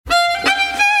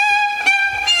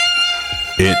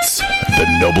It's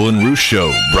the Noble and Roosh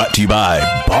Show, brought to you by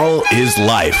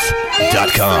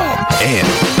ballislife.com and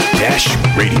Dash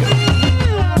Radio.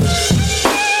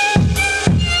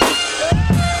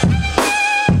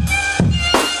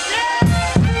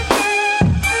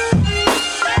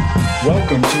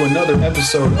 Welcome to another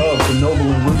episode of the Noble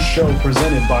and Roosh Show,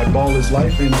 presented by Ball is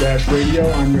Life and Dash Radio.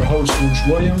 I'm your host, Roosh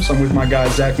Williams. I'm with my guy,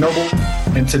 Zach Noble.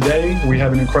 And today we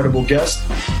have an incredible guest,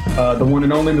 the one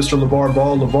and only Mr. LeVar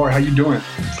Ball. LeVar, how you doing?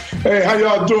 Hey, how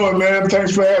y'all doing, man?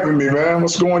 Thanks for having me, man.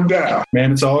 What's going down?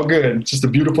 Man, it's all good. It's just a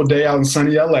beautiful day out in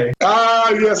sunny LA. Ah,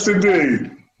 yes, indeed.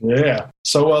 Yeah.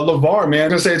 So, LeVar, man, I'm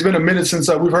going to say it's been a minute since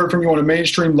we've heard from you on a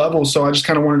mainstream level, so I just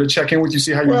kind of wanted to check in with you,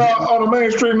 see how you're doing. Well, on a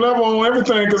mainstream level on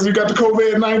everything, because you got the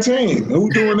COVID-19.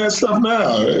 Who's doing that stuff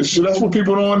now? That's what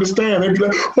people don't understand. They be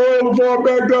like, oh, LeVar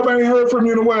backed up. I ain't heard from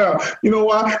you in a while. You know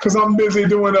why? Because I'm busy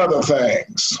doing other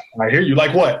things. I hear you.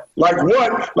 Like what? Like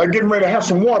what? Like getting ready to have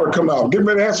some water come out. Getting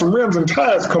ready to have some rims and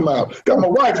tires come out. Got my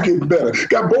wife getting better.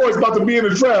 Got boys about to be in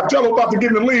the draft. Jello about to get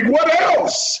in the league. What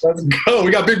else? Let's go. We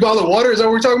got Big Ball of Water. Is that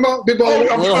what we're talking about? Big Ball of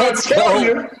Water? I'm trying to tell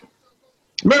you.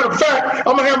 Matter of fact,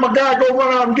 I'm going to have my guy go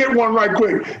run out and get one right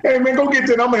quick. Hey, man, go get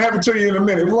that. I'm going to have it to you in a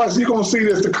minute. Otherwise, you're going to see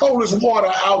this, the coldest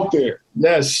water out there.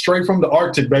 Yes, straight from the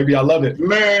Arctic, baby. I love it.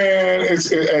 Man,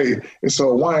 it's a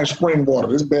Hawaiian spring water.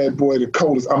 This bad boy, the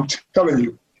coldest. I'm telling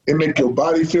you, it make your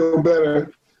body feel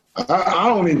better. I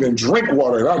don't even drink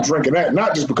water. I'm drinking that,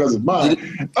 not just because it's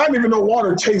mine. I don't even know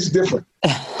water tastes different.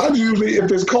 I usually,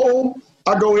 if it's cold,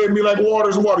 I go ahead and be like,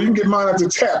 water's water. You can get mine at the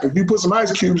tap. If you put some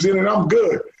ice cubes in it, I'm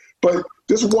good. But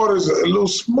this water is a little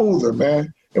smoother,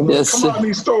 man. And when it comes out in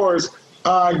these stores,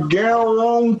 I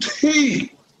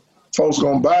guarantee folks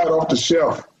going to buy it off the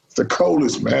shelf. It's the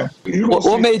coldest, man.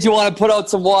 What made you want to put out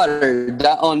some water?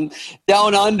 Down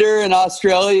under in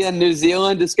Australia and New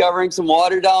Zealand, discovering some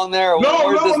water down there?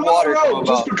 No.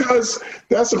 Just because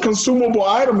that's a consumable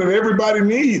item that everybody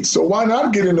needs. So why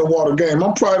not get in the water game?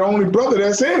 I'm probably the only brother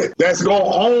that's in it, that's going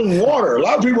to own water. A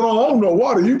lot of people don't own no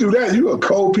water. You do that, you a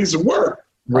cold piece of work.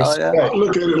 I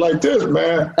look at it like this,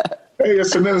 man. Hey,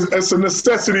 it's a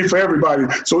necessity for everybody.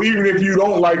 So even if you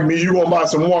don't like me, you're going to buy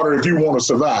some water if you want to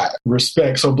survive.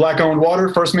 Respect. So black-owned water,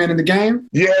 first man in the game?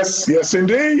 Yes,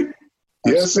 indeed.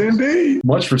 Yes, indeed.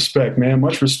 Much respect, man.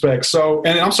 Much respect. So,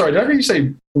 and I'm sorry, did I hear you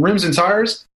say rims and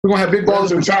tires? We're going to have big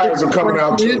balls and tires are coming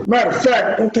out too. Matter of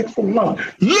fact, don't take for long.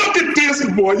 Look at this,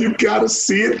 boy. You got to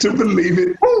see it to believe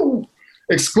it. Woo!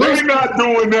 Exclusive. They're not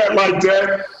doing that like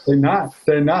that. They're not.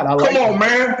 Come on,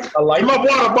 man. My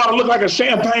water bottle look like a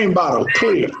champagne bottle,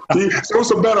 clear. So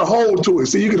it's a better hold to it.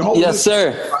 See, you can hold it. Yes,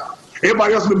 sir.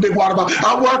 Everybody else with a big water bottle.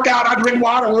 I work out, I drink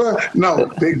water.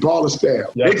 No, big ball of style.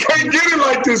 Yep. They can't get it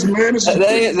like this, man.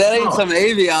 That ain't some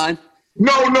Avion.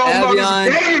 No.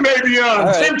 Avion.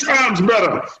 Right. 10 times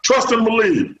better. Trust and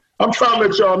believe. I'm trying to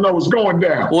let y'all know what's going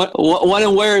down. When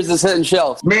and where is this hitting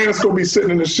shelves? Man, it's going to be sitting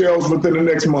in the shelves within the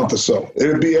next month or so.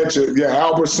 It'll be at your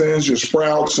Albertsons, your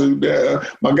Sprouts.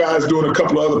 My guy's doing a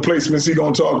couple of other placements he's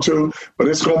going to talk to, but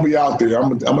it's going to be out there.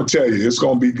 I'm going to tell you, it's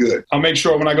going to be good. I'll make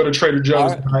sure when I go to Trader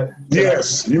Joe's. Right.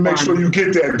 Yes, you make sure you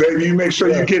get that, baby. You make sure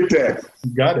you get that.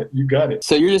 You got it.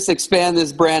 So you're just expanding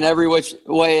this brand every which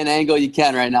way and angle you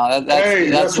can right now.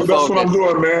 That's what I'm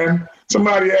doing, man.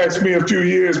 Somebody asked me a few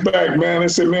years back, man, they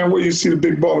said, man, where you see the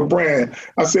Big Baller brand?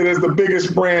 I said, it's the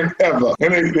biggest brand ever.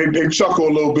 And they chuckle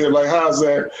a little bit, like, how's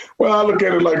that? Well, I look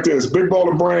at it like this. Big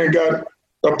Baller brand got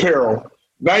apparel.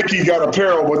 Nike got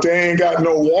apparel, but they ain't got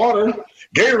no water.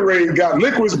 Gatorade got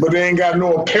liquids, but they ain't got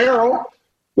no apparel.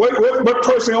 What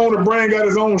person on the brand got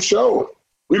his own show?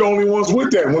 We the only ones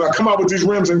with that. When I come out with these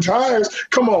rims and tires,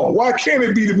 come on, why can't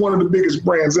it be one of the biggest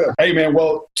brands ever? Hey, man,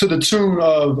 well, to the tune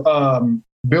of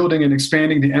building and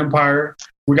expanding the empire.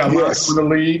 We got Lonzo in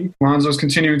the league. Lonzo's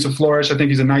continuing to flourish. I think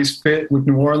he's a nice fit with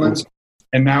New Orleans.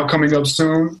 And now coming up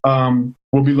soon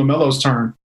will be LaMelo's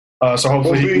turn. So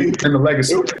hopefully he can end the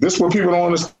legacy. This is what people don't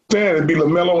understand. It'd be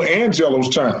LaMelo and Jello's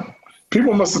turn.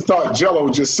 People must have thought Jello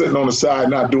was just sitting on the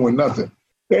side not doing nothing.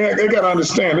 They got to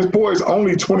understand, this boy's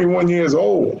only 21 years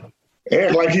old.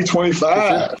 Act like he's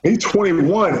 25. He's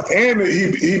 21. And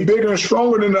he bigger and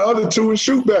stronger than the other two and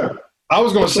shoot better. I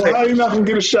was going to say, how are you not going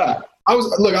to get a shot?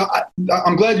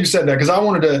 I'm glad you said that because I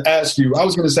wanted to ask you. I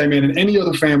was going to say, man, in any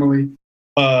other family,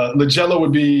 LaJello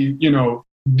would be,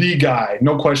 the guy,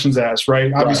 no questions asked,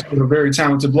 right? Obviously, a very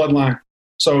talented bloodline.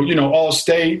 So, all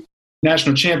state,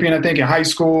 national champion, I think, in high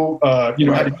school. Had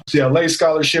a UCLA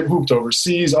scholarship, hooped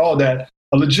overseas, all that.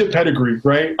 A legit pedigree,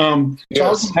 right? So I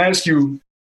was going to ask you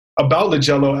about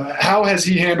LaJello. How has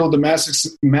he handled the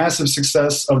massive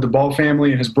success of the Ball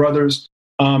family and his brothers?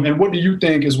 And what do you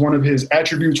think is one of his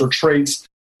attributes or traits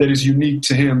that is unique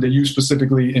to him that you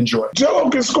specifically enjoy? Jello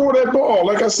can score that ball.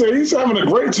 Like I said, he's having a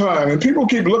great time. And people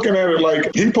keep looking at it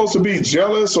like he's supposed to be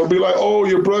jealous or be like, oh,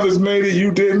 your brothers made it,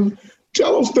 you didn't.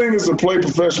 Jello's thing is to play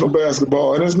professional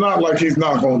basketball, and it's not like he's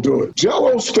not going to do it.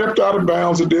 Jello stepped out of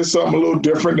bounds and did something a little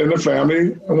different than the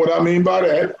family. And what I mean by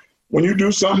that, when you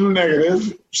do something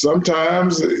negative,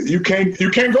 sometimes you can't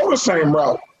go the same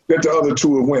route that the other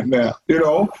two have went now, you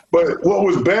know. But what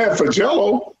was bad for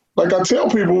Jello, like I tell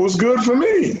people, was good for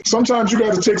me. Sometimes you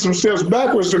got to take some steps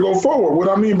backwards to go forward. What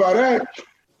I mean by that,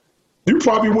 you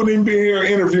probably wouldn't even be here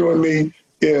interviewing me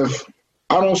if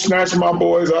I don't snatch my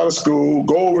boys out of school,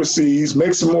 go overseas,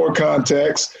 make some more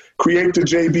contacts, create the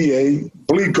JBA,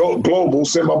 bleed global,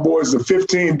 send my boys to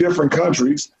 15 different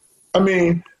countries. I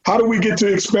mean, how do we get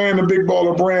to expand the Big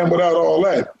Baller brand without all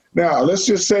that? Now, let's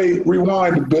just say,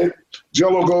 rewind a bit.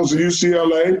 Jello goes to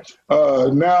UCLA.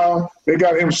 Now they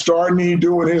got him starting, he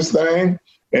doing his thing,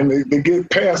 and they get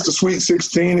past the Sweet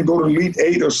 16 and go to Elite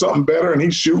 8 or something better, and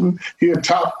he's shooting. He a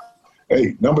top,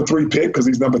 number 3 pick because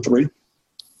he's number 3.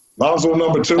 Lonzo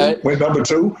number 2, went number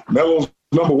 2. Melo's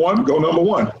number 1, go number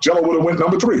 1. Jello would have went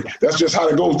number 3. That's just how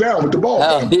it goes down with the ball.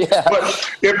 Yeah. But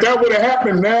if that would have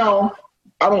happened now,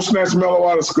 I don't snatch Melo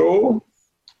out of school.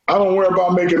 I don't worry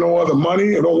about making no other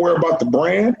money. I don't worry about the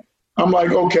brand. I'm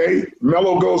like, okay,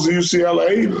 Melo goes to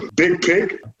UCLA, big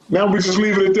pick. Now we just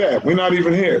leave it at that. We're not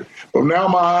even here. But now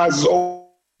my eyes is open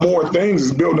more things,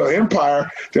 is building an empire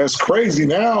that's crazy.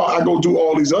 Now I go do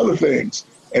all these other things.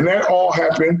 And that all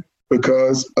happened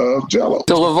because of Jello.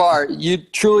 So LeVar, you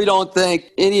truly don't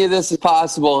think any of this is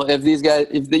possible if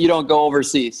you don't go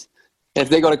overseas? If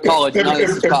they go to college, none of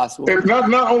this is possible.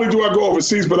 Not only do I go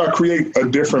overseas, but I create a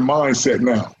different mindset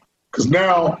now. Because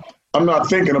now I'm not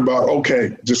thinking about,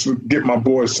 okay, just get my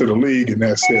boys to the league and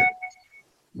that's it.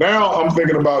 Now I'm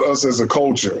thinking about us as a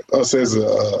culture, us as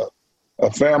a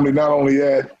family, not only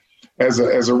that, as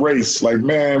a race. Like,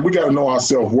 man, we got to know our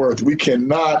self-worth. We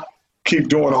cannot keep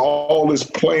doing all this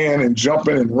playing and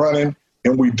jumping and running,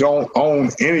 and we don't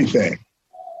own anything.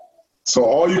 So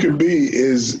all you can be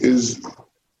is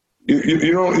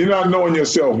you're not knowing your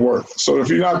self-worth. So if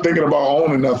you're not thinking about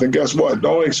owning nothing, guess what?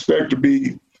 Don't expect to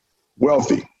be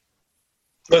wealthy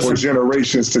for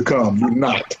generations to come. You're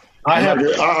not.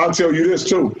 I'll tell you this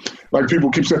too. Like people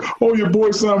keep saying, oh, your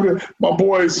boys signed. My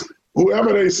boys,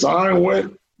 whoever they sign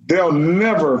with, they'll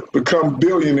never become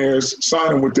billionaires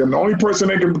signing with them. The only person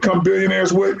they can become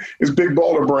billionaires with is Big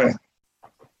Baller Brand.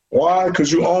 Why?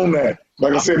 Because you own that.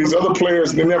 Like I said, these other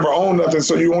players, they never own nothing,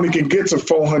 so you only can get to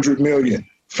 400 million,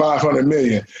 500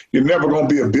 million. You're never going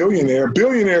to be a billionaire.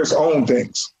 Billionaires own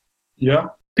things. Yeah.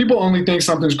 People only think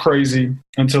something's crazy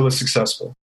until it's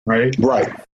successful, right? Right.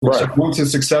 So once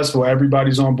it's successful,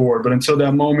 everybody's on board. But until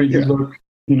that moment, you look,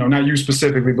 not you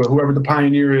specifically, but whoever the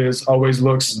pioneer is always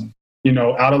looks,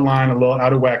 out of line, a little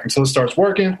out of whack until it starts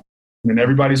working, and then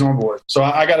everybody's on board. So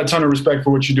I got a ton of respect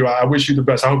for what you do. I wish you the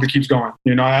best. I hope it keeps going.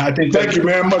 I think. Thank you,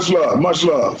 man. Much love. Much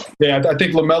love. Yeah, I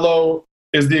think LaMelo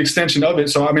is the extension of it.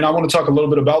 So, I want to talk a little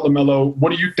bit about LaMelo.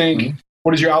 What do you think? Mm-hmm.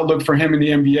 What is your outlook for him in the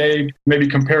NBA? Maybe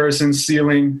comparisons,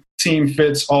 ceiling, team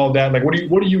fits, all that. Like, what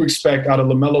do you expect out of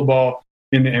LaMelo Ball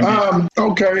in the NBA?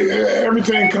 Okay,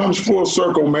 everything comes full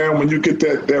circle, man, when you get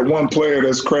that one player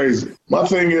that's crazy. My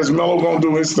thing is Melo going to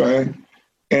do his thing.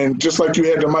 And just like you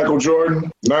had the Michael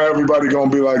Jordan, now everybody going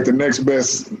to be like the next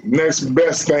best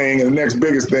thing and the next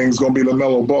biggest thing is going to be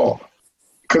LaMelo Ball.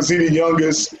 Because he's the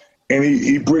youngest and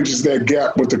he bridges that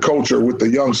gap with the culture, with the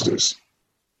youngsters.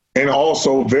 And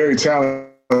also very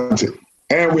talented.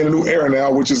 And we're in a new era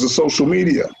now, which is the social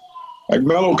media. Like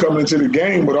Melo coming into the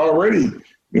game with already,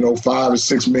 5 or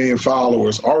 6 million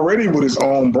followers, already with his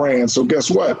own brand. So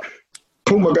guess what?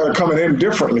 Puma got to come in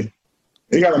differently.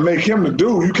 They got to make him the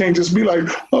dude. You can't just be like,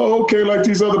 oh, okay, like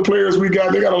these other players we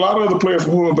got. They got a lot of other players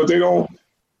from Puma, but they're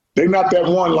not that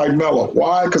one like Melo.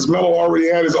 Why? Because Melo already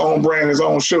had his own brand, his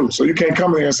own shoe. So you can't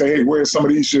come in here and say, hey, where's some of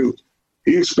these shoes?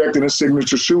 He expecting a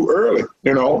signature shoe early,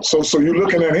 So you're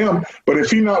looking at him. But if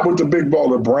he's not with the Big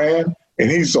Baller brand and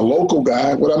he's a local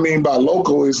guy, what I mean by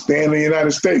local is staying in the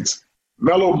United States.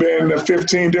 Melo been in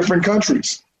 15 different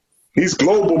countries. He's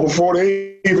global before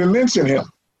they even mention him.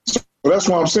 So that's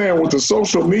what I'm saying with the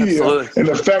social media. Absolutely. And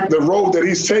the fact the road that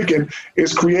he's taken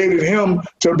is created him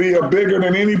to be a bigger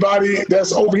than anybody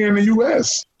that's over here in the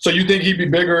U.S. So you think he'd be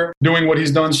bigger doing what he's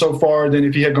done so far than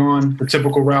if he had gone the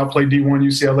typical route, played D1,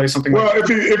 UCLA, something like that?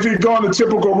 Well, if he'd gone the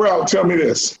typical route, tell me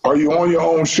this. Are you on your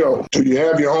own show? Do you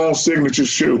have your own signature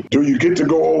shoe? Do you get to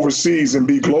go overseas and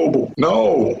be global?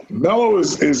 No. Melo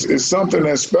is something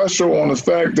that's special on the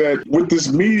fact that with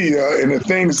this media and the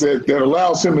things that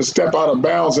allows him to step out of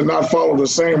bounds and not follow the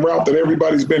same route that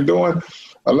everybody's been doing,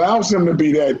 allows him to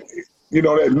be that,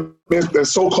 that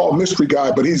so-called mystery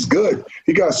guy, but he's good.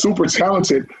 He got super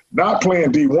talented, not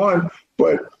playing D1,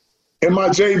 but in my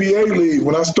JVA league,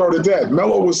 when I started that,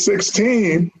 Melo was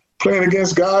 16 playing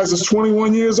against guys that's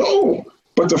 21 years old.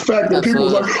 But the fact that people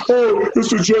are like, oh,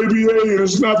 it's a JVA and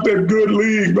it's not that good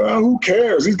league, man, who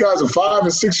cares? These guys are 5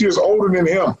 and 6 years older than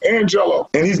him, Angelo.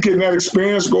 And he's getting that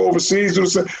experience, go overseas.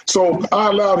 So I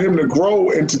allowed him to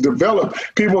grow and to develop.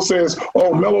 People says,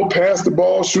 oh, Melo passed the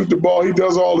ball, shoot the ball. He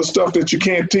does all the stuff that you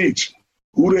can't teach.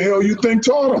 Who the hell you think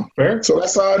taught him? Fair. So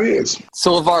that's how it is.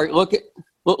 So, LeVar,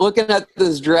 looking at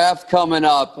this draft coming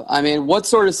up, I mean, what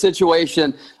sort of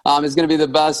situation is going to be the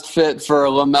best fit for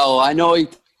LaMelo? I know he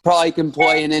probably can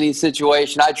play in any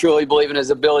situation. I truly believe in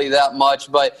his ability that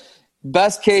much, but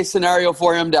best case scenario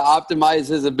for him to optimize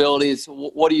his abilities,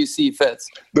 what do you see fits?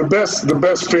 The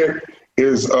best fit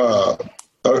is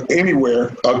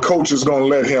anywhere a coach is going to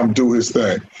let him do his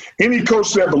thing. Any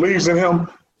coach that believes in him,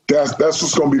 that's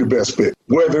what's going to be the best fit.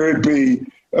 Whether it be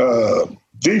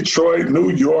Detroit, New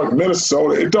York,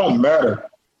 Minnesota, it don't matter.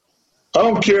 I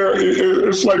don't care.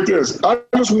 It's like this. I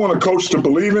just want a coach to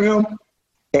believe in him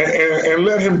and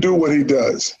let him do what he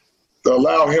does, to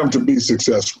allow him to be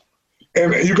successful.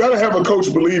 And you got to have a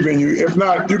coach believe in you. If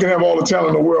not, you can have all the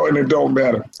talent in the world and it don't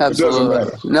matter. Absolutely. It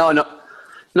doesn't matter.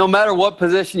 No matter what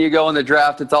position you go in the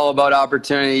draft, it's all about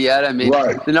opportunity yet. I mean,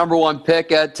 right. The number one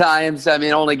pick at times,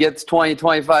 only gets 20,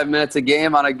 25 minutes a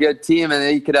game on a good team,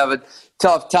 and he could have a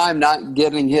tough time not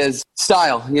getting his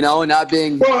style, not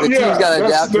being the team's got to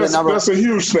adapt to the number. That's a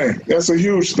huge thing. That's a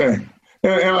huge thing.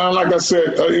 And like I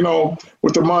said,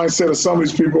 with the mindset of some of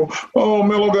these people, oh,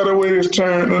 Melo got to wait his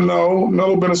turn. No,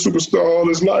 Melo been a superstar all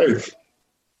his life.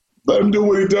 Let him do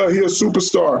what he does. He's a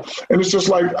superstar. And it's just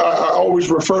like I always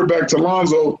refer back to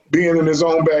Lonzo being in his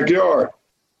own backyard.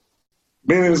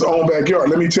 Being in his own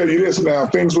backyard. Let me tell you this now.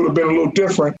 Things would have been a little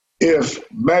different if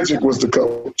Magic was the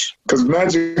coach. Because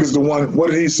Magic is the one, what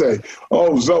did he say?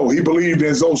 Oh, Zoe, he believed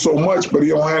in Zoe so much, but he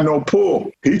don't have no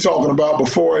pull. He talking about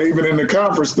before, even in the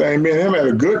conference thing, me and him had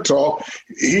a good talk.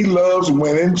 He loves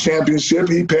winning championship.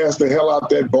 He passed the hell out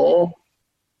that ball.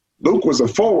 Luke was a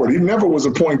forward. He never was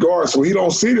a point guard, so he don't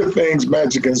see the things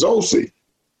Magic and Zoe see.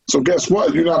 So guess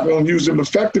what? You're not going to use him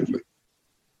effectively.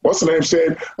 What's the name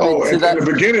said? Oh, in the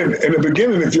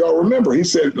beginning, if y'all remember, he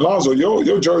said, Lonzo,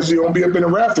 your jersey don't be up in the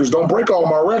rafters. Don't break all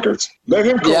my records. Let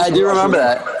him coach. Yeah, I do remember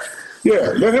that.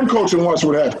 Yeah, let him coach and watch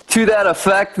what happens. To that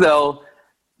effect, though,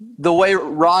 the way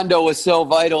Rondo was so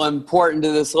vital and important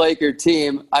to this Laker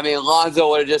team, Lonzo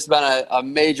would have just been a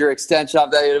major extension of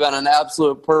that. He would have been an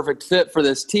absolute perfect fit for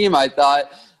this team, I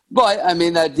thought. But,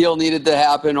 that deal needed to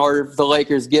happen in order for the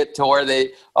Lakers get to where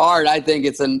they are, and I think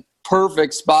it's a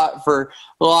perfect spot for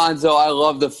Lonzo. I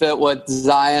love the fit with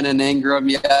Zion and Ingram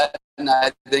yet, and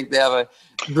I think they have a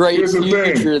great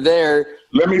future there.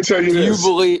 Let me tell you this. You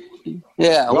believe?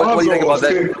 Yeah. What do you think about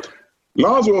that?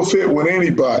 Lonzo will fit with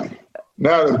anybody.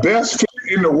 Now, the best fit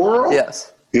in the world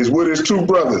is with his two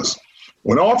brothers.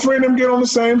 When all three of them get on the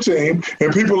same team,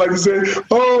 and people like to say,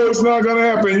 oh, it's not going to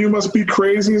happen, you must be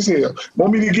crazy as hell.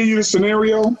 Want me to give you the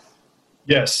scenario?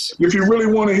 Yes. If you really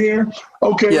want to hear,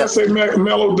 okay, let's say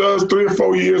Melo does 3 or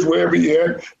 4 years, wherever he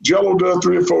at. Jello does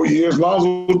 3 or 4 years.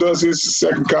 Lonzo does his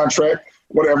second contract,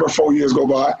 whatever, 4 years go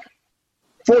by.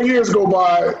 4 years go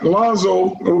by,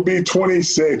 Lonzo will be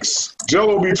 26.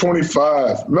 Jello will be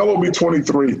 25. Melo will be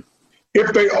 23.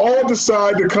 If they all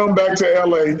decide to come back to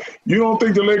L.A., you don't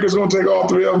think the Lakers are going to take all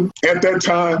three of them at that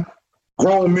time?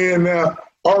 Grown men now,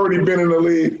 already been in the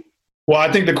league. Well,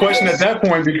 I think the question at that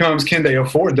point becomes, can they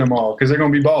afford them all? Because they're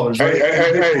going to be ballers, right?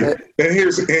 Hey. And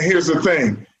here's the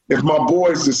thing. If my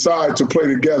boys decide to play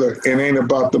together, it ain't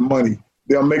about the money.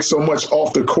 They'll make so much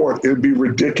off the court, it'd be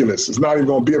ridiculous. It's not even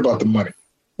going to be about the money.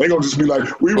 They're going to just be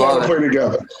like, we want to play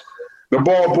together. The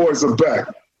ball boys are back.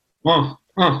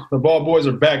 The ball boys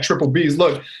are back. Triple B's.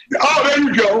 Look. Oh, there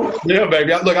you go. Yeah,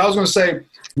 baby. Look, I was going to say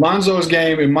Lonzo's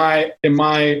game in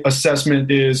my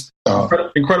assessment is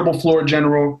incredible floor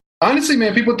general. Honestly,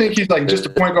 man, people think he's like just a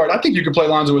point guard. I think you could play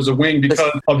Lonzo as a wing because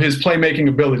of his playmaking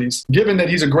abilities. Given that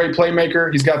he's a great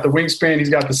playmaker, he's got the wingspan,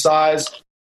 he's got the size,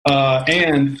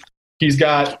 and he's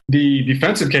got the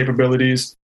defensive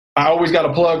capabilities. I always got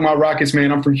to plug my Rockets,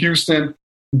 man. I'm from Houston.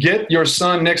 Get your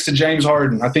son next to James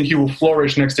Harden. I think he will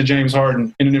flourish next to James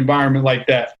Harden in an environment like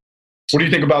that. What do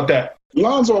you think about that?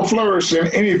 Lonzo will flourish in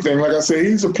anything. Like I said,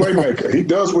 he's a playmaker. He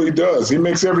does what he does. He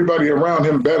makes everybody around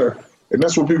him better. And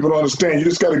that's what people don't understand. You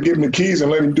just got to give him the keys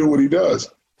and let him do what he does.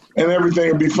 And everything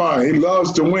will be fine. He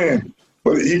loves to win.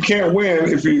 But he can't win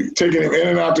if you're taking him in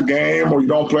and out the game, or you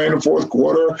don't play in the fourth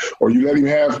quarter, or you let him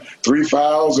have 3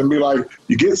 fouls and be like,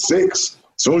 you get 6.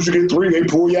 As soon as you get 3, they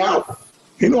pull you out.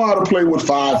 He know how to play with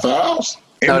 5 fouls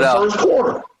in the first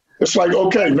quarter. It's like,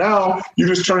 okay, now you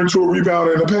just turn into a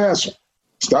rebounder and a passer.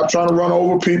 Stop trying to run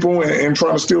over people and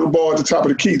trying to steal the ball at the top of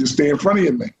the key to stay in front of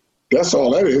your man. That's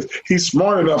all that is. He's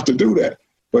smart enough to do that.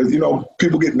 But,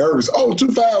 people get nervous. Oh,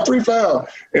 2 fouls, 3 fouls,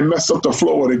 and mess up the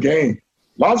flow of the game.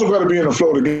 Lonzo got to be in the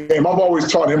flow of the game. I've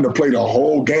always taught him to play the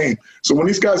whole game. So when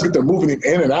these guys get to moving him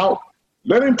in and out,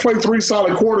 let him play 3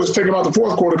 solid quarters, take him out the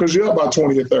fourth quarter because you're up by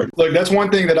 20 or 30. Look, that's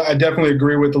one thing that I definitely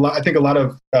agree with. I think a lot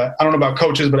of, I don't know about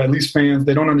coaches, but at least fans,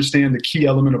 they don't understand the key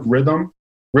element of rhythm.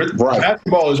 Right.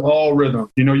 Basketball is all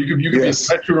rhythm. You could be the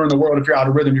best shooter in the world. If you're out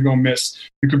of rhythm, you're going to miss.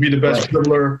 You could be the best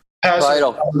dribbler. Passer,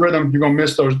 out of rhythm, you're going to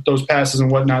miss those passes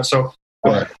and whatnot. So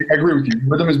I agree with you.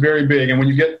 Rhythm is very big. And when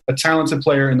you get a talented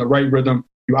player in the right rhythm,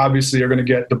 you obviously are going to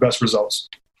get the best results.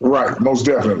 Right, most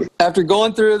definitely. After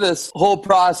going through this whole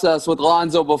process with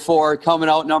Lonzo before, coming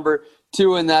out number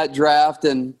 2 in that draft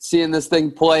and seeing this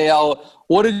thing play out,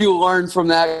 what did you learn from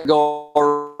that go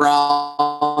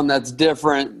around that's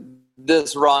different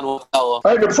this run with Melo?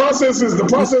 Hey, the process is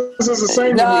the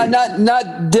same.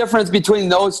 Not difference between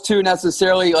those two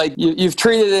necessarily. Like you've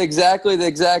treated it exactly the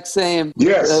exact same.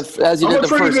 Yes, as you did the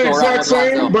first go around. Exact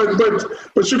same,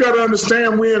 but you got to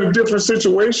understand we're in a different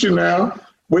situation now,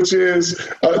 which is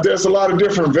there's a lot of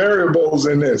different variables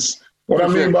in this. What I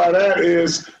mean by that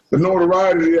is the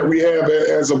notoriety that we have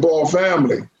as a Ball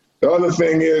family. The other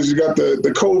thing is you got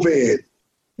the COVID.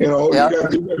 You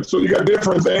got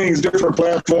different things, different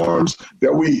platforms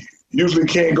that we usually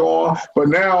can't go on. But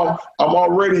now I'm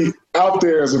already out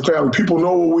there as a family. People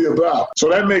know what we're about. So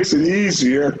that makes it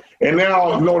easier. And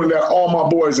now knowing that all my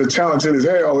boys are talented as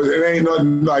hell, it ain't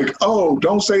nothing like, oh,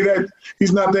 don't say that.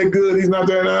 He's not that good. He's not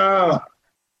that.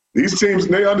 These teams,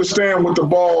 they understand what the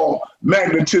Ball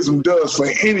magnetism does for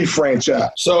any franchise.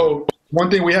 So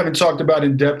one thing we haven't talked about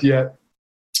in depth yet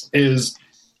is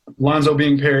Lonzo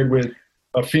being paired with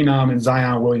a phenom in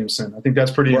Zion Williamson. I think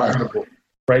that's pretty incredible,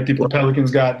 right? The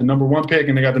Pelicans got the number 1 pick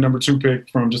and they got the number 2 pick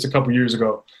from just a couple years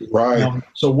ago. Right.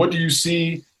 So what do you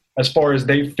see as far as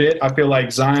they fit? I feel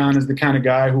like Zion is the kind of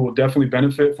guy who will definitely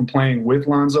benefit from playing with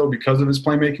Lonzo because of his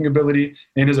playmaking ability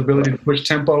and his ability to push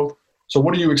tempo. So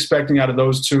what are you expecting out of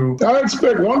those two? I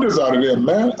expect wonders out of them,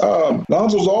 man.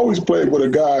 Lonzo's always played with a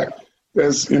guy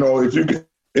that's, if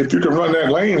you can run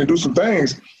that lane and do some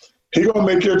things, he's going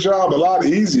to make your job a lot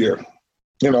easier.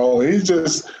 He's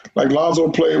just like Lonzo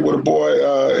played with a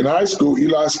boy in high school,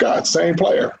 Eli Scott, same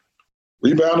player.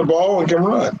 Rebound the ball and can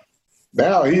run.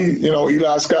 Now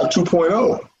Eli Scott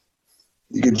 2.0.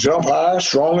 He can jump higher,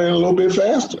 stronger, and a little bit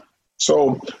faster.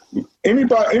 So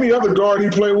any other guard he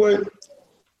play with,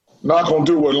 not going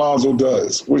to do what Lonzo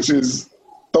does, which is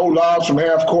throw lobs from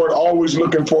half court, always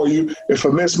looking for you. If a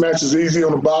mismatch is easy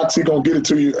on the box, he's going to get it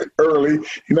to you early.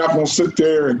 He's not going to sit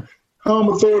there and I'm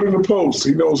going to throw it in the post.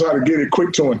 He knows how to get it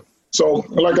quick to him. So,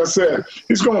 like I said,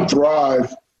 he's going to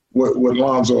thrive with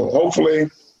Lonzo. Hopefully,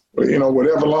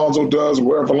 whatever Lonzo does,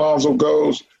 wherever Lonzo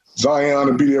goes, Zion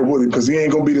will be there with him because he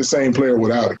ain't going to be the same player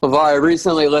without him. LeVar, I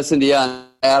recently listened to you on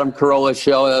Adam Carolla's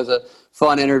show. That was a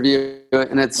fun interview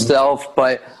in itself.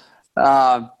 But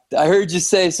I heard you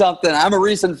say something. I'm a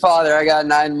recent father. I got a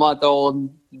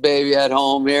 9-month-old baby at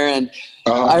home here. And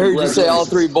I heard you say all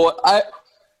 3 boys.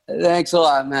 Thanks a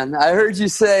lot, man. I heard you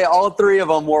say all 3 of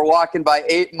them were walking by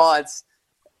 8 months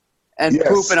and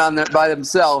pooping by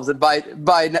themselves by 10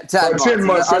 months. 10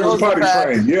 months, they was potty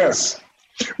trained, yes.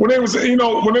 When they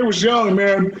was young,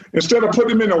 man, instead of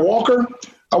putting them in a walker,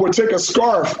 I would take a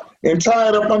scarf and tie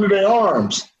it up under their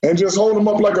arms and just hold them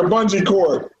up like a bungee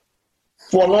cord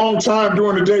for a long time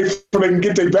during the day so they can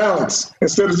get their balance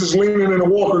instead of just leaning in a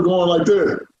walker going like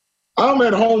this. I'm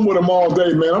at home with them all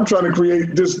day, man. I'm trying to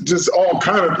create just all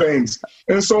kind of things.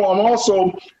 And so I'm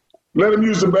also let them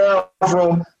use the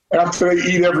bathroom after they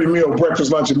eat every meal,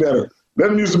 breakfast, lunch, and dinner. Let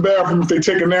them use the bathroom. If they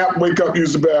take a nap, wake up,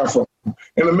 use the bathroom.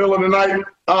 In the middle of the night,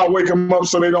 I'll wake them up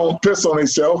so they don't piss on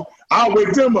themselves. I'll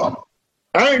wake them up.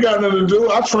 I ain't got nothing to do.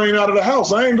 I train out of the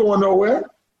house. I ain't going nowhere.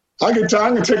 I get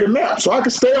tired and take a nap. So I can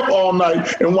stay up all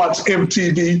night and watch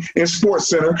MTV and Sports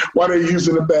Center while they're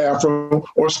using the bathroom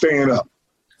or staying up.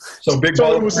 So Big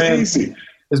Baller Brand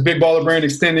is Big Baller Brand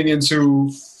extending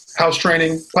into house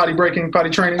training, potty breaking, potty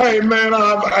training? Hey, man,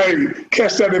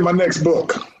 catch that in my next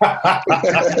book.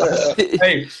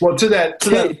 Hey, well, to that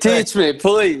teach me,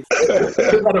 please.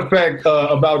 To that effect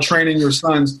about training your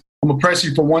sons, I'm going to press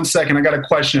you for 1 second. I got a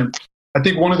question. I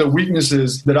think one of the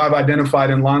weaknesses that I've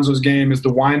identified in Lonzo's game is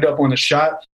the wind up on the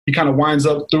shot. He kind of winds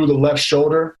up through the left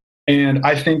shoulder, and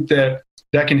I think that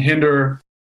can hinder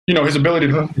his ability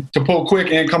to pull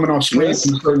quick and coming off screens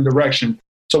in a certain direction.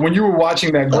 So when you were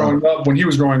watching that when he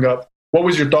was growing up, what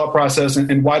was your thought process,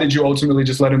 and why did you ultimately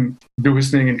just let him do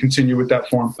his thing and continue with that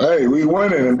form? Hey, we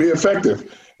winning and be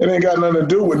effective. It ain't got nothing to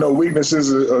do with no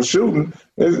weaknesses of shooting.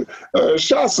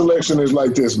 Shot selection is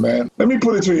like this, man. Let me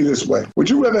put it to you this way. Would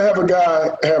you rather have a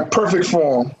guy have perfect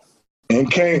form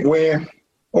and can't win,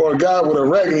 or a guy with a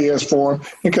raggedy-ass form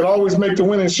and can always make the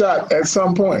winning shot at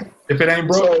some point? If it ain't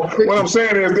broke. So what I'm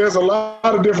saying is there's a lot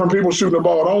of different people shooting the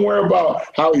ball. Don't worry about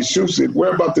how he shoots it.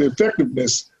 Worry about the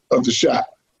effectiveness of the shot.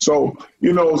 So,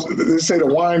 you know, they say the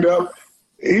wind up.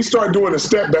 He started doing a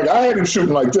step back. I had him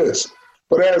shooting like this.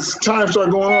 But as time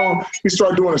started going on, he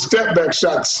started doing a step back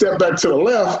shot, step back to the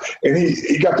left, and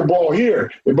he got the ball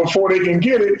here. And before they can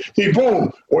get it, he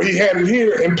boom, or he had it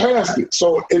here and passed it.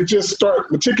 So it just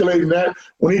started matriculating that.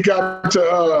 When he got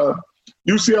to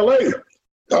UCLA,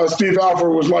 Steve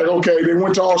Alford was like, okay, they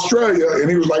went to Australia, and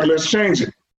he was like, let's change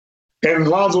it. And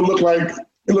Lonzo looked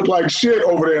like shit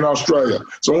over there in Australia.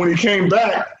 So when he came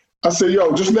back, I said,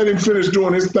 yo, just let him finish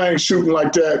doing his thing, shooting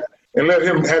like that, and let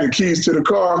him have the keys to the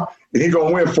car, and he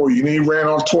gonna win for you. And he ran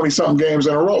off 20-something games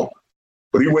in a row.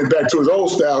 But he went back to his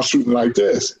old style shooting like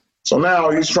this. So now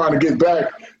he's trying to get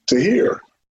back to here.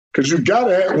 Because you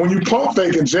gotta have, when you pump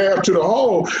fake and jab to the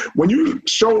hole, when you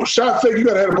show shot fake, you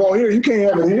gotta have the ball here. You can't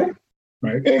have it here.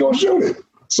 Right. You ain't gonna shoot it.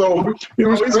 So, you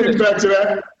know, he's getting back to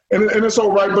that. And it's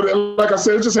all right. But like I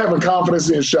said, it's just having confidence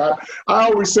in shot. I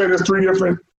always say there's three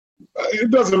different,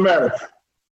 it doesn't matter.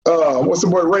 What's the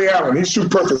boy? Ray Allen. He shoot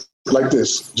perfect like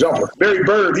this. Jumper. Larry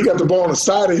Bird, he got the ball on the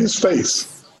side of his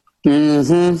face.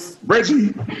 Mm-hmm.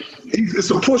 Reggie, it's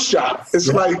a push shot. It's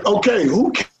like, okay,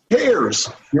 who cares?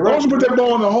 As long as you put that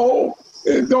ball in the hole,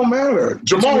 it don't matter.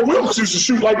 Jamal Wilkes used to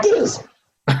shoot like this.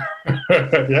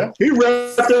 Yeah. He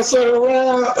wrapped that sucker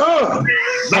around,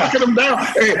 knocking him down.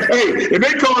 Hey, and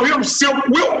they called him Silk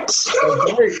Wilkes.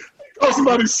 Oh,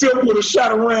 somebody Silk with a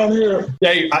shot around here.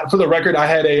 Yeah, for the record, I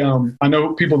had I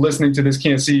know people listening to this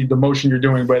can't see the motion you're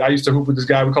doing, but I used to hoop with this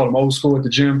guy. We called him Old School at the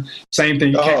gym. Same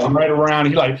thing. He came right around.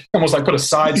 He almost put a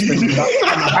side spin. I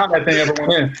don't know how that thing ever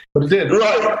went in, but it did.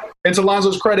 Right. And to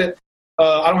Lonzo's credit,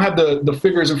 I don't have the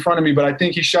figures in front of me, but I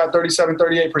think he shot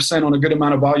 38% on a good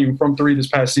amount of volume from three this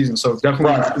past season. So definitely.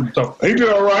 Right. He did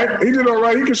all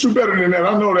right. He can shoot better than that.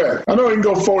 I know that. I know he can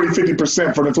go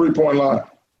 40-50% from the three-point line.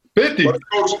 50. But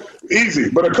easy.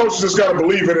 But a coach just got to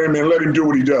believe in him and let him do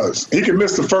what he does. He can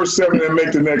miss the first 7 and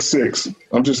make the next 6.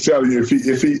 I'm just telling you,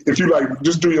 if you like,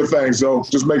 just do your thing, so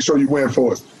just make sure you win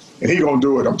for us. And he gonna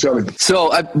do it, I'm telling you.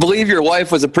 So I believe your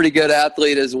wife was a pretty good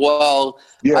athlete as well.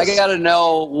 Yes. I got to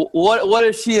know, what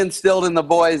has she instilled in the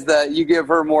boys that you give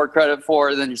her more credit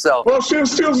for than yourself? Well, she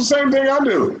instills the same thing I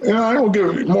do. You know, I don't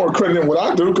give more credit than what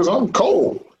I do because I'm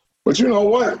cold. But you know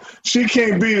what? She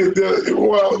can't be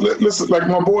listen, like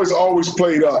my boys always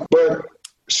played up, but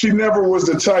she never was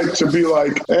the type to be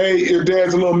like, hey, your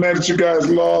dad's a little mad that you guys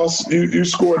lost. You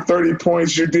scored 30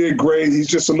 points. You did great. He's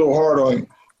just a little hard on you.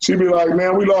 She'd be like,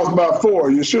 man, we lost by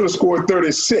 4. You should have scored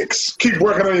 36. Keep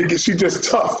working on you. She's just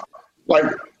tough. Like,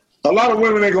 a lot of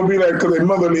women ain't going to be like, because their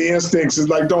motherly instincts is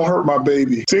like, don't hurt my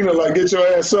baby. Tina, like, get your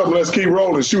ass up and let's keep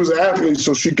rolling. She was an athlete,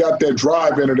 so she got that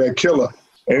drive in her, that killer.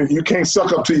 And you can't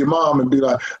suck up to your mom and be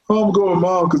like, oh, I'm going with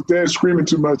mom because dad's screaming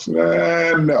too much.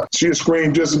 No. She'll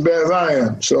scream just as bad as I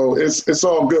am. So it's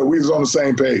all good. We was on the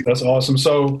same page. That's awesome.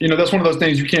 So, you know, that's one of those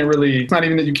things you can't really, it's not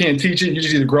even that you can't teach it. You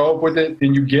just either grow up with it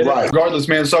and you get it. Regardless,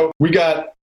 man. So we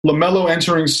got LaMelo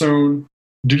entering soon.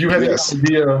 Do you have any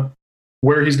idea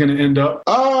where he's going to end up?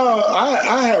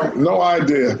 I have no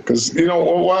idea because, you know,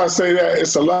 why I say that,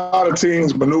 it's a lot of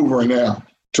teams maneuvering now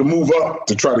to move up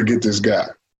to try to get this guy.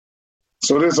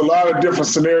 So there's a lot of different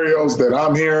scenarios that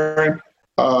I'm hearing.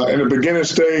 In the beginning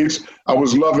stage, I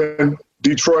was loving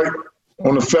Detroit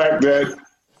on the fact that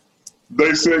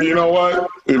they said, you know what,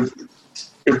 if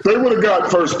they would have got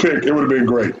first pick, it would have been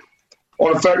great.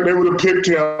 On the fact they would have picked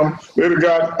him, they'd have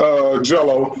got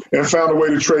Jello and found a way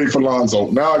to trade for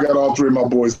Lonzo. Now I got all 3 of my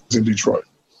boys in Detroit.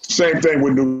 Same thing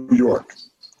with New York.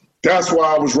 That's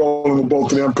why I was rolling with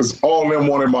both of them because all of them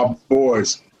wanted my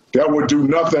boys. That would do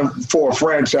nothing for a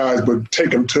franchise but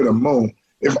take them to the moon.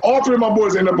 If all 3 of my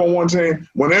boys end up on one team,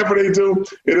 whenever they do,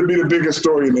 it'll be the biggest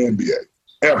story in the NBA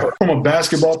ever. From a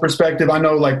basketball perspective, I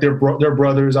know like their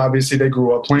brothers, obviously they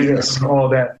grew up playing and all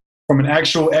that. From an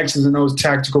actual X's and O's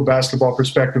tactical basketball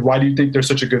perspective, why do you think they're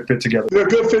such a good fit together? They're a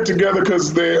good fit together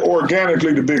because they're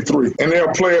organically the big 3. And they'll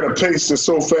play at a pace that's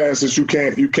so fast that you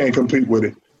can't compete with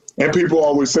it. And people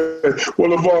always say,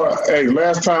 well, LeVar, hey,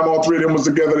 last time all 3 of them was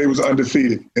together, they was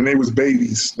undefeated, and they was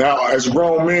babies. Now, as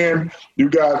grown men, you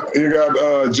got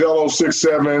Jello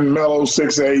 6'7", Melo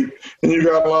 6'8", and you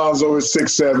got Lonzo at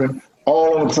 6'7",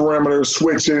 all on the perimeter,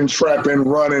 switching, trapping,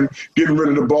 running, getting rid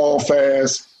of the ball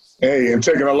fast. Hey, and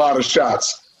taking a lot of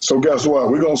shots. So guess what?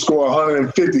 We're going to score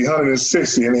 150,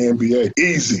 160 in the NBA.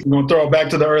 Easy. We're going to throw it back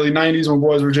to the early 90s when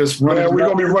boys were just running. Man, we're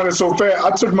going to be running so fast. I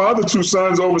took my other two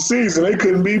sons overseas, and they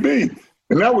couldn't be beat.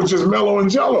 And that was just Melo and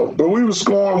Jello. But we were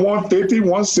scoring 150,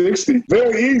 160.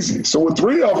 Very easy. So with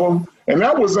three of them, and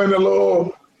that was in a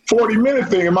little 40-minute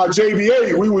thing. In my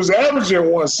JV8, we was averaging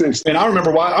 160. And I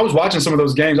remember I was watching some of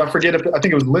those games. I forget I think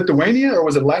it was Lithuania or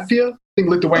was it Latvia? I think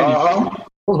Lithuania.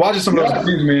 I was watching some of those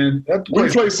games, man. We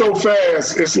play so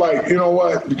fast, it's like, you know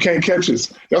what? You can't catch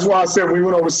us. That's why I said when we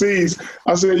went overseas,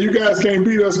 I said, you guys can't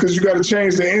beat us because you got to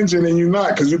change the engine, and you're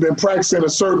not, because you've been practicing a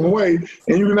certain way,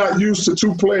 and you're not used to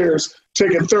two players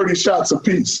taking 30 shots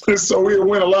apiece. So we'll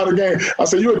win a lot of games. I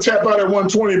said, you'll tap out at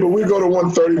 120, but we'll go to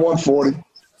 130, 140.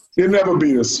 He'll never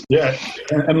beat us. Yeah,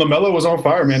 and LaMelo was on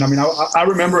fire, man. I mean, I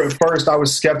remember at first I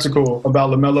was skeptical about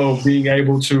LaMelo being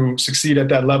able to succeed at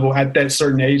that level at that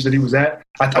certain age that he was at.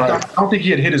 I don't think he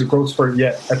had hit his growth spurt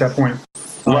yet at that point.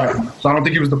 Right. So I don't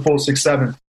think he was the full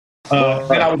 6'7".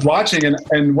 And I was watching,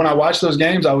 and when I watched those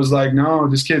games, I was like, no,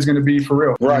 this kid's going to be for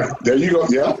real. Right. There you go.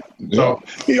 Yeah. So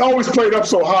he always played up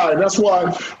so high. That's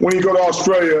why when you go to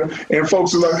Australia and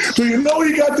folks are like, do you know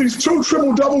he got these 2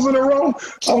 triple-doubles in a row?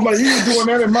 I was like, he was doing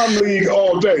that in my league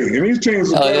all day. And these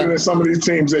teams are better than some of these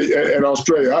teams at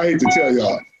Australia. I hate to tell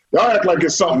y'all. Y'all act like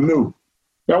it's something new.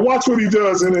 Now watch what he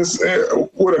does in this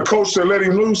with a coach that let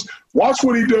him loose. Watch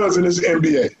what he does in this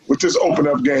NBA with this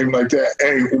open-up game like that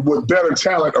and with better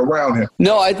talent around him.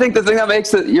 No, I think the thing that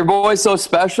makes your boys so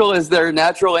special is their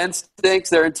natural instincts,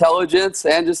 their intelligence,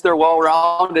 and just their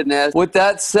well-roundedness. With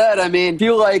that said, I mean, I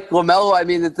feel like LaMelo, I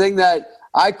mean, the thing that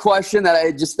I question that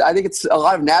I think it's a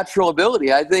lot of natural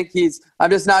ability. I think I'm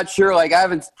just not sure. Like, I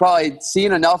haven't probably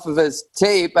seen enough of his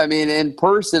tape. I mean, in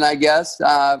person, I guess,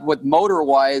 with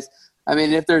motor-wise. I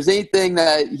mean, if there's anything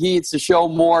that he needs to show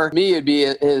more, to me, it'd be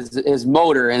his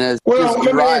motor and his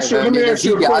drive. Let me ask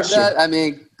you a question. That? I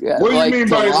mean, what do you mean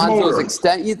by his motor?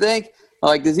 Extent, you think?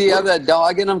 Like, does he have that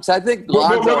dog in him? Because I think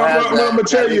Lonzo has that. I'm gonna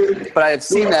tell you, but I've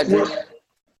seen that.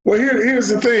 Well, here's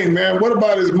the thing, man. What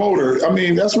about his motor? I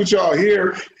mean, that's what y'all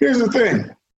hear. Here's the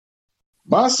thing.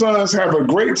 My sons have a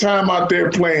great time out there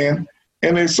playing,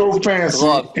 and they're so fancy,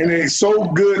 and they're so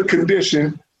good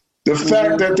condition. The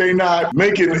fact that they're not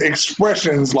making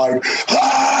expressions like,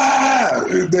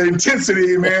 the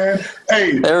intensity, man.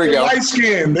 Hey, they're light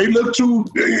skin. They look too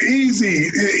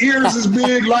easy. Ears is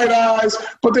big, light eyes,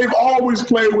 but they've always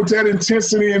played with that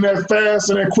intensity and that fast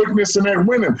and that quickness and that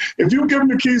winning. If you give them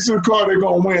the keys to the car, they're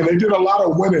going to win. They did a lot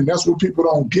of winning. That's what people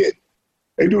don't get.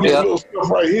 They do this little stuff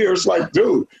right here. It's like,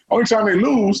 dude, only time they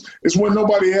lose is when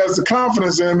nobody has the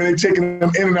confidence in them and they're taking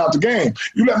them in and out the game.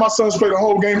 You let my sons play the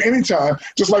whole game anytime,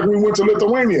 just like we went to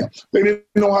Lithuania. They didn't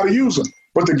know how to use them.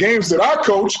 But the games that I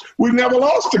coach, we never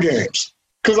lost the games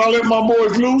because I let my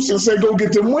boys loose and say, go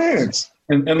get them wins.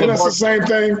 And that's the same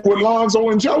thing with Lonzo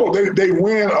and Jello. They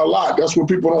win a lot. That's what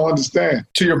people don't understand.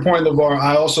 To your point, LeVar,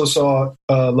 I also saw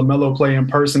LaMelo play in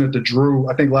person at the Drew,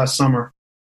 I think last summer.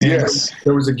 And yes.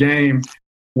 There was a game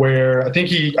where I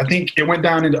think it went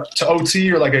down into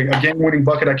OT or like a game-winning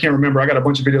bucket. I can't remember. I got a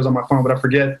bunch of videos on my phone, but I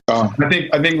forget. I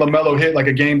think LaMelo hit like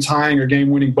a game-tying or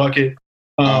game-winning bucket,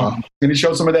 and he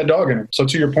showed some of that dog in him. So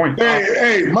to your point.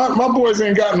 Hey, my boys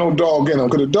ain't got no dog in them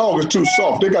because the dog is too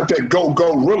soft. They got that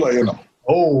gorilla in them.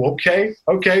 Oh, okay.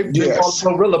 Yes.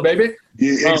 Gorilla, baby.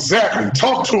 Yeah, exactly.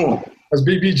 Talk to them. That's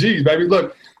BBGs, baby.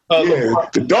 Look.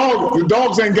 The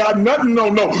dogs ain't got nothing. No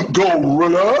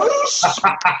gorillas.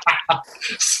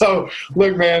 So,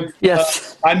 look, man.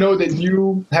 Yes. I know that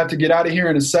you have to get out of here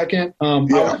in a second. I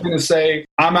was going to say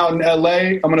I'm out in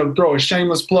LA. I'm going to throw a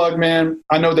shameless plug, man.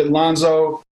 I know that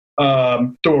Lonzo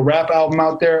threw a rap album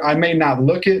out there. I may not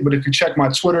look it, but if you check my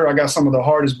Twitter, I got some of the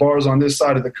hardest bars on this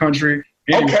side of the country.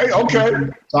 Anyway, okay.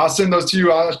 So I'll send those to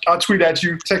you. I'll tweet at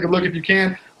you. Take a look if you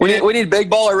can. We need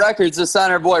Big Baller Records to sign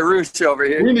our boy Roosh over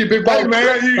here. We need Big Baller. Hey,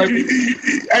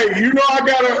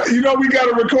 man, we got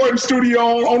a recording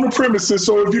studio on the premises.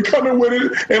 So if you're coming with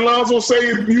it and Lonzo say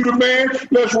you the man,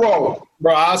 let's roll.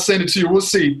 Bro, I'll send it to you. We'll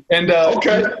see. And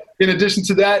in addition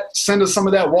to that, send us some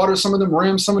of that water, some of them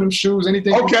rims, some of them shoes,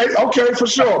 anything. Okay, for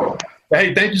sure.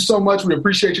 Hey, thank you so much. We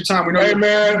appreciate your time.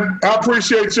 Man, I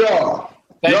appreciate y'all.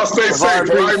 Y'all stay safe,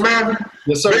 all right, man?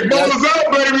 Yes, sir. Big Ballers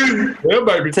out, baby. Yeah,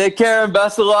 baby. Take care and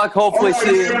best of luck. Hopefully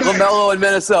see LaMelo in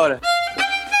Minnesota.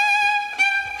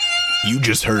 You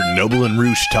just heard Noble and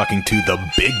Roosh talking to the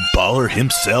big baller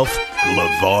himself,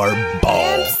 LeVar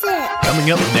Ball.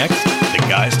 Coming up next, the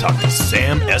guys talk to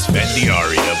Sam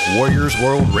Esfandiari of Warriors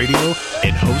World Radio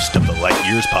and host of the Light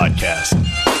Years podcast.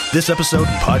 This episode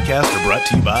and podcast are brought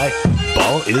to you by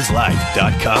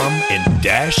ballislife.com and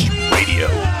Dash Radio.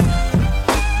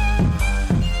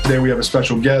 Today we have a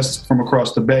special guest from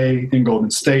across the Bay in Golden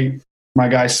State, my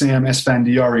guy Sam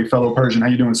Esfandiari, fellow Persian. How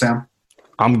you doing, Sam?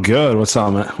 I'm good. What's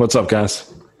up, man? What's up,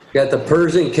 guys? Got the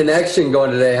Persian connection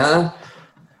going today, huh?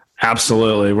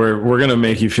 Absolutely. We're gonna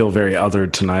make you feel very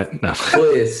othered tonight. No.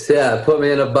 Please, yeah, put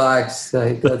me in a box.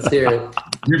 Let's hear it.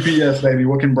 UPS, baby.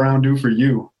 What can Brown do for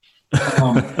you?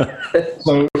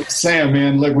 So, Sam,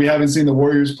 man, look, we haven't seen the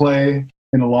Warriors play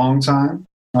in a long time.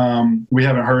 We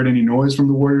haven't heard any noise from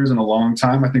the Warriors in a long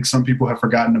time. I think some people have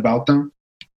forgotten about them.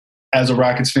 As a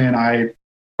Rockets fan, I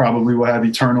probably will have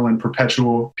eternal and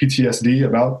perpetual PTSD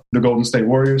about the Golden State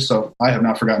Warriors, so I have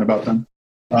not forgotten about them.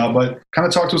 But kind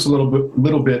of talk to us a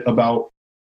little bit about,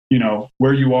 you know,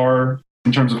 where you are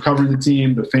in terms of covering the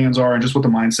team, the fans are, and just what the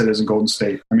mindset is in Golden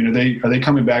State. I mean, are they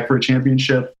coming back for a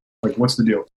championship? Like, what's the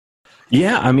deal?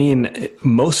 Yeah, I mean,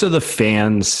 most of the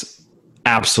fans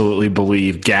absolutely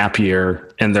believe gap year,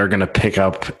 and they're going to pick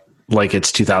up like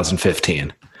it's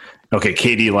 2015. Okay,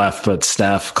 KD left, but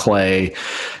Steph, Clay,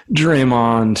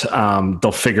 Draymond,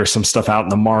 they'll figure some stuff out in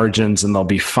the margins, and they'll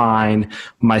be fine.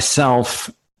 Myself,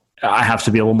 I have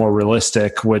to be a little more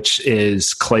realistic, which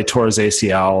is Clay tore his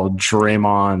ACL,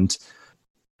 Draymond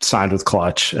signed with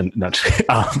Clutch, and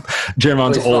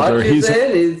Draymond's older. He's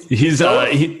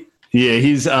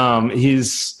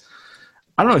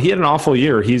I don't know. He had an awful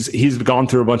year. He's gone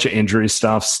through a bunch of injury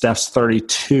stuff. Steph's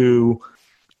 32.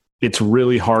 It's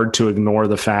really hard to ignore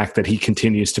the fact that he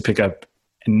continues to pick up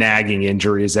nagging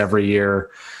injuries every year,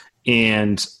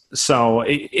 and so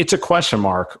it's a question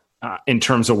mark. In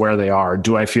terms of where they are.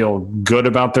 Do I feel good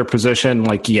about their position?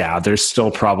 Like, yeah, there's still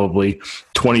probably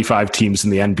 25 teams in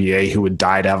the NBA who would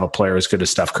die to have a player as good as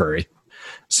Steph Curry.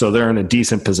 So they're in a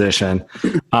decent position.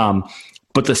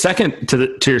 But the second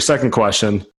to your second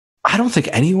question, I don't think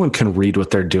anyone can read what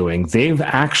they're doing. They've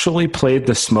actually played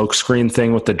the smokescreen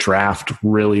thing with the draft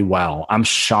really well. I'm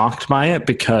shocked by it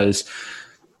because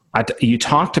you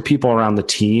talk to people around the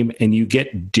team and you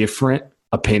get different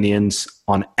opinions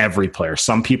on every player.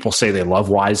 Some people say they love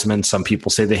Wiseman. Some people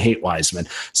say they hate Wiseman.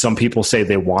 Some people say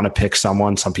they want to pick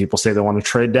someone. Some people say they want to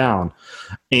trade down.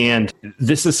 And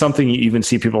this is something you even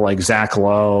see people like Zach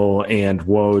Lowe and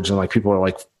Woj and like people are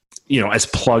like, you know, as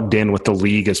plugged in with the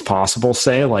league as possible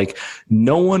say, like,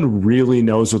 no one really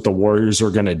knows what the Warriors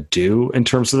are going to do in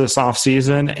terms of this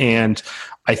offseason. And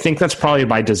I think that's probably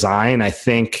by design. I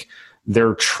think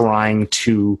they're trying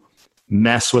to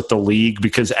mess with the league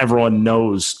because everyone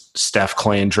knows Steph,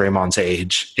 Clay, and Draymond's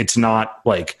age. It's not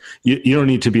like you don't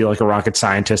need to be like a rocket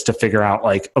scientist to figure out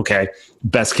like, okay,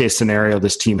 best case scenario,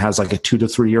 this team has like a 2 to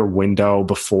 3 year window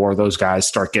before those guys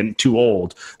start getting too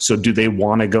old. So do they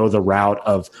want to go the route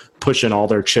of pushing all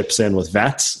their chips in with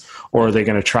vets, or are they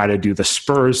going to try to do the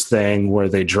Spurs thing where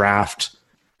they draft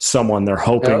someone they're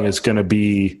hoping is going to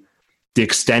be the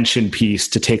extension piece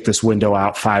to take this window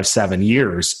out 5-7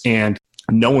 years? And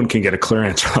no one can get a clear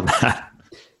answer on that.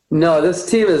 No, this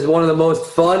team is one of the most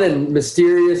fun and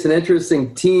mysterious and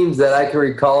interesting teams that I can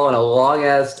recall in a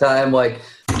long-ass time. Like,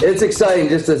 it's exciting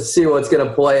just to see what's going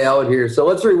to play out here. So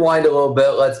let's rewind a little bit.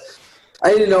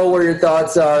 I need to know where your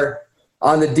thoughts are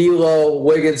on the D'Lo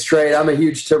Wiggins trade. I'm a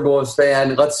huge Timberwolves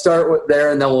fan. Let's start with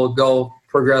there, and then we'll go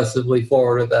progressively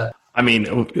forward with that. I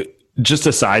mean, just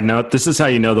a side note, this is how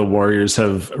you know the Warriors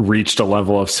have reached a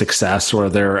level of success where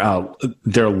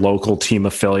their local team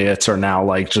affiliates are now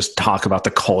like just talk about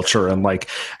the culture and like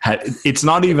it's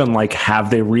not even like have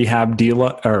they rehabbed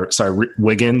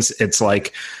Wiggins. It's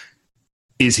like,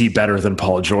 is he better than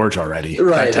Paul George already?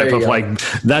 Right,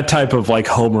 that type of like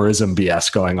homerism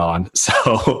BS going on.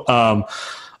 So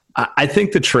I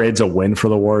think the trade's a win for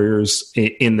the Warriors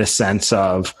in the sense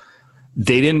of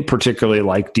they didn't particularly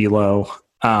like D'Lo.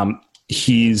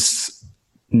 He's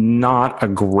not a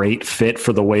great fit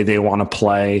for the way they want to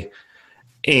play.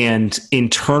 And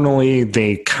internally,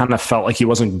 they kind of felt like he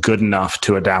wasn't good enough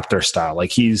to adapt their style.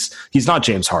 Like he's not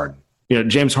James Harden. You know,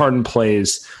 James Harden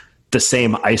plays the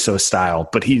same ISO style,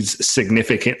 but he's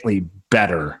significantly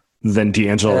better than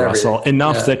D'Angelo Russell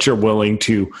enough that you're willing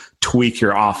to tweak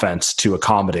your offense to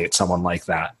accommodate someone like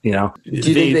that. You know, do you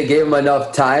think they gave him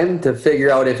enough time to figure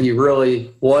out if he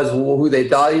really was who they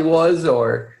thought he was,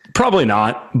 or? Probably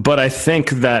not, but I think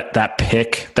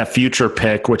that future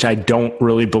pick, which I don't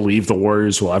really believe the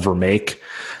Warriors will ever make,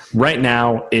 right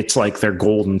now it's like their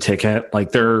golden ticket.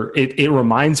 Like it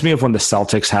reminds me of when the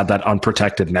Celtics had that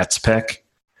unprotected Nets pick,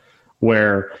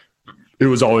 where it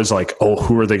was always like, oh,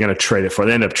 who are they going to trade it for?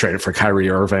 They ended up trading for Kyrie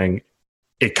Irving.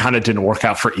 It kind of didn't work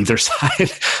out for either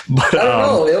side. But I don't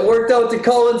know. It worked out to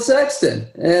Colin Sexton,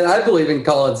 and I believe in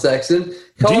Colin Sexton.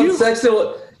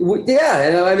 Sexton. Yeah,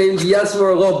 and I mean, yes,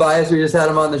 we're a little biased. We just had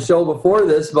him on the show before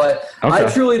this, but okay. I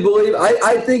truly believe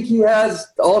I think he has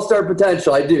all-star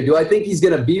potential. I do. Do I think he's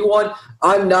going to be one?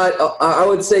 I'm not. I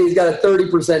would say he's got a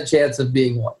 30% chance of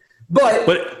being one.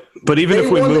 But even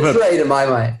if we move it, trade in my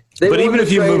mind. But even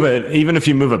if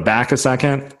you move it back a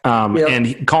second,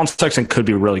 and Colin Sexton could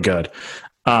be really good,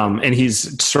 and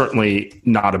he's certainly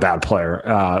not a bad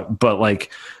player, but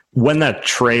like. When that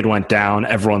trade went down,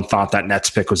 everyone thought that Nets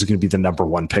pick was going to be the number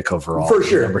 1 pick overall. For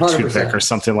sure. Number 2 pick or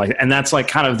something like that. And that's like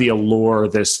kind of the allure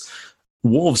this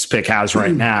Wolves pick has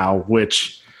right now,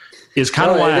 which is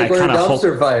kind of why I kind of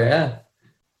dumpster fire, yeah.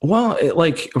 Well,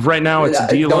 right now it's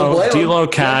D'Lo,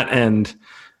 Cat, and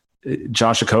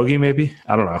Josh Okogie maybe.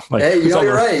 I don't know. Like, hey,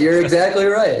 you're right. You're exactly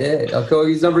right. Hey,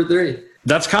 Okogie's number 3.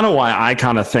 That's kind of why I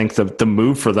kind of think the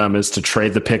move for them is to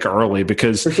trade the pick early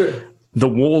because for sure. The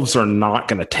Wolves are not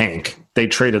going to tank. They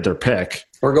traded their pick.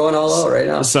 We're going all out right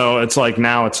now. So it's like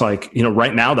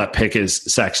right now that pick is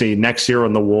sexy. Next year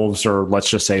when the Wolves are, let's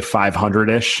just say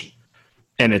 500-ish,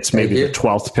 and it's maybe the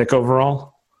 12th pick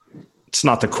overall. It's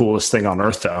not the coolest thing on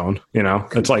earth to own,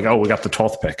 It's like, oh, we got the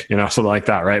 12th pick, something like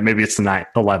that, right? Maybe it's the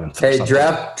 11th. Hey,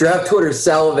 draft Twitter's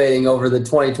salivating over the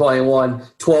 2021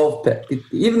 12 pick.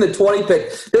 Even the 20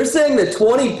 pick. They're saying the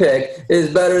 20 pick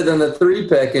is better than the 3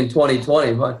 pick in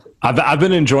 2020. But I've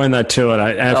been enjoying that too, and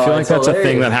I feel like that's hilarious. A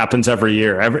thing that happens every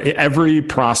year. Every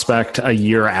prospect a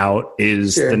year out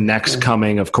is the next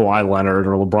coming of Kawhi Leonard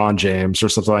or LeBron James or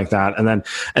something like that, and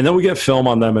then we get film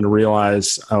on them and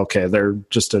realize, okay, they're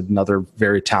just another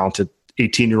very talented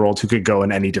 18-year-old who could go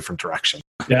in any different direction.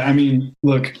 Yeah, I mean,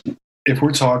 look, if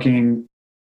we're talking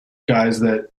guys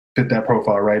that fit that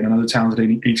profile, right? Another talented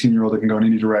 18-year-old that can go in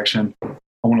any direction. I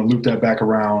want to loop that back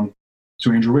around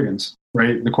to Andrew Wiggins,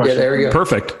 right? The question, there we go.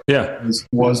 Perfect. Yeah,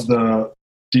 was the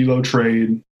D'Lo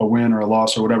trade a win or a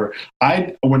loss or whatever?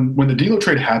 When the D'Lo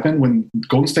trade happened, when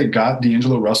Golden State got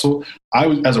D'Angelo Russell, I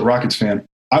was, as a Rockets fan,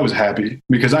 I was happy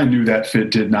because I knew that fit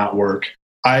did not work.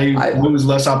 I was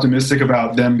less optimistic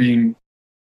about them being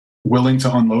willing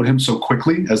to unload him so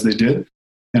quickly as they did,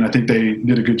 and I think they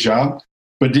did a good job.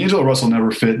 But D'Angelo Russell never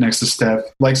fit next to Steph.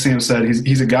 Like Sam said,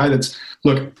 he's a guy that's –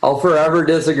 look. I'll forever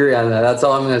disagree on that. That's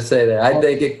all I'm going to say there. I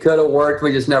think it could have worked.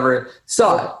 We just never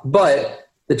saw it. But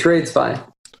the trade's fine.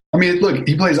 I mean, look,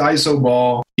 he plays ISO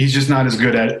ball. He's just not as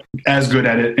good at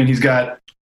it. And he's got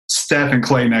Steph and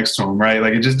Clay next to him, right?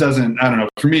 Like, it just doesn't – I don't know.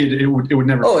 For me, it would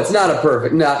never – Oh, it's not a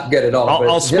perfect – not good at all.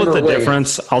 I'll split the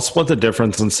difference. I'll split the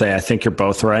difference and say I think you're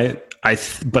both right.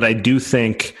 But I do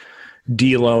think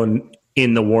D'Lo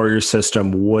in the Warriors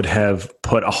system would have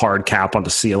put a hard cap on the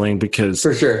ceiling because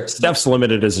for sure Steph's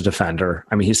limited as a defender.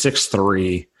 I mean, he's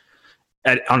 6'3".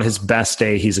 On his best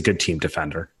day, he's a good team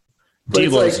defender.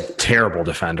 D'Lo's a terrible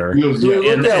defender.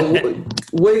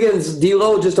 Wiggins,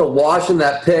 D'Lo, just a wash in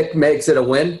that pick makes it a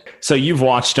win. So you've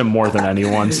watched him more than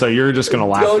anyone. So you're just going to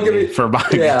laugh at me for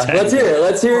about let's hear it.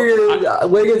 Let's hear your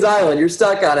Wiggins Island. You're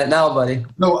stuck on it now, buddy.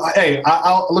 No, hey,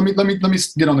 let me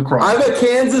get on the cross. I'm a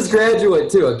Kansas graduate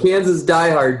too, a Kansas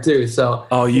diehard too. So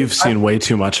you've seen way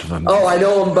too much of him. Oh, I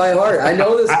know him by heart. I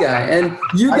know this guy, and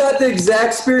you got the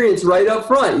exact experience right up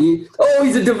front.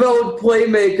 He's a developed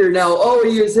playmaker now. Oh,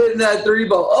 he was hitting that 3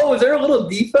 ball. Oh, is there a little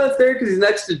defense there because he's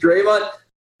next to Draymond?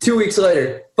 2 weeks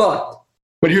later, fucked.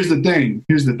 But here's the thing.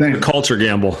 The culture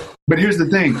gamble. But here's the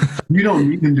thing. You don't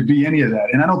need him to be any of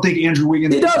that. And I don't think Andrew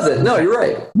Wiggins. He doesn't. No, you're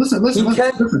right. Listen.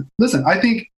 I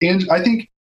think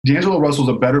D'Angelo Russell's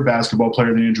a better basketball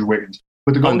player than Andrew Wiggins.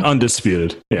 But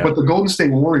undisputed. Yeah. But the Golden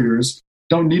State Warriors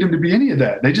don't need him to be any of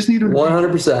that. They just need him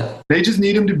 100%. They just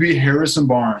need him to be Harrison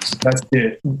Barnes. That's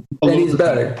it. And he's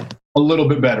better. A little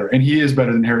bit better. And he is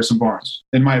better than Harrison Barnes,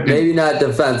 in my opinion. Maybe not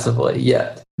defensively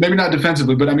yet. Maybe not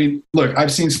defensively, but I mean, look,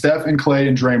 I've seen Steph and Clay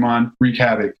and Draymond wreak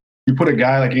havoc. You put a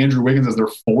guy like Andrew Wiggins as their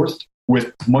 4th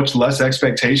with much less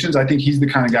expectations, I think he's the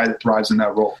kind of guy that thrives in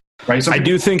that role. Right? I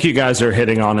do think you guys are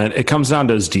hitting on it. It comes down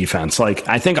to his defense. Like,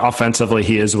 I think offensively,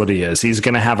 he is what he is. He's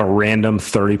going to have a random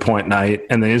 30-point night,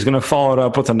 and then he's going to follow it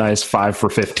up with a nice 5 for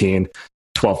 15,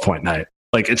 12-point night.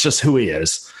 Like, it's just who he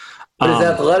is. But his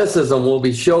athleticism will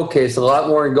be showcased a lot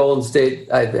more in Golden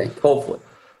State, I think, hopefully.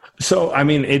 So, I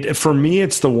mean, for me,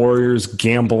 it's the Warriors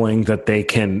gambling that they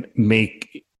can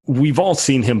make. We've all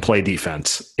seen him play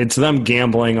defense. It's them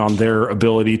gambling on their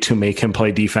ability to make him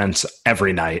play defense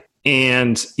every night.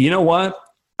 And you know what?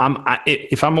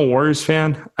 If I'm a Warriors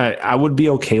fan, I would be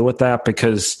okay with that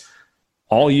because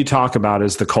all you talk about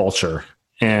is the culture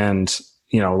and,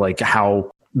 like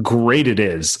how great it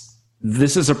is.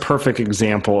 This is a perfect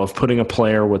example of putting a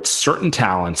player with certain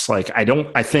talents. Like,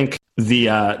 I think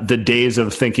the days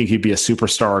of thinking he'd be a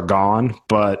superstar are gone,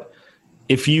 but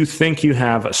if you think you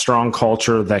have a strong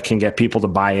culture that can get people to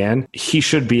buy in, he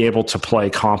should be able to play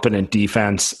competent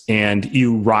defense, and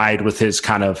you ride with his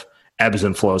kind of ebbs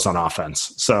and flows on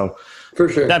offense. So for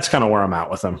sure, that's kind of where I'm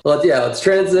at with him. Well, let's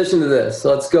transition to this.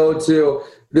 So let's go to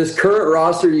this current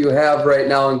roster you have right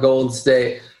now in Golden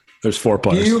State. There's 4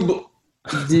 players.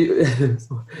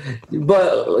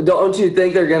 But don't you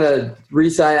think they're going to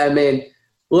re-sign? I mean,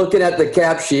 looking at the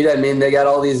cap sheet, I mean, they got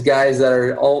all these guys that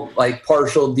are all like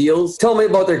partial deals. Tell me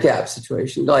about their cap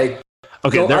situation. Like,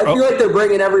 okay, I feel like they're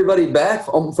bringing everybody back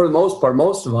for the most part,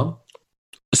 most of them.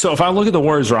 So if I look at the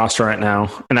Warriors roster right now,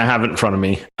 and I have it in front of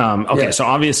me, so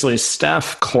obviously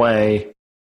Steph, Clay,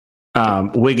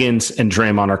 Wiggins, and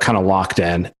Draymond are kind of locked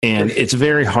in, and it's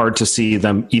very hard to see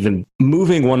them even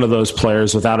moving one of those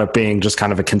players without it being just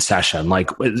kind of a concession. Like,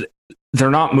 they're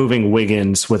not moving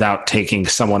Wiggins without taking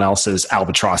someone else's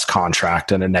albatross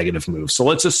contract and a negative move. So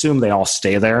let's assume they all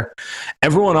stay there.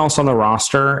 Everyone else on the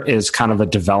roster is kind of a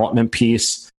development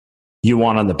piece you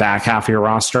want on the back half of your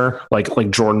roster, like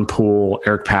Jordan Poole,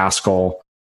 Eric Paschall,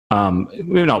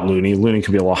 maybe not Looney. Looney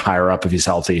could be a little higher up if he's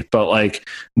healthy, but like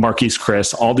Marquise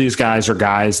Chris, all these guys are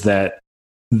guys that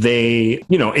they,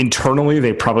 internally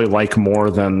they probably like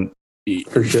more than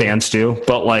fans do,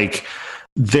 but like,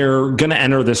 they're going to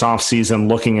enter this offseason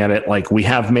looking at it like we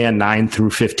have man 9 through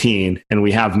 15 and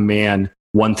we have man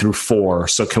 1 through 4.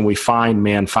 So can we find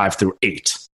man 5 through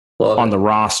 8 on the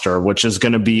roster, which is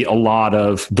going to be a lot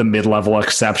of the mid-level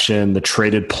exception, the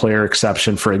traded player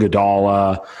exception for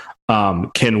Iguodala.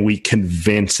 Can we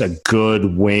convince a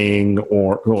good wing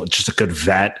or just a good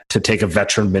vet to take a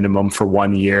veteran minimum for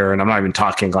 1 year? And I'm not even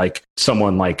talking like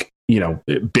someone like,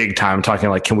 big time. I'm talking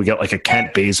like, can we get like a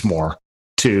Kent Bazemore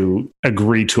to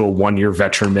agree to a 1 year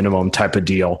veteran minimum type of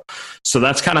deal? So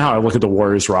that's kind of how I look at the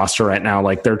Warriors roster right now.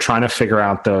 Like, they're trying to figure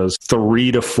out those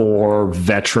 3 to 4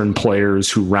 veteran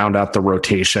players who round out the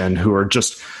rotation, who are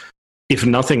just, if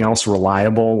nothing else,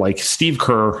 reliable. Like, Steve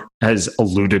Kerr has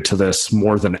alluded to this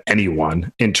more than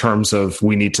anyone in terms of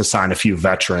we need to sign a few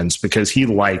veterans, because he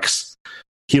likes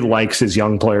his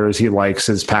young players. He likes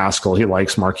his Paschall. He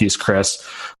likes Marquise Chris,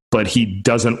 but he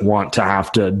doesn't want to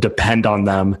have to depend on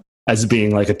them as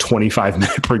being like a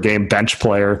 25-minute per game bench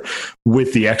player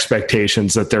with the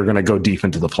expectations that they're going to go deep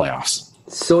into the playoffs.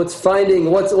 So it's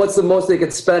finding what's the most they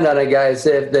could spend on a guy.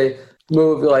 Say if they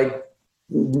move, like,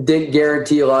 didn't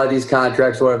guarantee a lot of these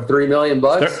contracts, $3 million?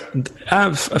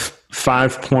 Have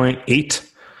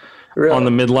 5.8 really? On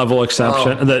the mid-level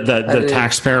exception, the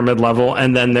taxpayer mid-level,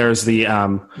 and then there's the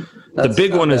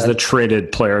big one is the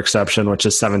traded player exception, which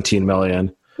is $17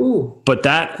 million. Ooh. But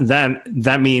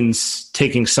that means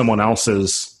taking someone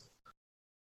else's,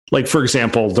 like, for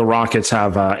example, the Rockets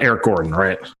have Eric Gordon,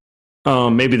 right?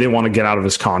 Maybe they want to get out of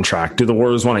his contract. Do the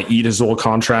Warriors want to eat his old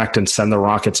contract and send the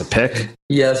Rockets a pick?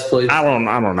 Yes, please. I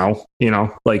don't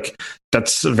know. Like,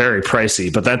 that's very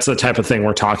pricey, but that's the type of thing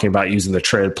we're talking about using the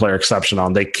traded player exception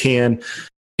on. They can.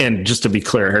 And just to be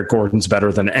clear, Eric Gordon's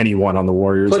better than anyone on the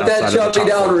Warriors. Put that chubby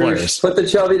down, Rich. Put the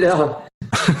chubby down.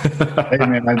 Hey,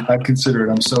 man, I'd consider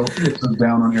it. I'm so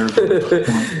down on Eric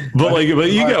Gordon. but you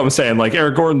get what I'm saying. Like,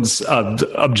 Eric Gordon's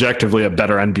objectively a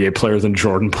better NBA player than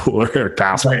Jordan Poole or Eric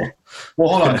Paschall. Right. Well,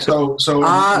 hold on. So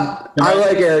I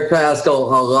like Eric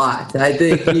Paschall a lot. I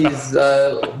think he's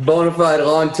a bona fide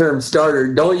long-term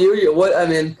starter. Don't you?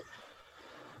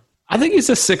 I think he's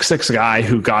a 6'6" guy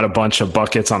who got a bunch of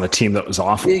buckets on a team that was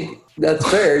awful. That's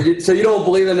fair. So you don't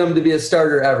believe in him to be a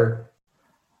starter ever?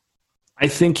 I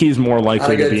think he's more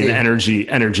likely to be an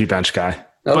energy bench guy.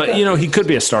 Okay. But, he could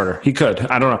be a starter. He could.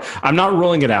 I don't know. I'm not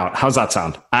ruling it out. How's that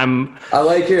sound? I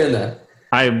like hearing that.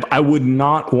 I would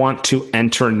not want to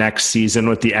enter next season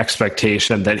with the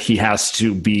expectation that he has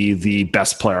to be the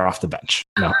best player off the bench.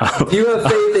 No. Do you have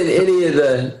faith in any of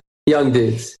the young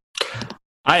dudes?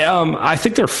 I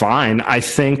think they're fine. I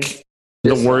think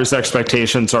the Warriors'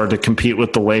 expectations are to compete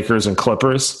with the Lakers and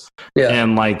Clippers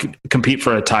and like compete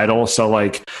for a title. So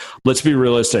like, let's be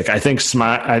realistic. I think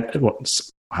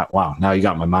wow, now you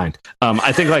got my mind.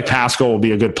 I think like Paschall will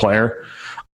be a good player.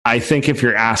 I think if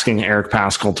you're asking Eric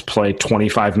Paschall to play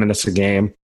 25 minutes a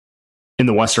game in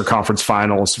the Western Conference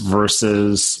Finals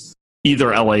versus either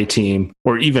LA team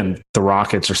or even the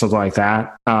Rockets or something like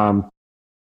that,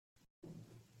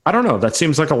 I don't know. That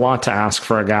seems like a lot to ask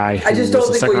for a guy who was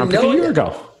a second round pick a year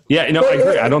ago. Yeah, I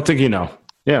agree. I don't think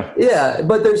Yeah. Yeah,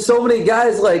 but there's so many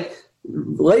guys, like,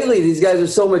 lately these guys are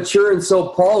so mature and so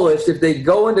polished. If they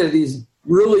go into these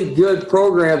really good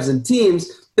programs and teams,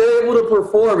 they're able to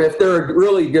perform if they're a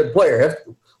really good player.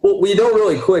 We know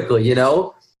really quickly,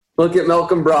 Look at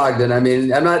Malcolm Brogdon.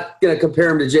 I'm not going to compare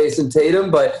him to Jason Tatum,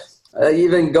 but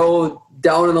even go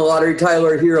down in the lottery,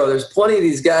 Tyler Hero. There's plenty of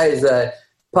these guys that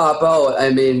pop out. I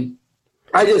mean,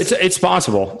 it's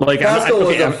possible. Like Pascal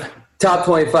was a top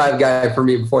 25 guy for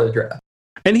me before the draft.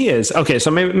 And he is. Okay, so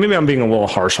maybe I'm being a little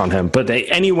harsh on him, but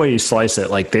any way you slice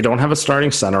it, like they don't have a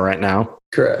starting center right now.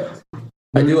 Correct.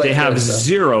 They have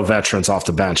zero veterans off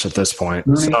the bench at this point.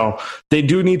 Mm-hmm. So they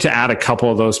do need to add a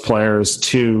couple of those players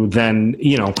to then,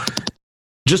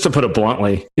 just to put it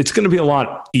bluntly, it's going to be a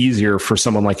lot easier for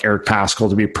someone like Eric Paschall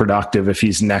to be productive if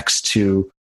he's next to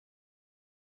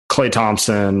Klay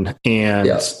Thompson and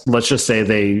let's just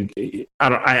say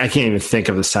I can't even think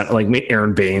of the center, like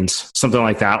Aaron Baines, something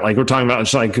like that. Like we're talking about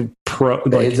just like pros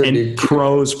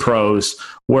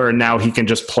where now he can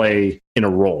just play in a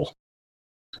role.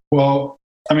 Well,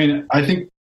 I mean, I think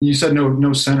you said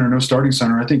no center, no starting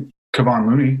center. I think Kevon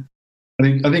Looney.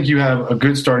 I think you have a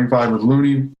good starting five with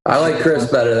Looney. I like Chris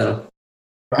better than him.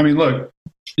 I mean, look,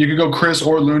 you could go Chris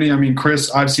or Looney. I mean,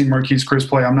 Chris, I've seen Marquise Chris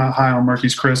play. I'm not high on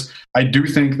Marquise Chris. I do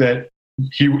think that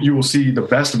you will see the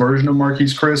best version of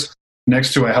Marquise Chris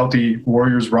next to a healthy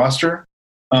Warriors roster.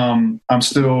 I'm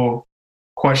still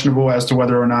questionable as to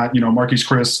whether or not, Marquise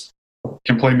Chris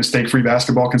can play mistake-free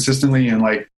basketball consistently and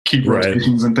like keep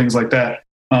rotations and things like that.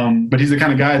 But he's the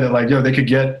kind of guy that they could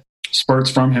get spurts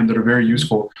from him that are very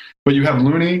useful. But you have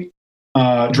Looney,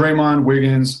 Draymond,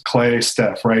 Wiggins, Klay,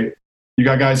 Steph, right? You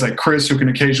got guys like Chris who can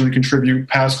occasionally contribute,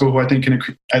 Paschall who I think can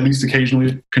at least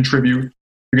occasionally contribute.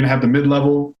 You're going to have the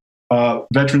mid-level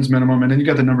veterans minimum, and then you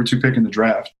got the number 2 pick in the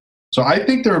draft. So I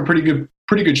think they're in pretty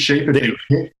good shape if they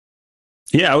hit.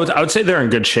 Yeah, I would say they're in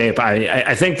good shape.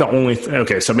 I think the only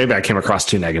so maybe I came across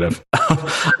too negative.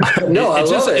 No,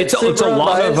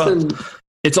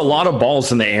 it's a lot of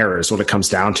balls in the air is what it comes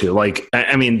down to. Like,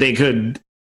 I mean, they could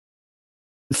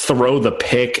throw the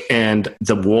pick and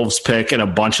the Wolves pick and a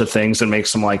bunch of things and make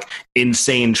some like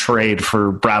insane trade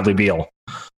for Bradley Beal.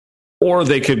 Or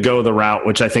they could go the route,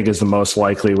 which I think is the most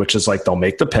likely, which is like they'll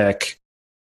make the pick.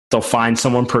 They'll find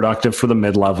someone productive for the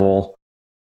mid-level.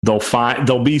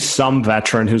 There'll be some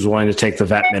veteran who's willing to take the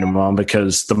vet minimum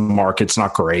because the market's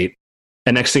not great.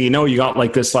 And next thing you know, you got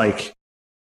like this, like,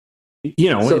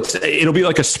 it'll be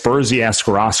like a Spursy-esque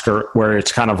roster where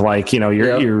it's kind of like,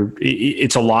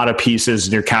 it's a lot of pieces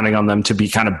and you're counting on them to be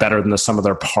kind of better than the sum of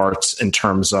their parts in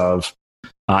terms of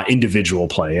individual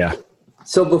play. Yeah.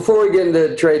 So before we get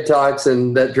into trade talks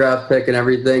and that draft pick and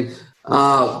everything,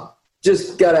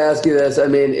 just got to ask you this. I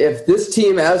mean, if this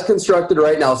team as constructed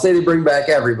right now, say they bring back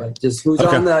everybody, just who's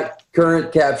on that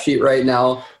current cap sheet right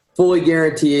now, fully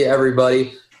guarantee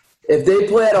everybody. If they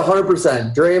play at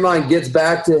 100%, Draymond gets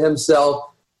back to himself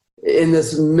in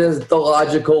this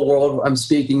mythological world I'm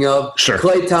speaking of. Sure.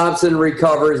 Klay Thompson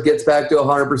recovers, gets back to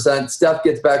 100%. Steph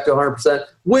gets back to 100%.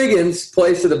 Wiggins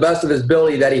plays to the best of his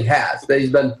ability that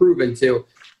he's been proven to.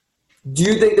 Do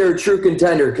you think they're a true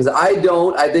contender? Because I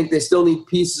don't. I think they still need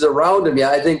pieces around him. Yeah,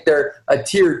 I think they're a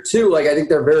tier 2. Like, I think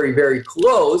they're very, very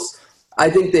close. I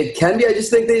think they can be. I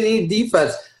just think they need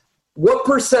defense. What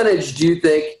percentage do you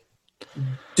think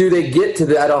do they get to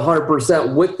that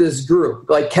 100% with this group?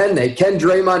 Like, can they? Can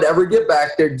Draymond ever get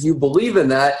back there? Do you believe in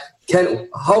that?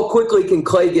 How quickly can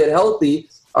Klay get healthy?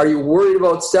 Are you worried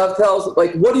about Steph's health?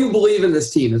 Like, what do you believe in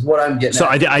this team is what I'm getting at. So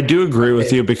I do agree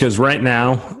with you because right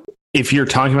now, if you're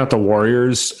talking about the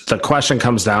Warriors, the question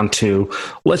comes down to,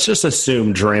 let's just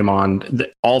assume Draymond,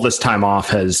 all this time off,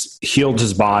 has healed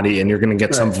his body and you're going to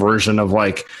get some version of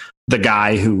like the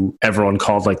guy who everyone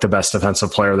called like the best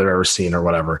defensive player they've ever seen or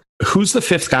whatever. Who's the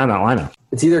 5th guy in that lineup?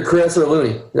 It's either Chris or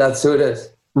Looney. That's who it is.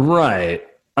 Right.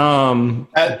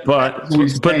 But you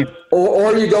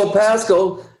go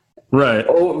Paschall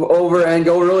over and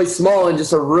go really small and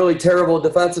just a really terrible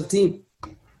defensive team.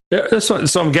 Yeah, that's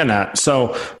what I'm getting at.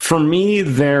 So for me,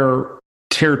 they're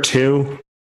tier 2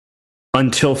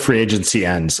 until free agency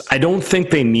ends. I don't think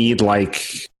they need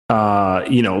like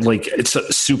it's a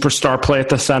superstar play at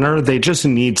the center. They just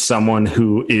need someone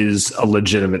who is a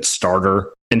legitimate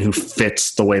starter and who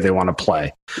fits the way they want to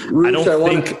play. I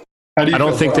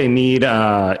don't think they need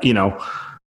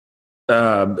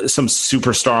some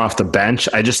superstar off the bench.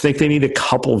 I just think they need a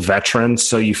couple veterans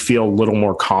so you feel a little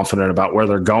more confident about where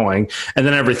they're going. And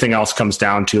then everything else comes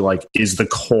down to like, is the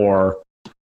core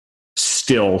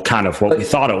still kind of what we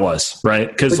thought it was, right?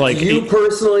 Because like you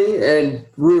personally, and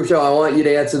Rusho, I want you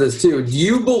to answer this too. Do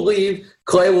you believe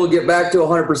Klay will get back to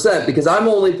 100%? Because I'm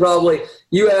only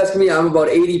you ask me, I'm about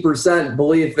 80%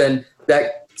 belief in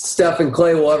that Steph and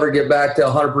Klay will ever get back to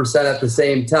 100% at the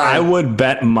same time. I would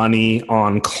bet money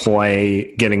on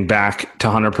Klay getting back to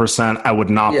 100%. I would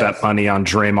not bet money on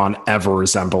Draymond ever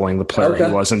resembling the player he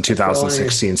was in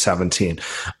 2016-17.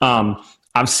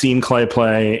 I've seen Klay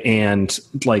play and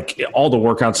like all the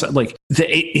workouts, like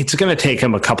it's going to take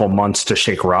him a couple months to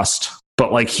shake rust.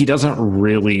 but like he doesn't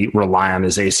really rely on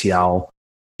his ACL.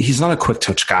 He's not a quick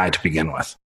touch guy to begin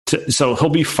with. So he'll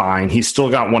be fine. He's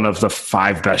still got one of the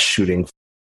 5 best shooting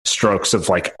strokes of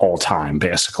like all time,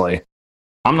 basically.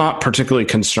 I'm not particularly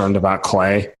concerned about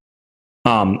Klay.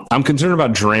 I'm concerned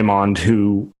about Draymond,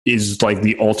 who is like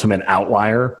the ultimate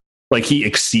outlier. Like he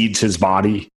exceeds his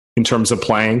body in terms of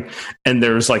playing. And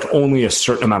there's like only a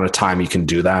certain amount of time you can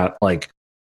do that. Like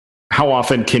how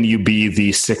often can you be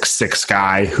the 6'6"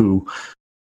 guy who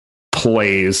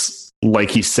plays like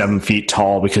he's 7 feet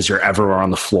tall because you're everywhere on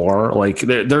the floor? Like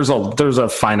there's a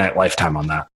finite lifetime on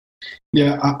that.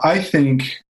 Yeah. I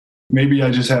think maybe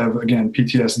I just have, again,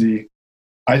 PTSD.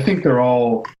 I think they're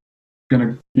all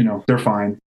going to, they're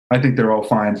fine. I think they're all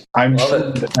fine. I'm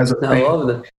sure that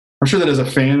as a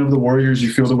fan of the Warriors,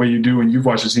 you feel the way you do, and you've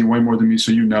watched the team way more than me,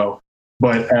 so you know.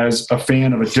 But as a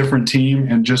fan of a different team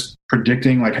and just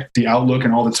predicting like the outlook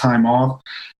and all the time off,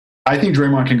 I think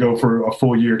Draymond can go for a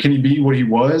full year. Can he be what he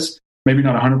was? Maybe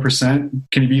not 100%.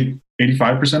 Can he be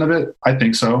 85% of it? I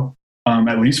think so,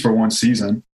 at least for one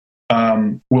season.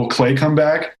 Will Klay come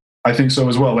back? I think so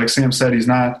as well. Like Sam said, he's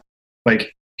not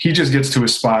like he just gets to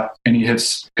his spot and he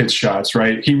hits shots,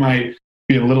 right? He might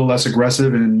be a little less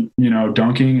aggressive in,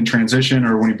 dunking and transition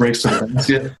or when he breaks to the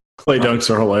basket. Klay dunks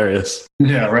are hilarious.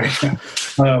 Yeah, right.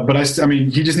 But I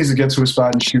mean, he just needs to get to his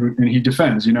spot and shoot, and he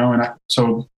defends,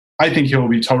 so I think he'll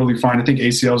be totally fine. I think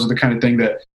ACLs are the kind of thing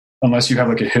that, unless you have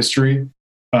like a history,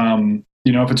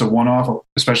 if it's a one-off,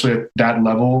 especially at that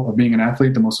level of being an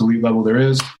athlete, the most elite level there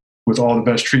is, with all the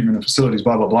best treatment and facilities,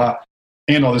 blah, blah, blah,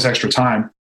 and all this extra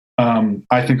time,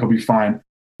 I think he'll be fine.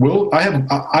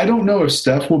 I don't know if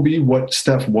Steph will be what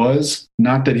Steph was.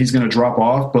 Not that he's going to drop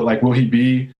off, but like, will he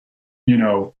be,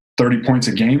 30 points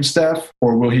a game Steph,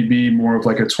 or will he be more of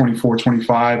like a 24,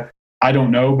 25? I don't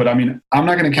know, but I mean, I'm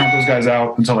not going to count those guys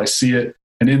out until I see it.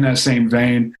 And in that same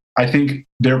vein, I think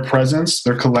their presence,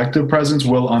 their collective presence,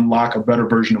 will unlock a better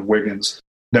version of Wiggins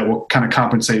that will kind of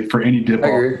compensate for any dip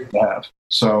off they have.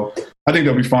 So I think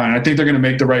they'll be fine. I think they're going to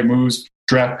make the right moves.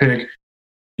 Draft pick.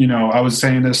 I was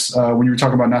saying this when you were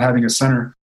talking about not having a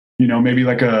center. Maybe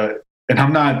like and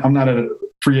I'm not a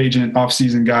free agent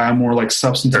offseason guy. I'm more like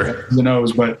substantive the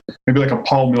nose, but maybe like a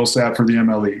Paul Millsap for the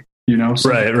MLE.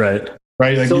 So, right.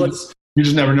 Like so you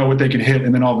just never know what they can hit,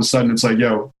 and then all of a sudden it's like,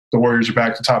 yo, the Warriors are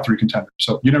back to top 3 contenders.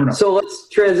 So you never know. So let's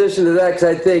transition to that, because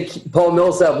I think Paul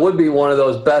Millsap would be one of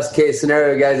those best case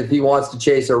scenario guys if he wants to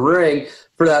chase a ring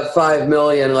for that $5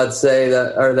 million, let's say,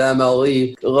 or the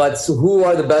MLE. Who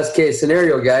are the best case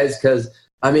scenario guys? Because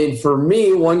I mean, for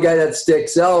me, one guy that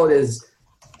sticks out is,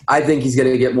 I think he's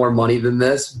going to get more money than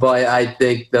this, but I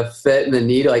think the fit and the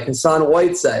need, like Hassan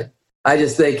Whiteside. I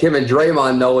just think him and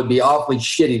Draymond, though, would be awfully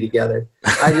shitty together.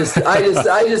 I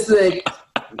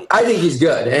think he's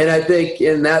good, and I think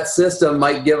in that system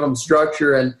might give him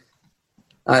structure. And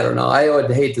I don't know. I would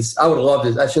hate this. I would love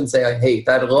to. I shouldn't say I hate.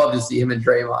 I'd love to see him and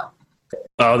Draymond.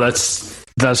 Oh, that's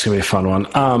gonna be a fun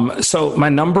one. So my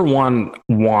number one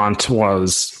want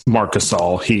was Marc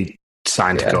Gasol. He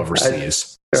signed to go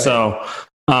overseas. So,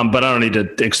 but I don't need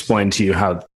to explain to you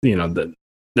how that.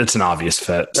 It's an obvious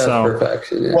fit. That's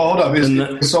perfection. Yeah. Well, hold up. Is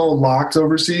Gasol locked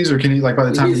overseas, or can he, like, by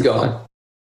the time he's gone?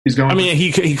 He's going. I mean,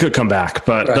 he could come back,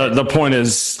 but the point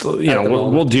is,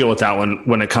 we'll deal with that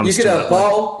when it comes. You could have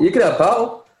Paul. You could have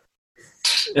Paul.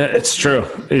 It's true.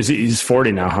 He's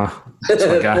 40 now, huh?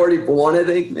 41, I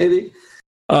think, maybe.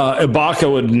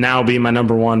 Ibaka would now be my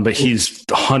number one, but he's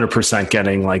 100%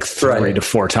 getting like 3 to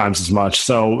 4 times as much.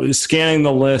 So scanning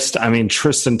the list, I mean,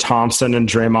 Tristan Thompson and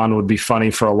Draymond would be funny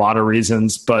for a lot of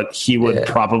reasons, but he would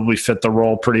probably fit the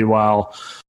role pretty well.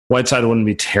 Whiteside wouldn't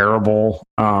be terrible.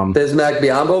 Bismack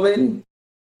Biyombo, maybe?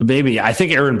 Maybe. I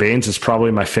think Aaron Baines is probably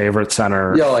my favorite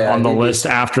center on the list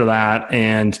after that.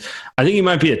 And I think he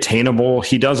might be attainable.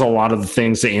 He does a lot of the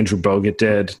things that Andrew Bogut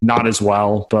did, not as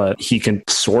well, but he can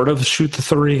sort of shoot the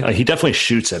 3. He definitely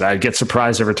shoots it. I get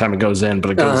surprised every time it goes in,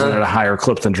 but it goes in at a higher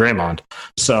clip than Draymond.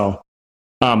 So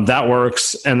that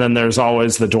works. And then there's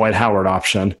always the Dwight Howard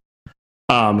option,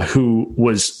 who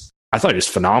was, I thought he was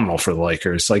phenomenal for the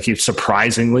Lakers. Like, he's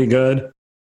surprisingly good.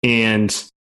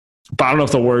 But I don't know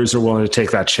if the Warriors are willing to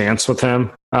take that chance with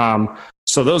him.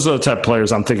 So those are the type of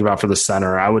players I'm thinking about for the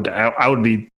center. I would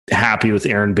be happy with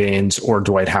Aaron Baines or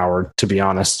Dwight Howard, to be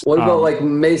honest. What about like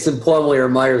Mason Plumlee or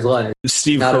Myers Leonard?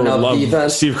 Steve Kerr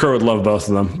would love both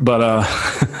of them. But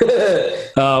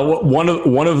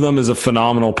one of them is a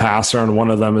phenomenal passer and one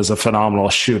of them is a phenomenal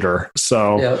shooter.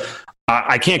 So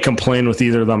I can't complain with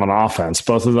either of them on offense.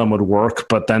 Both of them would work,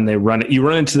 but then you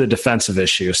run into the defensive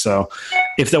issue. So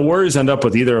if the Warriors end up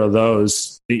with either of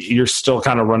those, you're still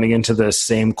kind of running into the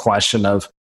same question of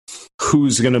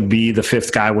who's going to be the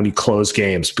fifth guy when you close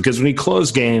games. Because when you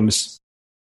close games,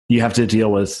 you have to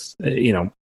deal with,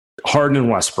 Harden and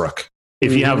Westbrook.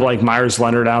 If you have like Myers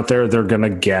Leonard out there, they're going to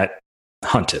get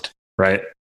hunted, right?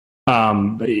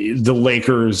 The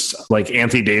Lakers, like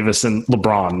Anthony Davis and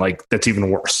LeBron, like that's even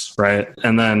worse, right?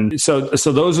 And then so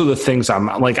those are the things I'm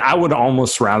like, I would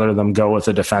almost rather them go with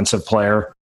a defensive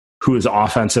player who is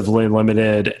offensively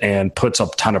limited and puts a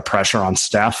ton of pressure on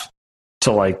Steph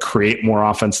to like create more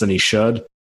offense than he should,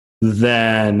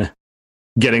 than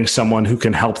getting someone who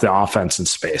can help the offense in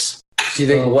space. Do you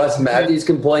think Wes Matthews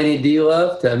can play any D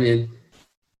left? I mean,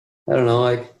 I don't know.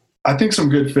 Like, I think some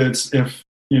good fits if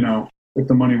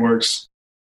the money works.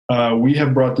 We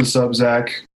have brought this up,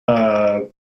 Zach.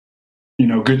 Good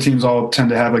teams all tend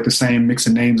to have like the same mix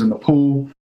of names in the pool.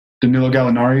 Danilo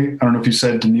Gallinari. I don't know if you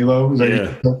said Danilo. Is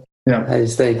that yeah. I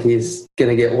just think he's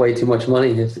going to get way too much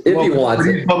money if he wants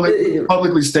it.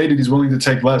 Publicly stated he's willing to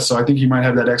take less, so I think he might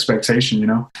have that expectation,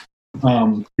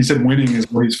 He said winning is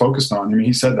what he's focused on. I mean,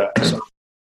 he said that. So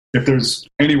if there's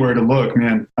anywhere to look,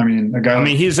 man, I mean, a guy. I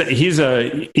mean, he's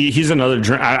another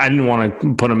dream. I didn't want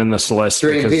to put him in this list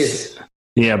because,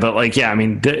 but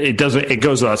it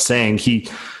goes without saying he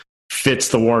fits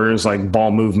the Warriors like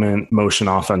ball movement, motion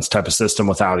offense type of system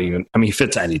without even. I mean, he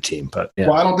fits any team, but yeah.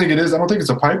 Well, I don't think it is. I don't think it's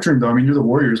a pipe dream though. I mean, you're the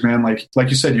Warriors, man. Like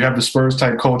you said, you have the Spurs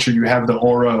type culture. You have the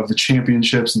aura of the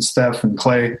championships and Steph and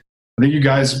Clay. I think you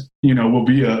guys, will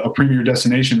be a premier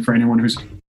destination for anyone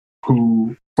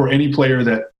for any player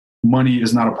that money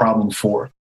is not a problem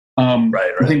for.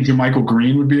 Right. I think JaMychal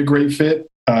Green would be a great fit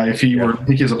if he were. I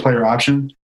think he has a player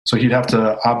option, so he'd have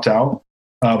to opt out.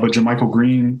 But JaMychal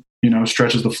Green,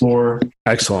 stretches the floor.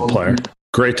 Excellent player,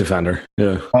 great defender.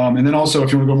 Yeah. And then also,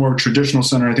 if you want to go more traditional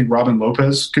center, I think Robin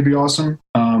Lopez could be awesome.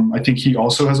 I think he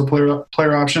also has a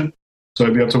player option, so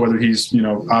it'd be up to whether he's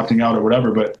opting out or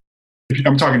whatever. But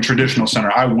I'm talking traditional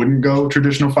center. I wouldn't go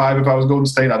traditional five if I was Golden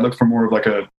State. I'd look for more of like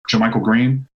a JaMychal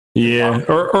Green. Yeah.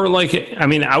 Or like, I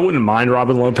mean, I wouldn't mind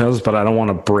Robin Lopez, but I don't want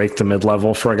to break the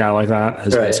mid-level for a guy like that.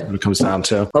 Is basically what it comes down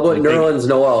to. How about Nerlens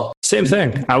Noel? Same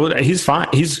thing. He's fine.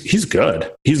 He's good.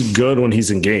 He's good when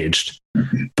he's engaged.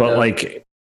 But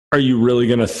are you really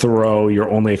going to throw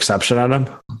your only exception at him?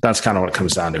 That's kind of what it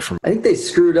comes down to for me. I think they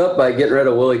screwed up by getting rid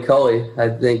of Willie Culley. I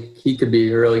think he could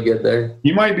be really good there.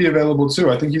 He might be available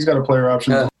too. I think he's got a player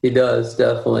option. Yeah, he does,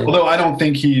 definitely. Although I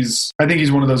think he's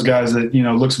one of those guys that,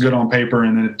 looks good on paper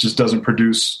and then it just doesn't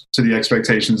produce to the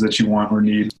expectations that you want or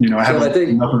need. I haven't seen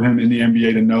enough of him in the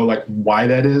NBA to know like why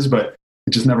that is, but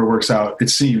it just never works out. It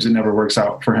seems it never works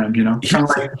out for him,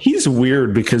 He's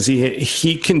weird because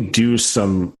he can do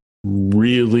some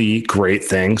really great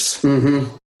things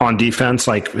on defense,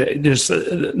 like just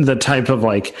the type of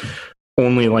like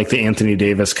only like the Anthony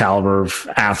Davis caliber of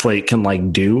athlete can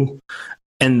like do,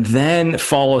 and then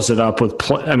follows it up with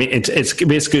it's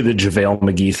basically the JaVale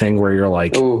McGee thing where you're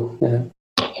like, where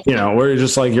you're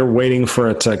just like you're waiting for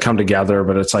it to come together,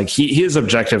 but it's like he is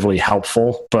objectively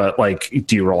helpful, but like,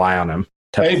 do you rely on him?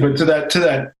 Hey, but to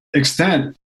that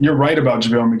extent, you're right about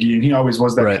JaVale McGee, and he always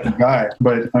was that kind of guy.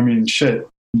 But I mean, shit.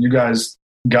 You guys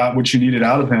got what you needed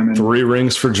out of him. And 3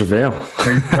 rings for JaVale.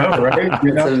 There you go, right?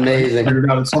 That's amazing. Figured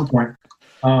out at some point.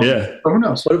 But who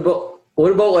knows?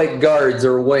 What about like guards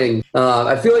or wing?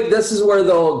 I feel like this is where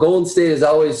the Golden State is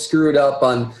always screwed up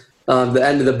on the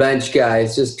end of the bench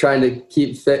guys, just trying to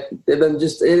keep fit. They've been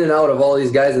just in and out of all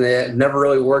these guys, and they have never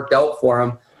really worked out for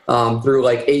them. Through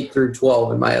like 8 through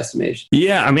 12 in my estimation.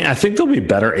 Yeah, I mean, I think they'll be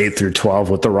better 8 through 12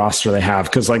 with the roster they have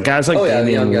because like guys like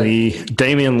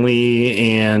Damian Lee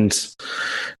and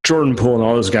Jordan Poole and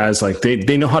all those guys, like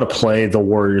they know how to play the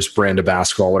Warriors brand of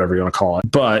basketball, whatever you want to call it.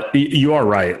 But you are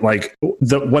right. Like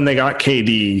when they got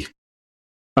KD,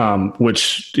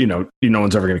 which no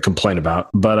one's ever going to complain about,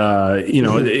 but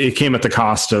it came at the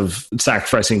cost of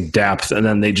sacrificing depth, and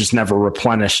then they just never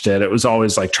replenished it. It was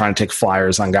always like trying to take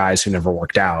flyers on guys who never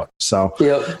worked out. So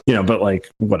but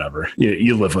like whatever,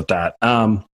 you live with that.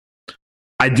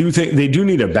 I do think they do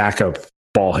need a backup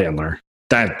ball handler.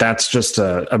 That's just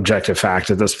a objective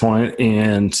fact at this point,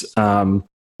 and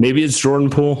maybe it's Jordan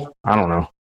Poole. I don't know,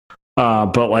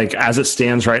 but like as it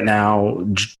stands right now,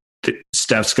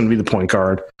 Steph's going to be the point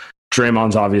guard.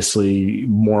 Draymond's obviously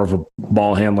more of a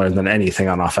ball handler than anything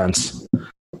on offense.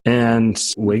 And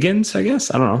Wiggins, I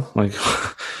guess? I don't know. Like,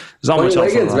 there's not much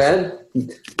else. Wiggins, man.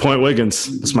 Point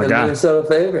Wiggins. That's my guy. Minnesota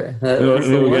favorite.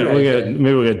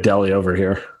 Maybe we'll get Delly over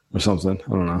here or something. I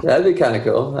don't know. That'd be kind of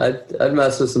cool. I'd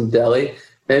mess with some Delly.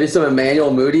 Maybe some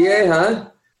Emmanuel Mudiay, huh?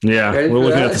 Yeah, we're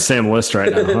looking at the same list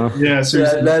right now, huh? Yeah,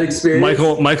 seriously. That experience.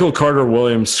 Michael Carter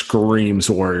Williams screams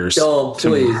Warriors. Don't,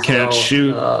 please. Can't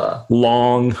shoot,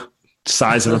 long,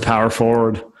 size of a power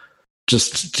forward.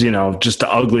 just the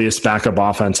ugliest backup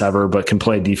offense ever, but can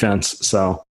play defense.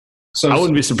 So I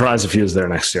wouldn't be surprised if he was there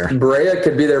next year. Barea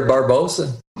could be their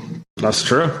Barbosa. That's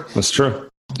true.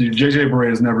 Dude, JJ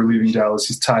Barea is never leaving Dallas.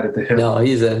 He's tied at the hip. No,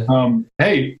 he's in.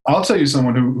 Hey, I'll tell you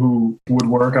someone who would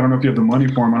work. I don't know if you have the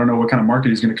money for him. I don't know what kind of market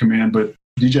he's going to command, but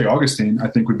DJ Augustine, I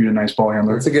think, would be a nice ball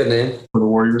handler. That's a good name for the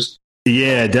Warriors.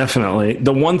 Yeah, definitely.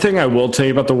 The one thing I will tell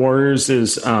you about the Warriors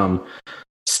is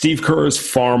Steve Kerr is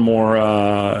far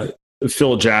more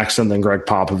Phil Jackson than Greg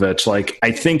Popovich. Like,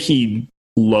 I think he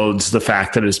loads the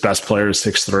fact that his best player is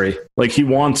 6'3". Like, he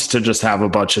wants to just have a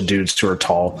bunch of dudes who are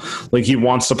tall. Like, he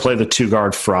wants to play the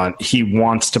 2-guard front. He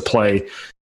wants to play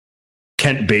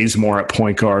Kent Bazemore at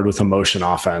point guard with a motion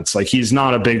offense. Like, he's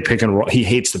not a big pick and roll. He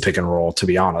hates the pick and roll, to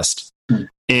be honest.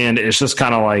 And it's just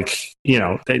kind of like,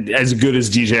 as good as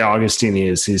DJ Augustine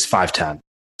is, he's 5'10".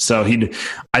 So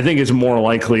I think it's more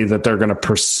likely that they're going to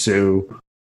pursue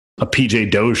a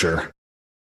PJ Dozier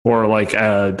or like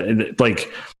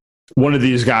one of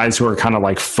these guys who are kind of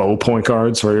like faux point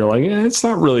guards where you're like, it's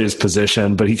not really his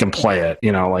position, but he can play it,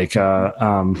 I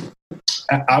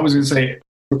was going to say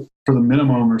for the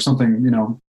minimum or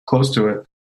something, close to it,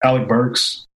 Alec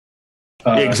Burks.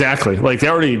 Exactly. Like they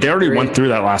already went through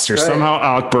that last year. Right. Somehow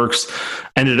Alec Burks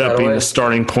ended up being the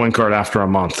starting point guard after a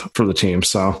month for the team.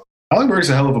 So Alec Burks is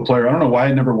a hell of a player. I don't know why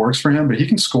it never works for him, but he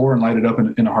can score and light it up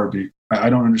in a heartbeat. I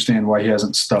don't understand why he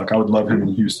hasn't stuck. I would love him in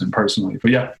Houston personally,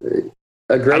 but yeah.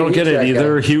 I don't get it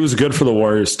either. He was good for the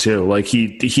Warriors too. Like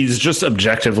he's just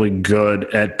objectively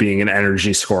good at being an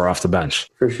energy scorer off the bench.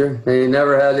 For sure. And he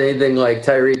never had anything like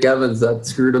Tyreek Evans that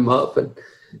screwed him up, and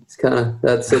it's kind of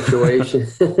that situation.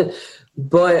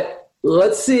 But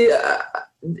let's see,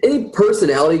 any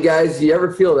personality guys, do you ever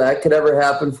feel that could ever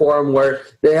happen for them where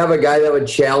they have a guy that would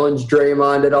challenge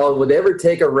Draymond at all? Would they ever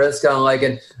take a risk on like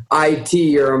an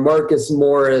IT or a Marcus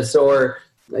Morris or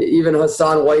even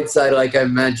Hassan Whiteside, like I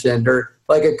mentioned, or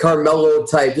like a Carmelo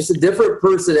type, just a different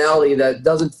personality that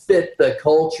doesn't fit the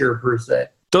culture per se?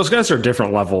 Those guys are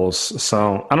different levels,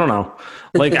 so I don't know.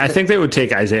 Like, I think they would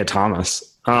take Isaiah Thomas.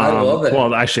 I love it.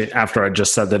 Well, actually, after I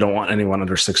just said they don't want anyone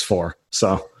under 6'4",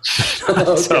 so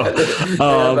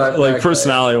like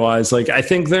personality-wise, like I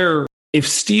think if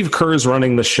Steve Kerr's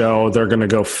running the show, they're going to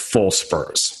go full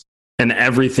Spurs, and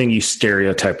everything you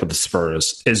stereotype with the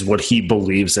Spurs is what he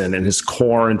believes in his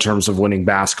core in terms of winning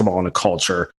basketball and a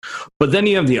culture. But then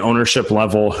you have the ownership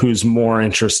level who's more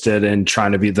interested in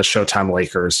trying to be the Showtime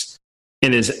Lakers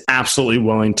and is absolutely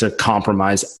willing to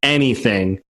compromise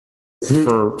anything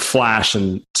for flash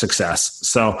and success.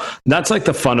 So that's like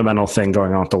the fundamental thing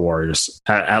going on with the Warriors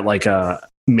at like a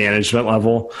management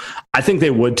level. I think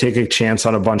they would take a chance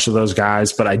on a bunch of those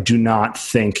guys, but I do not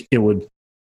think it would,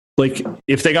 like,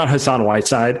 if they got Hassan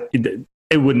Whiteside,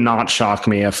 it would not shock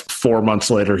me if 4 months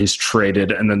later he's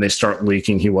traded and then they start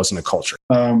leaking he wasn't a culture.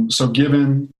 So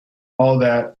given all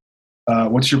that,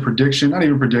 what's your prediction? Not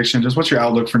even prediction, just what's your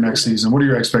outlook for next season? What are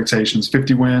your expectations?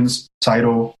 50 wins,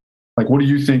 title? Like, what do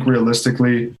you think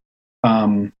realistically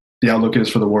the outlook is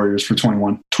for the Warriors for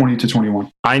 20 to 21?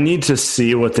 I need to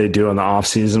see what they do in the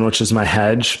offseason, which is my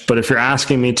hedge. But if you're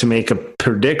asking me to make a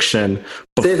prediction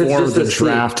before the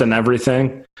draft and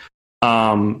everything,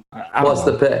 plus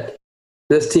the pick.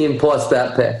 This team plus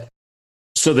that pick.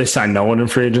 So they signed no one in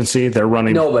free agency? They're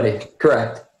running... Nobody.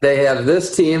 Correct. They have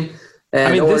this team... And,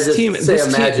 I mean, this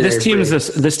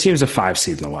team's a 5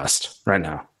 seed in the West right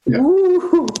now. Yeah.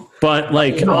 But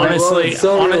like, honestly,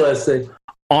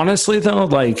 honestly though,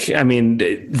 like, I mean,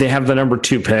 they have the number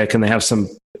 2 pick and they have some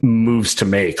moves to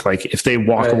make. Like, if they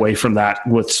walk away from that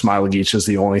with Smailagic as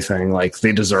the only thing, like,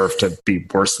 they deserve to be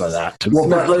worse than that. Well,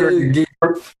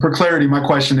 for clarity, my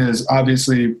question is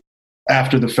obviously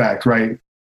after the fact, right?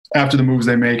 After the moves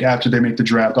they make, after they make the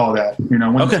draft, all that, when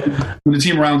the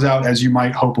team rounds out as you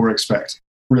might hope or expect,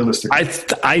 realistically.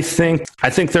 I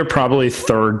think they're probably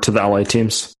third to the LA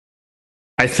teams.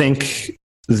 I think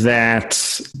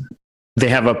that they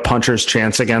have a puncher's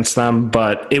chance against them,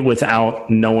 but without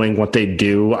knowing what they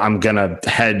do, I'm going to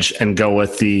hedge and go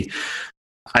with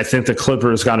I think the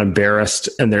Clippers got embarrassed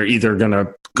and they're either going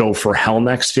to go for hell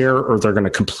next year or they're going to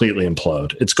completely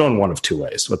implode. It's going one of 2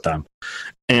 ways with them.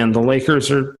 And the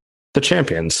Lakers are the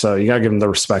champions, so you got to give them the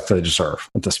respect they deserve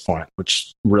at this point,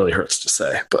 which really hurts to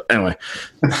say. But anyway.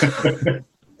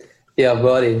 Yeah,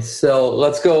 buddy. So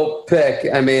let's go pick.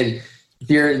 I mean,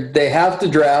 they have to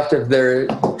draft. If their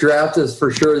draft is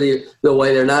for sure the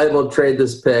way they're not able to trade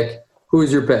this pick,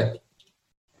 who's your pick?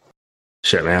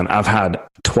 Shit, man. I've had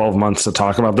 12 months to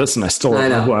talk about this, and I still don't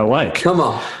know who I like. Come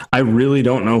on. I really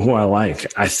don't know who I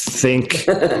like. I think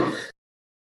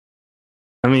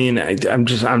I mean, I'm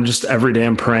just every day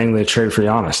I'm praying they trade for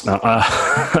Giannis. No,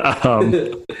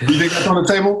 do you think that's on the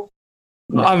table?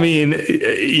 I mean,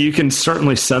 you can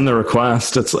certainly send the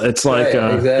request. It's like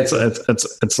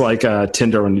it's like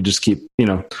Tinder when you just keep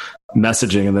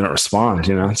messaging and then it responds.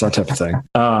 It's that type of thing.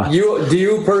 Do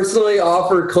you personally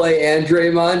offer Clay and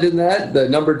Draymond in that the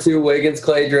number 2 Wiggins,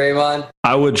 Clay, Draymond?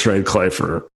 I would trade Clay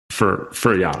for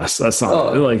Giannis. That's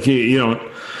not like you don't.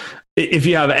 If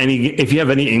you have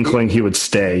any inkling he would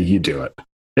stay, you do it.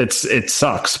 It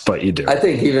sucks, but you do. I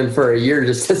think even for a year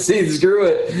just to see, screw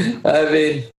it. I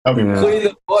mean, clean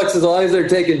the books as long as they're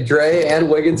taking Dre and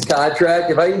Wiggins'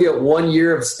 contract. If I can get 1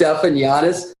 year of Steph and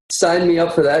Giannis, sign me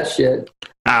up for that shit.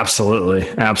 Absolutely.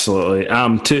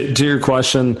 To your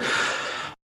question,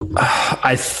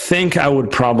 I think I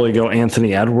would probably go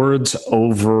Anthony Edwards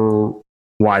over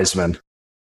Wiseman,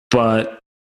 but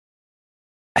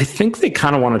I think they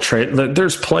kind of want to trade.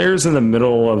 There's players in the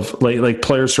middle of like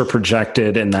players who are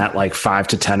projected in that like 5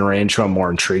 to 10 range who I'm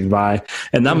more intrigued by.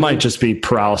 And that might just be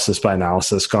paralysis by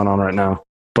analysis going on right now.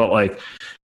 But like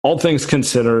all things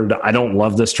considered, I don't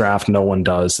love this draft. No one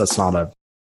does. That's not a,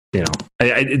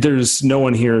 there's no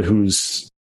one here who's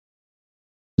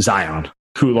Zion,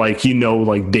 who like,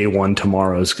 day one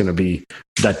tomorrow is going to be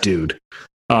that dude.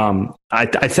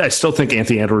 I still think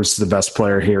Anthony Edwards is the best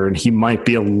player here, and he might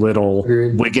be a little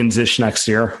Wiggins-ish next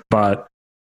year, but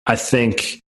I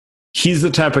think he's the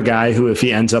type of guy who, if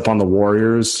he ends up on the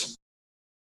Warriors,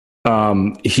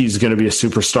 he's going to be a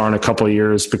superstar in a couple of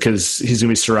years because he's going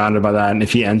to be surrounded by that. And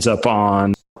if he ends up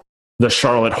on the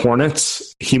Charlotte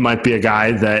Hornets, he might be a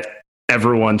guy that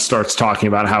everyone starts talking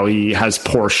about how he has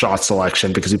poor shot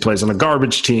selection because he plays on a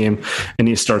garbage team and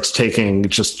he starts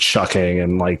just chucking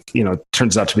and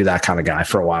turns out to be that kind of guy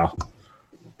for a while.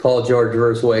 Paul George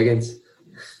versus Wiggins.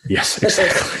 Yes,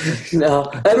 exactly. No,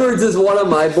 Edwards is one on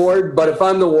my board, but if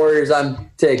I'm the Warriors,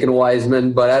 I'm taking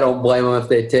Wiseman, but I don't blame them if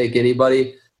they take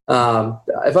anybody. If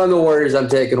I'm the Warriors, I'm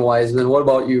taking Wiseman. What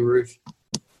about you, Roosh?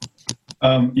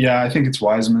 Yeah, I think it's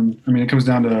Wiseman. I mean, it comes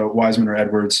down to Wiseman or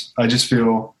Edwards. I just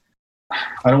feel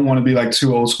I don't want to be like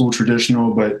too old school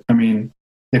traditional, but I mean,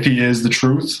 if he is the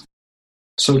truth,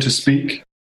 so to speak,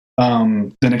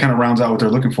 then it kind of rounds out what they're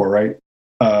looking for, right?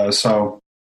 So,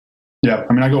 yeah,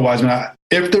 I mean, I go Wiseman.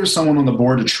 If there's someone on the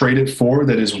board to trade it for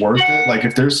that is worth it, like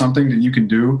if there's something that you can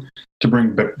do to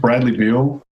bring Bradley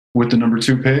Beal with the number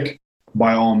 2 pick,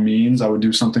 by all means, I would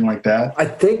do something like that. I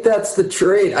think that's the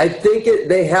trade. I think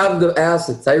they have the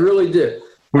assets. I really do.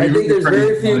 I think there's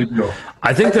very few.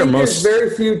 I think there's very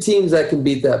few teams that can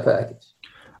beat that package.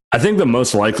 I think the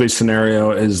most likely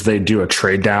scenario is they do a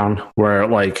trade down where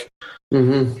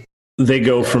they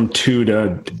go from 2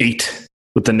 to 8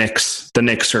 with the Knicks. The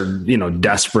Knicks are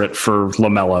desperate for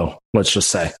LaMelo, let's just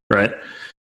say, right?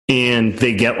 And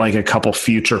they get like a couple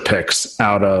future picks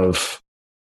out of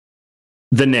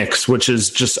the Knicks, which is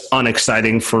just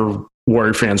unexciting for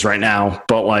Warrior fans right now,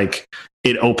 but like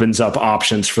it opens up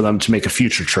options for them to make a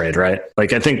future trade, right?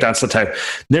 Like I think that's the type.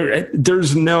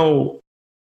 There's no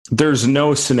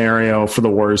scenario for the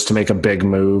Warriors to make a big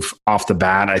move off the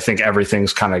bat. I think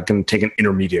everything's kind of going to take an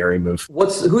intermediary move.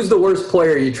 Who's the worst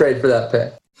player you trade for that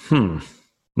pick?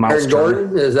 Miles Aaron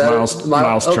Gordon? Is that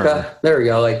Miles Turner? Okay, there we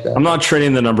go. I like that. I'm not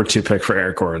trading the number 2 pick for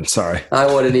Eric Gordon. Sorry, I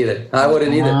wouldn't either.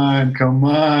 Come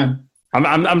on.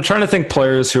 I'm trying to think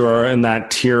players who are in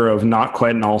that tier of not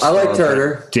quite an all-star. I like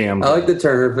Turner. Damn. I like the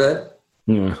Turner fit.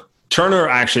 Yeah. Turner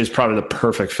actually is probably the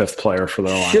perfect 5th player for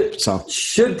their lineup.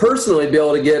 Should personally be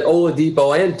able to get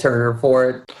Oladipo and Turner for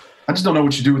it. I just don't know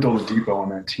what you do with Oladipo on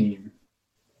that team.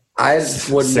 I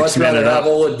would much rather have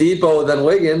Oladipo than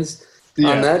Wiggins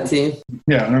on that team.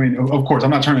 Yeah, I mean, of course,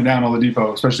 I'm not turning down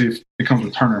Oladipo, especially if it comes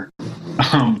with Turner.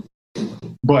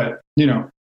 But,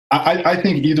 I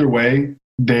think either way,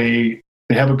 they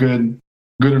have a good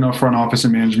enough front office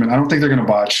and management. I don't think they're going to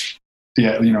botch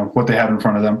what they have in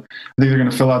front of them. I think they're going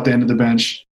to fill out the end of the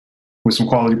bench with some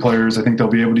quality players. I think they'll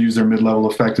be able to use their mid-level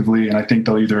effectively, and I think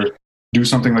they'll either do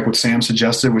something like what Sam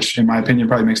suggested, which in my opinion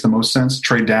probably makes the most sense,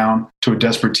 trade down to a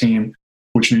desperate team,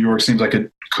 which New York seems like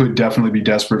it could definitely be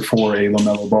desperate for a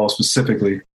LaMelo Ball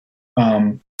specifically.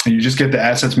 And you just get the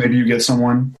assets. Maybe you get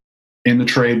someone in the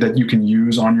trade that you can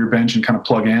use on your bench and kind of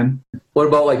plug in. What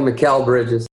about like Mikal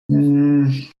Bridges?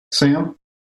 Sam?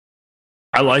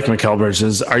 I like Mikal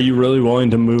Bridges. Are you really willing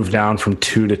to move down from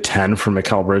 2 to 10 for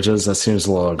Mikal Bridges? That seems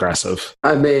a little aggressive.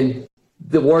 I mean,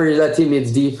 the Warriors, that team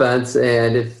needs defense,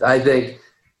 and if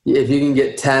you can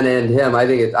get 10 and him, I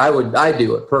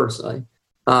do it personally.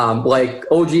 Like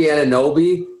OG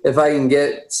Anunoby, if I can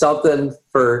get something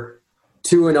for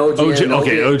 2 and OG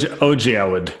Anunoby. Okay, OG I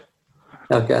would.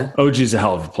 Okay. OG's a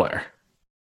hell of a player.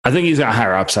 I think he's got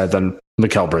higher upside than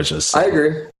Mikal Bridges. So. I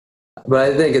agree,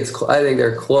 but I think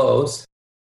they're close.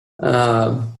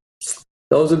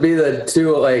 Those would be the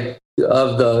two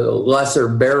of the lesser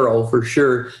barrel for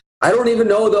sure. I don't even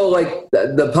know though. Like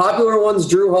the popular one's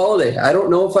Drew Holiday. I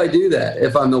don't know if I do that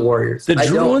if I'm the Warriors. The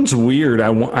Drew one's weird.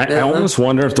 I almost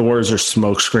wonder if the Warriors are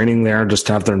smoke screening there just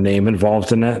to have their name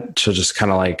involved in it to just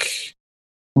kind of like.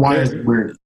 Why is it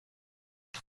weird?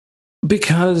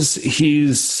 Because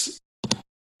he's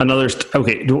another.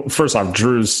 Okay, first off,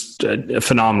 Drew's a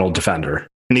phenomenal defender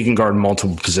and he can guard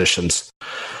multiple positions,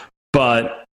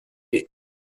 but.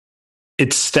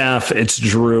 It's Steph, it's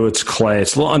Drew, it's Clay.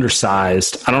 It's a little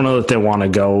undersized. I don't know that they want to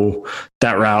go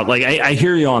that route. Like, I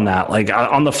hear you on that. Like,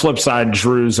 on the flip side,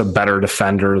 Drew's a better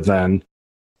defender than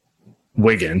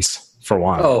Wiggins, for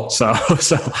one. Oh. So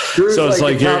it's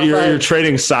like you're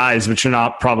trading size, but you're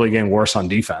not probably getting worse on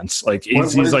defense. Like,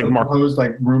 he's like more proposed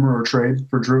like rumor or trade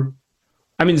for Drew.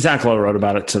 I mean, Zach Lowe wrote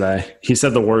about it today. He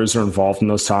said the Warriors are involved in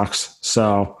those talks.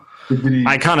 So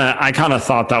I kind of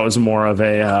thought that was more of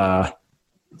a.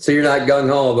 So you're not gung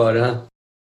ho about it, huh?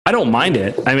 I don't mind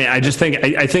it. I mean, I just think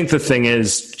I think the thing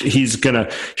is he's gonna.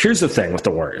 Here's the thing with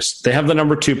the Warriors: they have the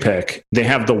number 2 pick. They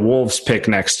have the Wolves pick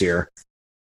next year.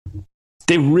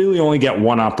 They really only get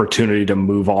one opportunity to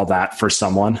move all that for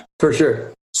someone. For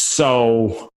sure.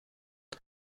 So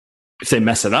if they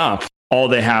mess it up, all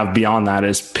they have beyond that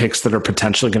is picks that are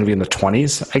potentially going to be in the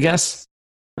 20s, I guess.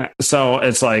 So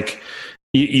it's like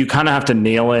you kind of have to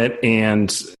nail it,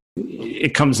 and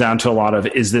it comes down to a lot of,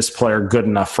 is this player good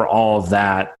enough for all of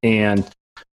that? And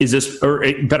is this, or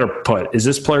better put, is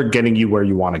this player getting you where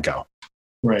you want to go?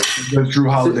 Right. Does Drew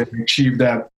Holiday achieve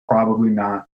that? Probably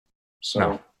not. So,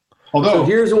 no. Although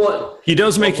here's what he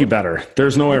does make you better.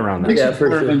 There's no way around that. Yeah, for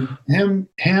sure. Him,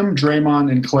 Draymond,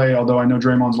 and Clay, although I know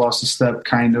Draymond's lost a step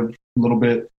kind of a little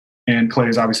bit, and Clay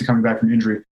is obviously coming back from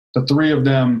injury. The three of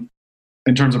them,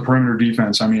 in terms of perimeter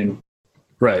defense, I mean,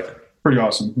 right. Pretty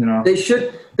awesome, you know. They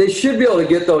should be able to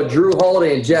get though Drew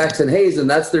Holiday and Jackson Hayes, and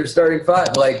that's their starting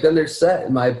 5. Like then they're set,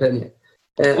 in my opinion.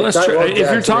 And well, that's true. If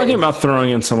you're talking about throwing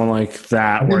in someone like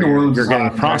that, where you're getting a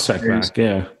prospect back,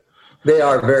 yeah, they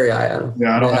are very high on them.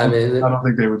 Yeah, I don't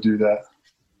think they would do that.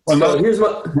 So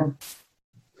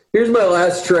here's my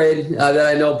last trade that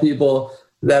I know people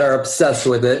that are obsessed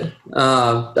with it.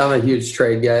 I'm a huge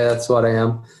trade guy. That's what I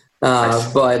am.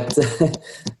 But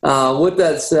with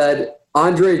that said.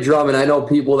 Andre Drummond, I know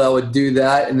people that would do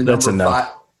that in the number 5.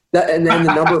 And then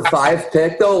the number 5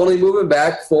 pick, though, only moving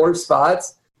back 4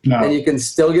 spots, and you can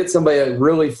still get somebody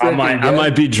really freaking good. I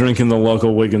might be drinking the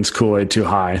local Wiggins Kool-Aid too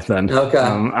high then. Okay.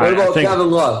 What about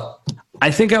Kevin Love?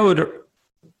 I think I would.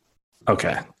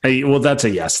 Okay. Well, that's a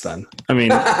yes then. I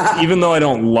mean, even though I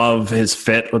don't love his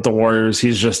fit with the Warriors,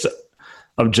 he's just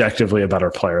objectively a better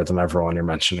player than everyone you're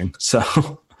mentioning. So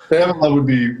Kevin Love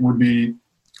would be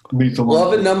lethal.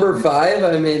 Love at number 5.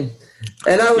 I mean,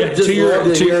 and I would love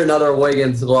to hear another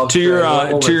Wiggins Love. To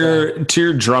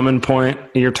your Drummond point,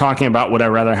 you're talking about would I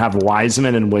rather have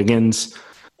Wiseman and Wiggins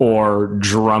or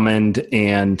Drummond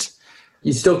and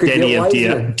you still could Denny get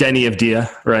Wiseman. Denny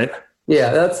Avdia, right?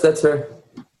 Yeah, that's fair.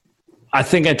 I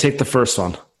think I'd take the first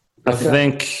one.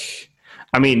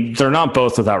 I mean, they're not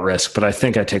both without risk, but I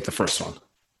think I'd take the first one.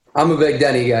 I'm a big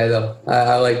Denny guy, though.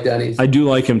 I like Denny. I do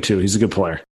like him, too. He's a good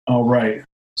player. All right.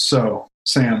 So,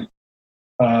 Sam,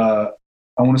 I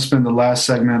want to spend the last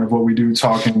segment of what we do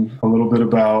talking a little bit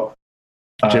about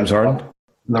James Harden,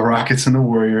 the Rockets and the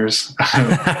Warriors.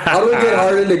 How do we get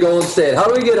Harden to Golden State? How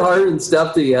do we get Harden and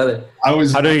Steph together?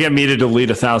 How do you get me to delete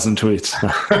 1,000 tweets?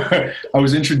 I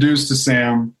was introduced to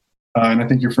Sam, and I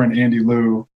think your friend Andy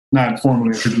Liu, not formally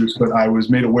introduced, but I was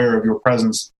made aware of your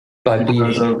presence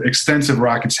because of extensive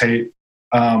Rockets hate.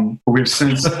 But we have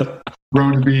since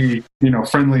grown to be,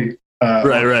 friendly.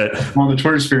 Right. On the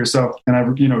Twitter sphere. So, and I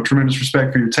have, tremendous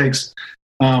respect for your takes.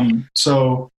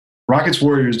 So Rockets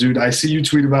Warriors, dude, I see you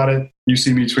tweet about it. You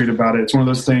see me tweet about it. It's one of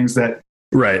those things that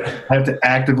right. I have to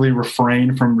actively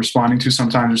refrain from responding to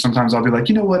sometimes, or sometimes I'll be like,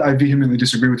 you know what? I vehemently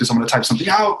disagree with this. I'm going to type something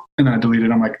out and then I delete it.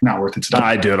 I'm like, not worth it today.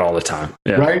 I do it all the time.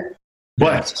 Yeah. Right.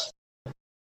 But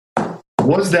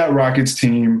was that Rockets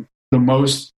team the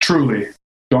most truly,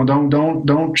 Don't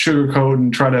sugarcoat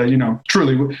and try to,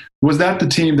 truly, was that the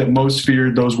team that most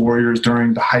feared those Warriors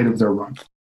during the height of their run?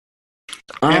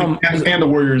 And the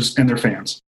Warriors and their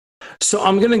fans. So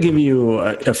I'm going to give you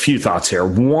a few thoughts here.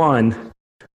 One,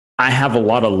 I have a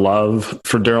lot of love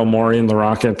for Daryl Morey and the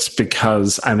Rockets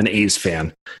because I'm an A's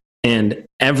fan. And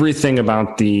everything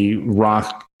about the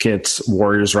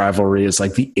Rockets-Warriors rivalry is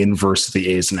like the inverse of the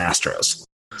A's and Astros.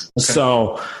 Okay.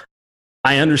 So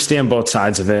I understand both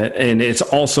sides of it. And it's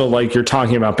also like you're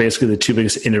talking about basically the two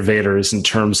biggest innovators in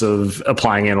terms of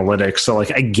applying analytics. So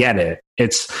like, I get it.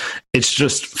 It's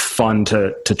just fun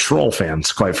to troll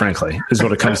fans, quite frankly, is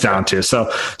what it comes down to.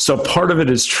 So part of it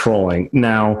is trolling.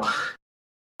 Now,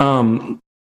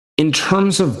 in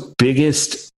terms of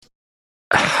biggest,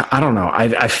 I don't know.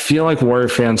 I feel like Warrior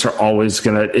fans are always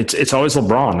it's always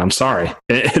LeBron. I'm sorry.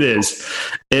 It is.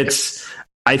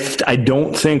 I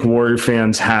don't think Warrior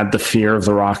fans had the fear of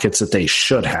the Rockets that they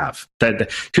should have.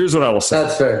 Here's what I will say.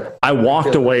 That's fair. I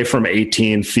walked away from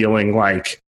 18 feeling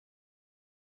like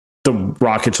the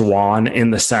Rockets won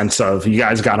in the sense of you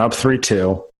guys got up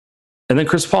 3-2 and then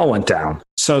Chris Paul went down.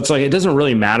 So it's like, it doesn't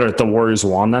really matter that the Warriors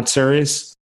won that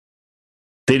series.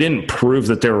 They didn't prove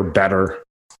that they were better.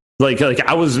 Like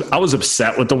I was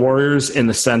upset with the Warriors in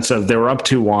the sense of they were up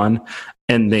 2-1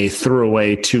 and they threw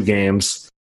away 2 games.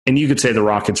 And you could say the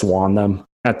Rockets won them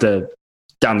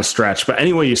down the stretch. But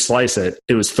anyway you slice it,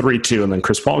 it was 3-2 and then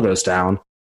Chris Paul goes down.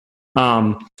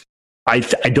 I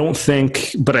don't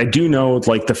think, but I do know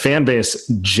like the fan base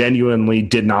genuinely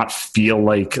did not feel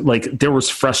like there was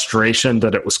frustration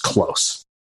that it was close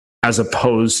as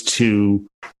opposed to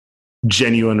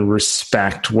genuine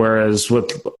respect. Whereas with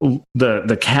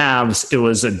the Cavs, it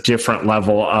was a different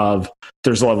level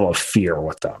there's a level of fear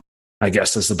with them, I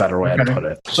guess is the better way to put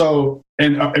it. So,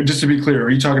 and just to be clear,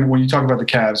 when you talk about the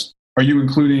Cavs, are you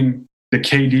including the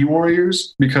KD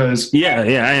Warriors? Because yeah,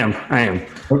 I am.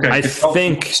 Okay, I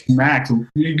think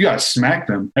you guys smacked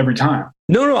them every time.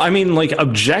 No, I mean, like,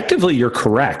 objectively, you're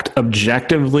correct.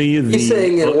 Objectively, the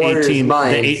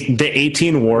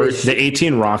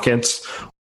 18 Rockets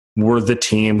were the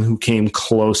team who came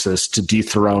closest to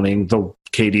dethroning the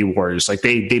KD Warriors. Like,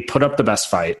 they put up the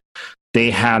best fight. They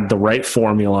had the right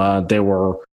formula. They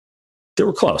were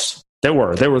close. They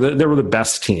were the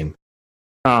best team.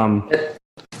 I'm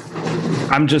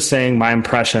just saying my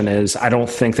impression is I don't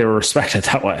think they were respected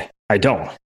that way. I don't.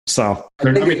 So I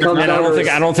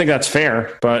don't think that's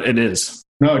fair, but it is.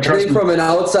 No, I think from an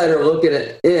outsider looking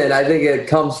in, I think it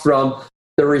comes from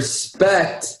the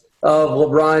respect of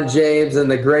LeBron James and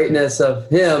the greatness of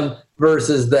him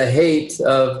versus the hate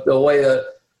of the way the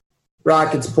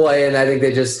Rockets play, and I think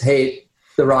they just hate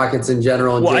the Rockets in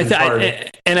general.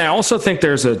 And I also think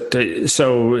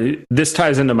so this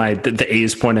ties into the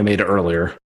A's point I made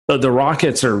earlier. The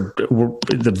Rockets are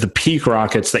the peak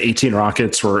Rockets. The 18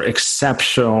 Rockets were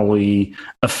exceptionally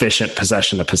efficient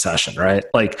possession to possession, right?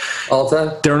 Like all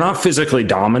time. They're not physically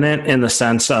dominant in the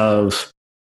sense of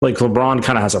like LeBron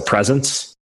kind of has a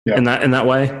presence in that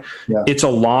way. Yeah. It's a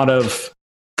lot of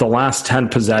the last 10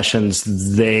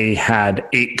 possessions. They had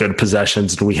 8 good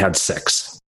possessions and we had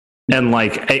 6, and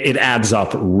like it adds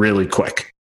up really quick.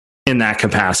 In that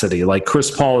capacity, like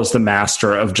Chris Paul is the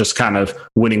master of just kind of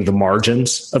winning the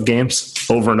margins of games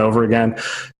over and over again.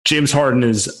 James Harden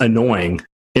is annoying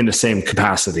in the same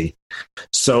capacity.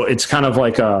 So it's kind of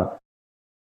like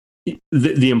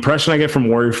the impression I get from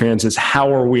Warrior fans is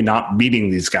how are we not beating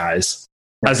these guys?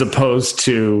 As opposed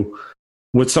to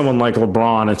with someone like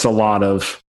LeBron, it's a lot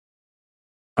of,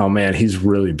 oh man, he's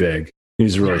really big.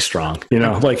 He's really strong. You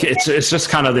know, like it's just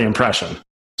kind of the impression.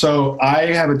 So I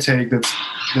have a take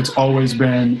that's always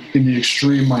been in the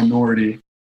extreme minority.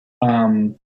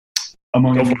 I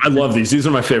love these. These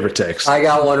are my favorite takes. I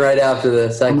got one right after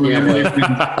this. I can't wait.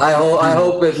 I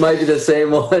hope it might be the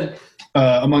same one.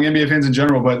 Among NBA fans in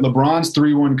general, but LeBron's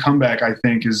 3-1 comeback, I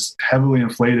think, is heavily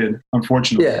inflated,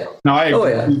 unfortunately. Yeah. Now,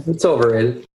 it's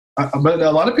overrated. But a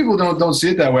lot of people don't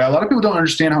see it that way. A lot of people don't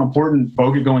understand how important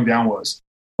Bogut going down was.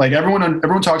 Like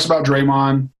everyone talks about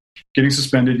Draymond getting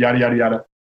suspended, yada yada yada.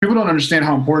 People don't understand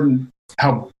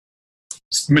how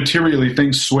materially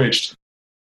things switched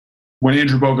when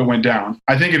Andrew Bogut went down.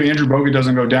 I think if Andrew Bogut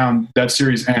doesn't go down, that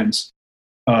series ends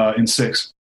in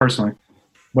 6, personally.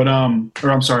 But I'm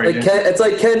sorry. It's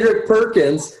like Kendrick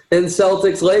Perkins in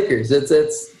Celtics Lakers. It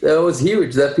was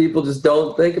huge that people just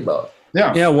don't think about.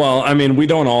 Yeah. Yeah. Well, I mean, we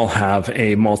don't all have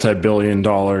a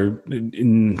multi-billion-dollar,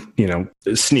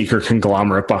 sneaker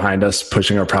conglomerate behind us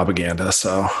pushing our propaganda.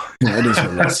 So it is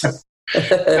what it is.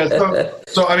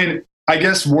 So, I mean, I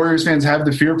guess Warriors fans have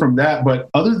the fear from that. But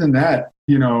other than that,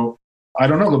 I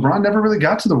don't know. LeBron never really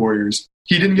got to the Warriors.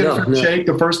 He didn't get a fair shake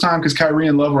the first time because Kyrie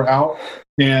and Love were out.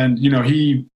 And,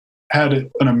 he had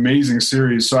an amazing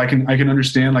series. So I can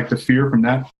understand like the fear from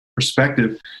that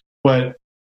perspective. But,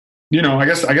 I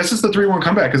guess it's the 3-1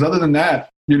 comeback. Because other than that,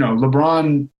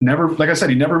 LeBron never, like I said,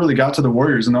 he never really got to the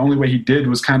Warriors. And the only way he did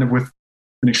was kind of with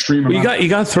an extreme amount. You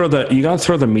got to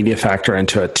throw the media factor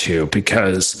into it too,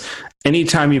 because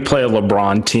anytime you play a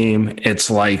LeBron team, it's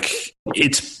like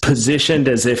it's positioned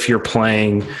as if you're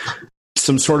playing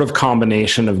some sort of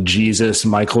combination of Jesus,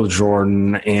 Michael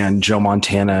Jordan, and Joe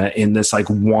Montana in this like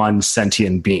one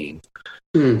sentient being.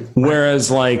 Whereas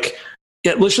like,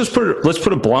 let's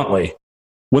put it bluntly.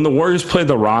 When the Warriors played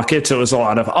the Rockets, it was a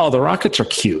lot of, the Rockets are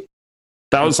cute.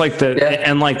 That was like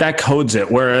and like that codes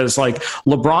it. Whereas like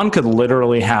LeBron could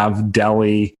literally have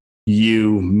Delly,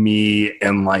 you, me,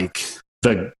 and like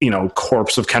the,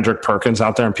 corpse of Kendrick Perkins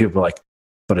out there, and people are like,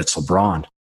 but it's LeBron.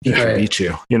 He can beat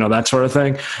you, that sort of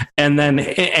thing. And then,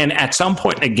 and at some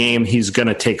point in a game, he's going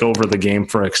to take over the game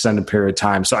for an extended period of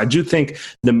time. So I do think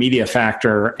the media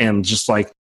factor and just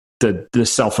like the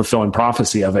self-fulfilling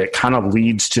prophecy of it kind of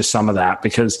leads to some of that,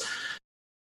 because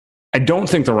I don't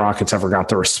think the Rockets ever got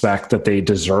the respect that they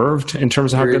deserved in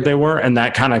terms of how good they were. And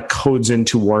that kind of codes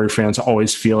into Warrior fans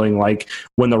always feeling like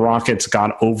when the Rockets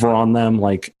got over on them,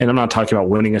 like, and I'm not talking about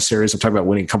winning a series, I'm talking about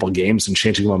winning a couple of games and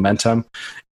changing momentum.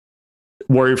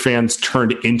 Warrior fans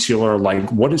turned insular,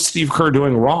 like, what is Steve Kerr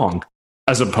doing wrong?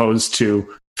 As opposed to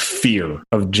fear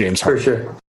of James Harden. For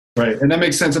sure. Right. And that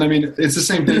makes sense. And I mean, it's the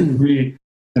same thing for me.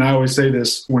 And I always say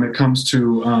this when it comes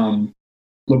to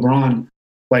LeBron,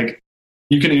 like,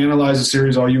 you can analyze a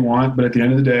series all you want, but at the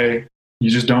end of the day, you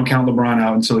just don't count LeBron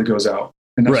out until he goes out.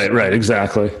 And that's, right,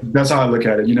 exactly. That's how I look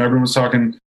at it. Everyone's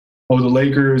talking, the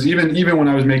Lakers. Even when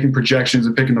I was making projections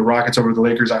and picking the Rockets over the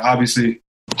Lakers, I obviously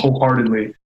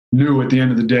wholeheartedly knew at the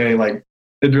end of the day, like,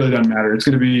 it really doesn't matter. It's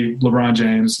going to be LeBron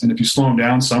James. And if you slow him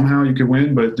down, somehow you could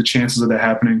win. But the chances of that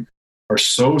happening are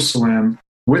so slim,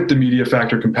 with the media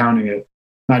factor compounding it,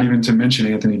 not even to mention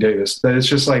Anthony Davis, that it's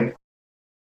just like,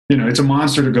 it's a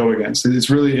monster to go against. It's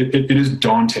really, it is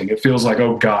daunting. It feels like,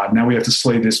 oh God, now we have to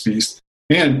slay this beast.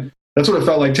 And that's what it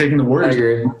felt like taking the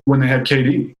Warriors when they had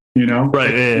KD,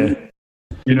 Right.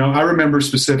 Yeah. I remember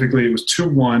specifically, it was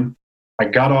 2-1. I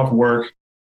got off work,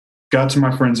 got to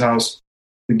my friend's house,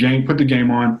 put the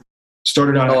game on,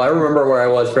 started out. I remember where I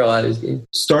was for a lot of these games.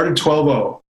 Started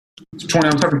 12-0.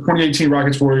 I'm talking 2018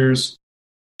 Rockets Warriors,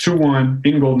 2-1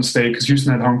 in Golden State, because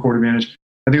Houston had home court advantage.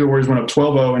 I think the Warriors went up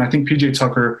 12-0, and I think PJ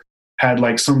Tucker had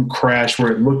like some crash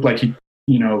where it looked like he,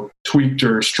 tweaked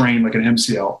or strained like an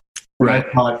MCL. Right.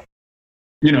 I thought,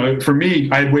 for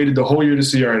me, I had waited the whole year to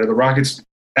see, all right, are the Rockets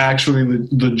actually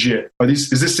legit?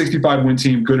 Is this 65-win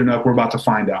team good enough? We're about to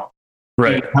find out.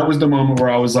 Right. And that was the moment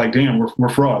where I was like, damn, we're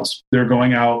frauds. They're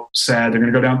going out sad. They're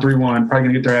going to go down 3-1, probably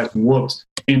going to get their ass whooped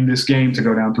in this game to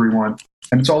go down 3-1,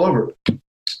 and it's all over.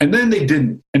 And then they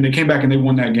didn't, and they came back and they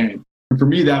won that game. And for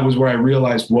me, that was where I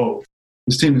realized, whoa,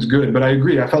 this team is good. But I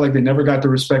agree. I felt like they never got the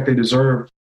respect they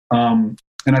deserved. And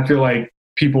I feel like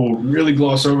people really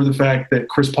gloss over the fact that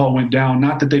Chris Paul went down.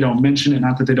 Not that they don't mention it,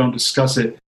 not that they don't discuss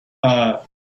it.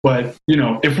 But,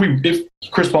 if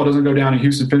Chris Paul doesn't go down and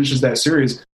Houston finishes that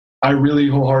series, I really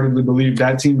wholeheartedly believe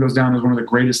that team goes down as one of the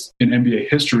greatest in NBA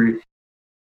history,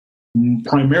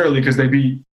 primarily because they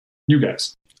beat you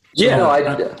guys. Yeah,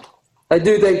 I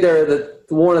do think they're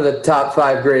one of the top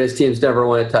 5 greatest teams to ever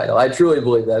win a title. I truly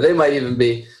believe that. They might even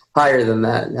be higher than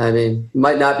that. I mean,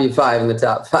 might not be 5 in the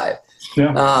top 5.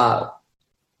 Yeah.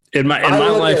 In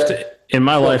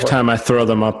my lifetime, I throw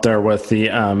them up there with the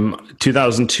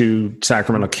 2002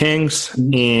 Sacramento Kings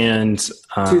and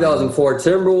 2004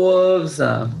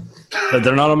 Timberwolves.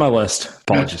 They're not on my list.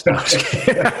 Apologies. No, I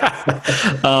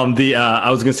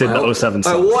was going to say the 07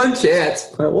 Suns. One chance.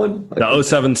 The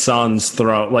 07 Suns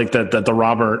throw like the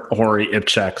Robert Horry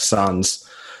Ipchek Suns.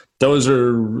 Those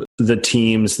are the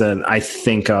teams that I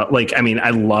think I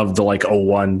love the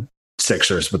 01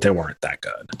 Sixers, but they weren't that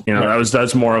good.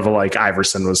 That's more of a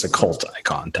Iverson was a cult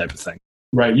icon type of thing.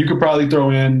 Right. You could probably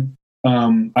throw in.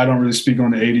 I don't really speak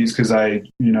on the 80s because I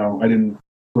didn't.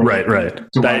 Right.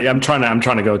 I'm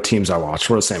trying to go teams I watch.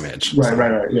 We're the same age.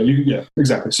 Right. Yeah,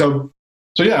 exactly. So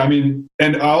yeah, I mean,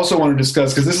 and I also want to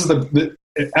discuss, because this is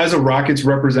as a Rockets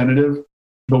representative,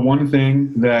 the one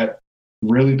thing that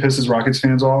really pisses Rockets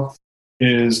fans off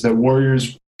is that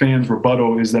Warriors fans'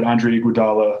 rebuttal is that Andre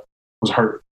Iguodala was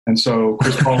hurt. And so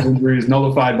Chris Paul's injury is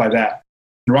nullified by that.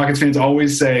 The Rockets fans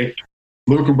always say,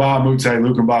 Luc Mbah a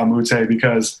Moute,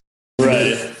 because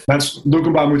that's Luc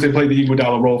Mbah a Moute played the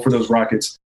Iguodala role for those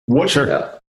Rockets. What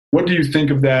do you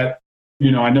think of that?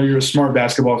 I know you're a smart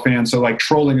basketball fan, so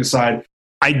trolling aside,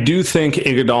 I do think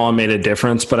Iguodala made a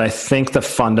difference, but I think the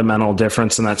fundamental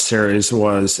difference in that series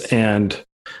was, and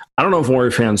I don't know if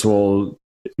Warrior fans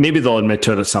maybe they'll admit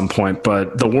to it at some point,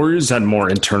 but the Warriors had more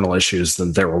internal issues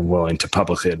than they were willing to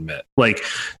publicly admit.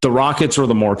 The Rockets were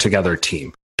the more together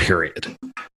team, period.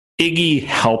 Iggy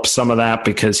helps some of that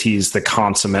because he's the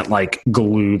consummate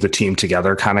glue the team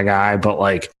together kind of guy, but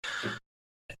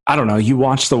I don't know. You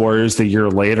watch the Warriors the year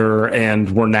later, and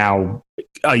we're now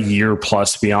a year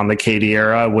plus beyond the KD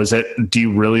era. Do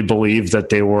you really believe that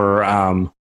they were,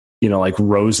 like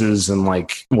roses and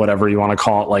like whatever you want to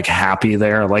call it, like happy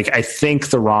there? Like, I think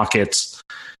the Rockets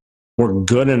were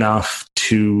good enough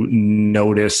to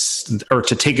notice or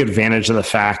to take advantage of the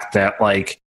fact that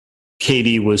like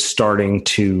KD was starting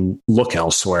to look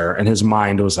elsewhere and his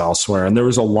mind was elsewhere. And there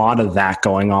was a lot of that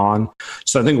going on.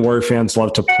 So I think Warrior fans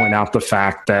love to point out the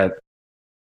fact that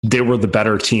they were the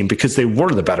better team because they were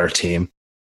the better team.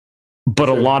 But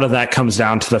a lot of that comes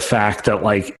down to the fact that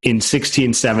like in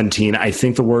 16-17, I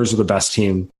think the Warriors are the best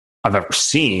team I've ever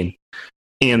seen.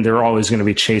 And they're always going to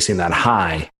be chasing that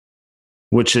high,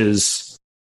 which is,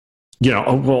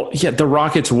 the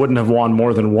Rockets wouldn't have won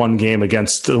more than one game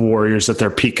against the Warriors at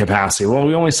their peak capacity. Well,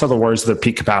 we only saw the Warriors at their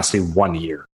peak capacity 1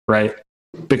 year, right?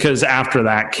 Because after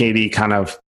that, KD kind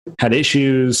of had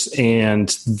issues,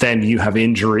 and then you have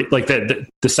injury. Like the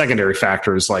secondary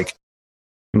factor is like,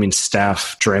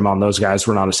 Steph, Draymond, those guys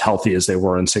were not as healthy as they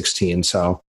were in 16.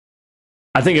 So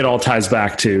I think it all ties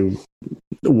back to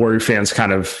Warrior fans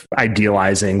kind of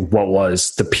idealizing what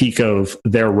was the peak of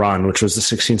their run, which was the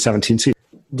 16-17 season.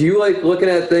 Do you like looking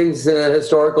at things in a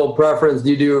historical preference? Do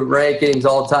you do rankings,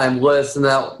 all-time lists, and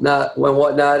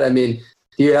whatnot? Do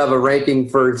you have a ranking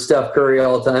for Steph Curry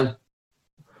all the time?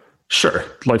 Sure,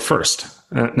 like first.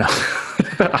 No.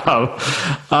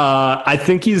 I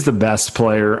think he's the best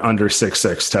player under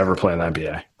 6'6" to ever play in the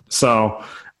NBA. So,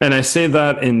 and I say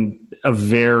that in a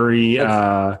very...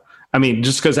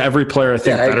 just because every player I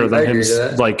think better than him,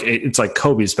 like it's like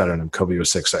Kobe's better than him. Kobe was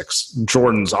 6'6".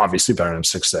 Jordan's obviously better than him,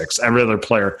 6'6". Every other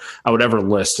player I would ever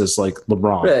list is like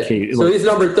LeBron. Right. So he's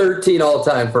number 13 all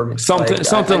time for me.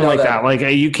 Something like that. Like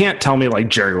you can't tell me like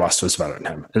Jerry West was better than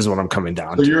him is what I'm coming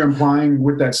down to. So you're implying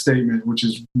with that statement, which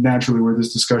is naturally where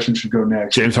this discussion should go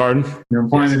next. James Harden? You're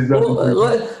implying that he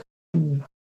doesn't.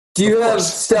 Do you have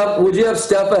Steph? Would you have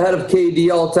Steph ahead of KD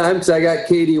all time? Because I got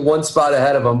KD one spot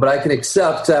ahead of him, but I can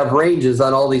accept because I have ranges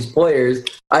on all these players.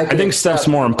 I think Steph's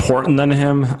more important than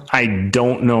him. I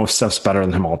don't know if Steph's better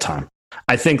than him all time.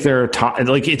 I think they're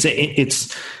like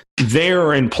it's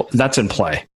there in that's in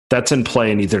play. That's in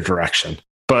play in either direction.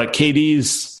 But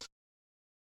KD's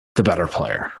the better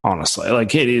player, honestly. Like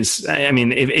KD's.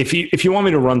 If you want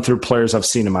me to run through players I've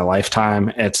seen in my lifetime,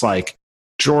 it's like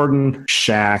Jordan,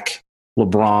 Shaq,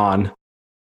 LeBron,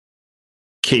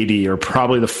 KD are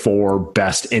probably the four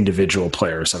best individual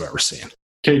players I've ever seen.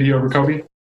 KD over Kobe?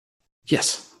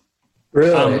 Yes.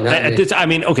 Really?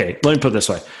 Okay, let me put it this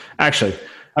way. Actually,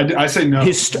 I say no.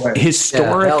 Historic,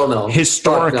 no.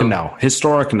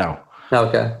 Historic, no.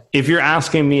 Okay. If you're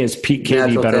asking me, is Pete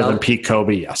KD better than Pete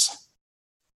Kobe? Yes.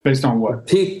 Based on what?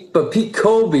 Pete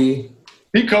Kobe...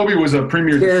 Pete Kobe was a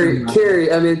premier.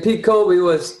 Pete Kobe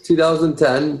was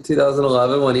 2010,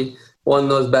 2011 when he won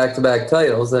those back-to-back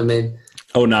titles. 09,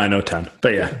 010.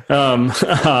 But yeah.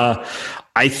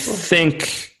 I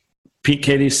think Pete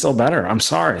KD's still better. I'm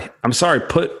sorry.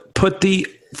 Put the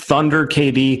Thunder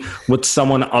KD with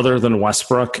someone other than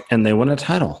Westbrook and they win a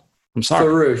title. I'm sorry.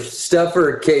 Farouche, Steph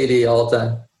or KD all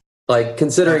time? Like,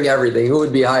 considering everything, who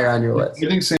would be higher on your list? I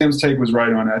think Sam's take was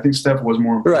right on it. I think Steph was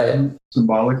more important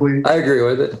symbolically. I agree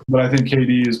with it. But I think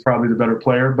KD is probably the better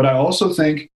player. But I also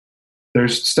think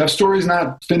Steph's story is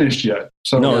not finished yet.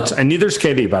 So and neither's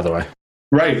KD, by the way.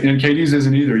 Right, and KD's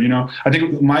isn't either. I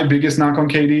think my biggest knock on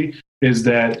KD is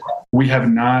that we have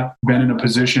not been in a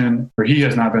position, or he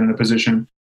has not been in a position,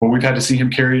 where we've had to see him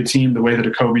carry a team the way that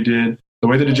a Kobe did, the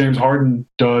way that a James Harden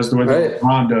does, the way that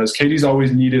LeBron does. KD's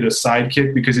always needed a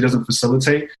sidekick because he doesn't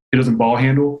facilitate, he doesn't ball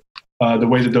handle the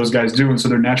way that those guys do, and so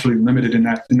they're naturally limited in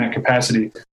that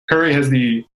capacity. Curry has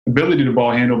the ability to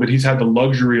ball handle, but he's had the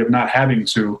luxury of not having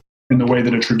to in the way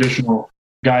that a traditional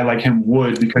guy like him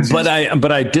would. But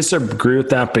I disagree with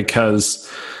that because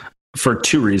for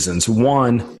two reasons.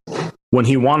 One, when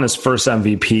he won his first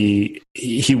MVP,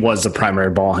 he was the primary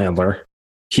ball handler.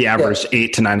 He averaged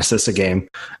 8 to 9 assists a game.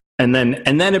 And then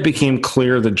it became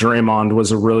clear that Draymond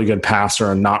was a really good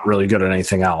passer and not really good at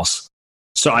anything else.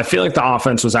 So I feel like the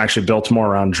offense was actually built more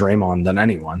around Draymond than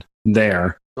anyone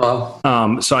there.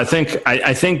 Wow. So I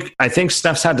think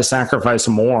Steph's had to sacrifice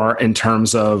more in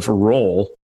terms of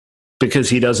role because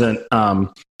he doesn't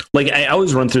I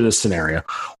always run through this scenario.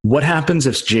 What happens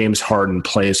if James Harden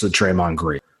plays with Draymond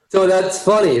Green? So that's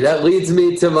funny. That leads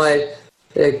me to my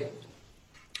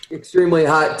extremely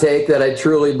hot take that I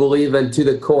truly believe in to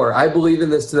the core. I believe in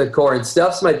this to the core. And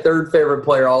Steph's my third favorite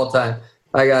player all the time.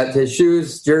 I got his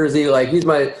shoes, jersey. He's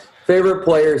my favorite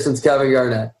player since Kevin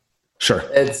Garnett. Sure.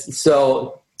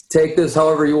 So take this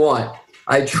however you want.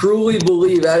 I truly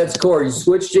believe at its core, you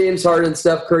switch James Harden and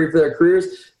Steph Curry for their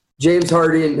careers, James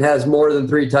Harden has more than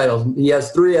 3 titles. He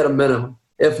has 3 at a minimum,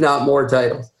 if not more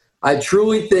titles. I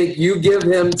truly think you give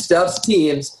him Steph's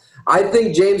teams. I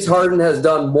think James Harden has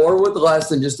done more with less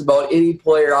than just about any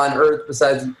player on earth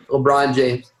besides LeBron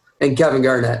James and Kevin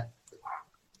Garnett.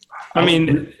 I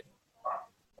mean,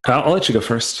 I'll let you go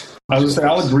first. I was going to say,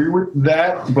 I'll agree with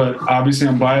that, but obviously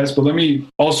I'm biased. But let me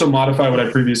also modify what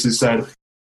I previously said.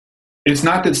 It's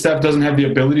not that Steph doesn't have the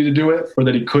ability to do it or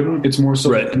that he couldn't. It's more so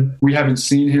that we haven't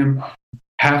seen him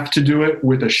have to do it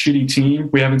with a shitty team.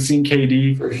 We haven't seen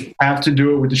KD have to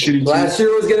do it with a shitty team. Last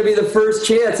year was going to be the first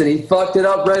chance, and he fucked it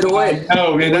up right away.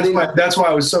 Oh, man, that's why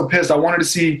I was so pissed. I wanted to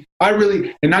see –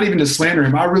 and not even to slander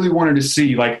him, I really wanted to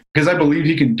see, because I believe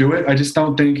he can do it. I just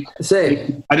don't think –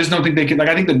 I just don't think they can –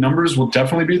 I think the numbers will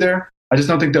definitely be there. I just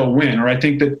don't think they'll win. Or I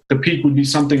think that the peak would be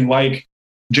something like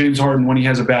James Harden when he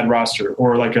has a bad roster,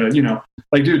 or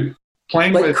dude,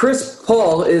 playing with Chris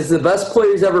Paul is the best player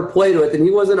he's ever played with, and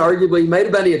he wasn't arguably. He might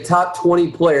have been a top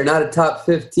 20 player, not a top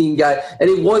 15 guy, and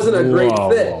he wasn't a great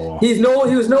fit. He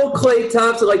was no Klay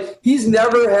Thompson. He's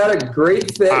never had a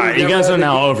great fit. You guys are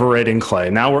now overrating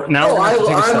Klay.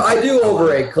 I do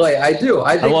overrate Klay. I do.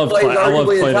 I think Klay's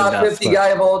arguably a top 50 guy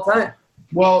of all time.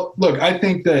 Well, look, I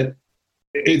think that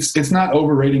it's not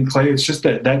overrating Klay. It's just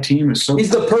that team is so.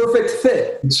 He's the perfect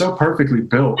fit. It's so perfectly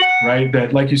built, right?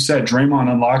 That, like you said, Draymond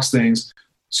unlocks things.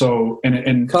 So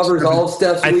and covers all of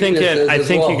Steph's weaknesses. I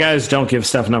think you guys don't give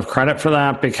Steph enough credit for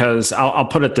that, because I'll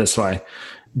put it this way: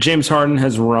 James Harden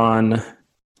has run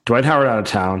Dwight Howard out of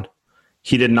town.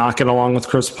 He did not get along with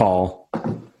Chris Paul.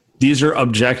 These are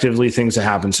objectively things that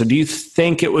happen. So, do you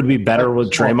think it would be better with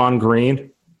Draymond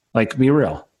Green? Be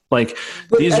real. But at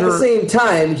the same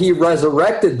time, he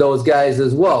resurrected those guys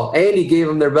as well, and he gave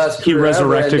them their best. He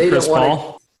resurrected Chris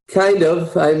Paul. Kind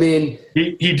of. I mean,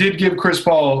 he did give Chris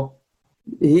Paul.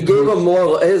 He gave him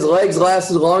more. His legs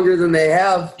lasted longer than they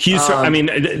have.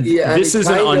 This is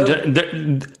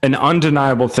an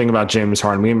undeniable thing about James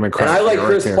Harden. And I like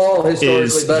Chris Paul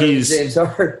historically better than James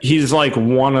Harden. He's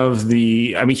one of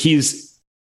the.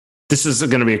 This is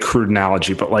going to be a crude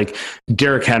analogy, but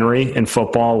Derrick Henry in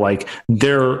football,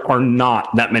 there are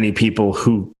not that many people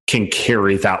who can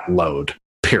carry that load,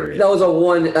 period. That's a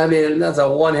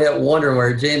one-hit wonder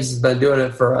where James has been doing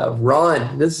it for a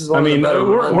run. This is one of the better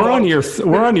runs.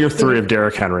 We're on year 3 of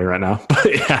Derrick Henry right now.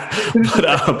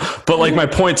 But my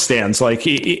point stands.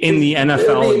 In the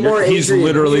NFL, he's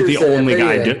literally the only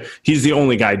guy. He's the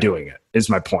only guy doing it, is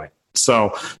my point.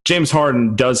 So James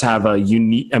Harden does have a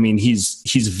unique.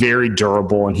 He's very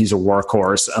durable and he's a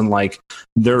workhorse, and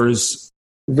there's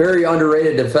very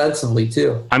underrated defensively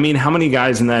too. How many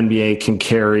guys in the NBA can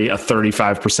carry a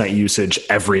 35% usage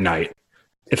every night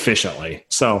efficiently?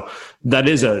 So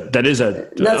that's the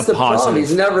positive. Problem.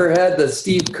 He's never had the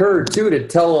Steve Kerr too to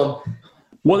tell him.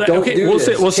 Well,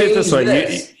 we'll say it this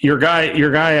way: your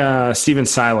guy Steven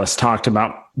Silas talked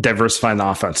about diversifying the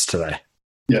offense today.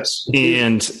 Yes.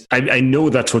 And I know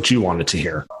that's what you wanted to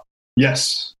hear.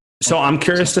 Yes. So I'm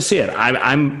curious to see it.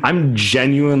 I'm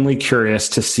genuinely curious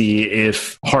to see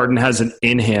if Harden has it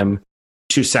in him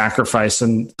to sacrifice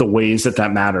in the ways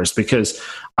that matters, because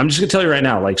I'm just going to tell you right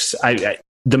now,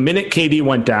 the minute KD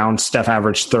went down, Steph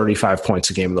averaged 35 points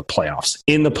a game in the playoffs.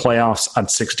 In the playoffs on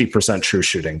 60% true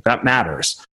shooting. That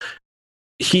matters.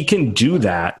 He can do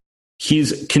that.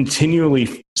 He's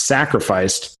continually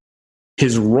sacrificed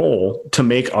his role to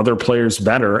make other players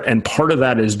better. And part of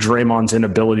that is Draymond's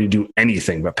inability to do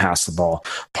anything but pass the ball.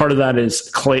 Part of that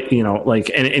is Klay,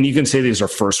 and you can say these are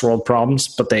first world problems,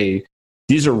 but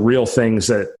these are real things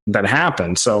that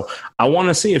happen. So I want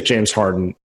to see if James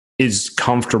Harden is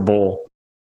comfortable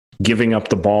giving up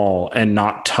the ball and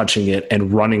not touching it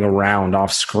and running around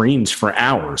off screens for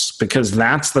hours, because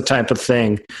that's the type of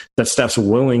thing that Steph's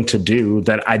willing to do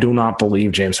that I do not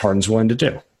believe James Harden's willing to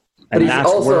do. And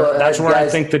that's where I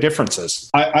think the difference is.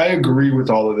 I agree with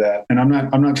all of that. And I'm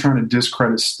not trying to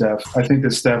discredit Steph. I think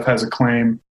that Steph has a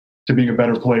claim to being a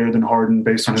better player than Harden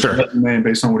based on his resume and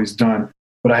based on what he's done.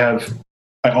 But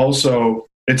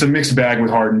it's a mixed bag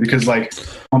with Harden, because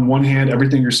on one hand,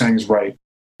 everything you're saying is right.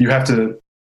 You have to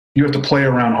play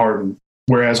around Harden.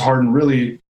 Whereas Harden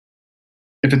really,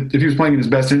 if he was playing in his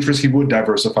best interest, he would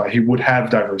diversify. He would have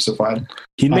diversified.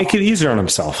 He'd make it easier on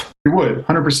himself. He would,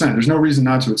 100%. There's no reason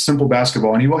not to. It's simple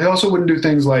basketball. And he also wouldn't do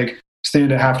things like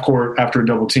stand at half court after a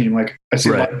double team. I see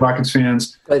a lot of Rockets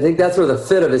fans. I think that's where the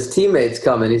fit of his teammates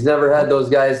come in. He's never had those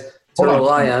guys to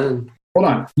rely on. Hold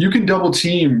on. You can double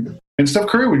team, and Steph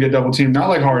Curry would get double teamed, not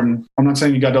like Harden. I'm not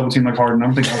saying you got double teamed like Harden.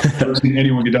 I'm thinking I've never seen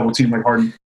anyone get double teamed like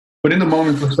Harden. But in the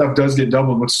moments where Steph does get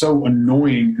doubled, what's so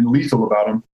annoying and lethal about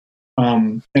him,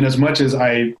 and as much as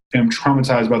I am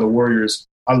traumatized by the Warriors,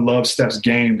 I love Steph's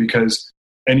game because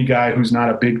any guy who's not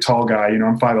a big, tall guy,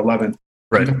 I'm 5'11",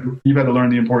 right? You've had to learn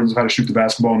the importance of how to shoot the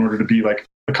basketball in order to be like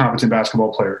a competent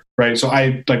basketball player, right? So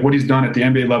I like what he's done at the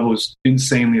NBA level is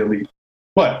insanely elite.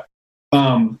 But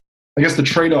I guess the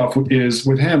trade-off is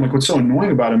with him, like what's so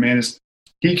annoying about him, man, is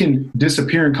he can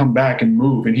disappear and come back and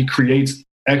move, and he creates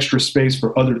extra space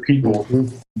for other people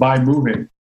by moving.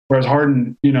 Whereas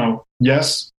Harden,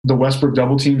 yes, the Westbrook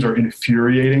double teams are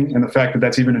infuriating, and the fact that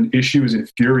that's even an issue is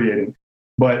infuriating.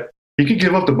 But he could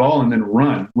give up the ball and then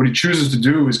run. What he chooses to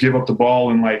do is give up the ball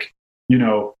and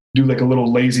do like a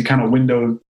little lazy kind of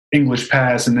window English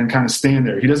pass and then kind of stand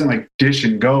there. He doesn't like dish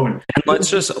and go. And let's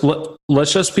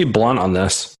just be blunt on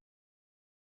this.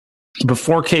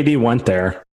 Before KD went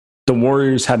there, the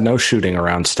Warriors had no shooting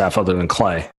around Steph other than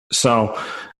Clay. So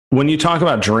when you talk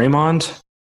about Draymond,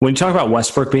 when you talk about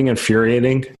Westbrook being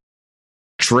infuriating,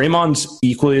 Draymond's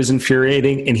equally as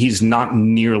infuriating, and he's not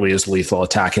nearly as lethal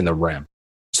attacking the rim.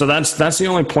 So that's the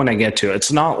only point I get to.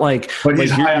 It's not like, but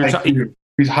he's high IQ.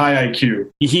 He's high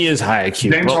IQ. He is high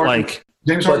IQ, James Harden,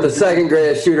 James Harden, but the second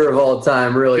greatest shooter of all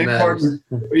time really matters.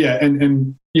 Harden, yeah,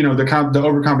 and the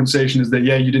overcompensation is that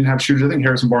you didn't have shooters. I think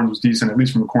Harrison Barnes was decent, at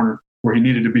least from the corner where he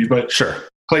needed to be. But sure,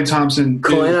 Klay Thompson,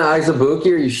 Kalina Izabuki,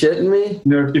 are you shitting me?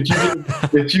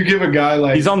 If you give a guy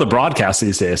like he's on the broadcast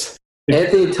these days,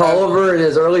 Anthony Tolliver in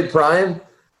his early prime.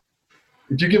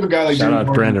 If you give a guy like shout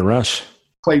out Brandon Rush,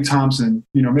 Klay Thompson,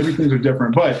 maybe things are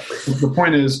different. But the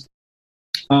point is,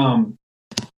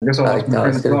 I guess I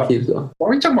was going to keep going. Why are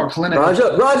we talking about Kalina?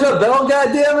 Raja Bell,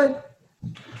 goddammit.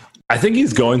 I think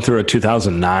he's going through a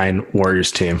 2009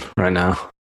 Warriors team right now.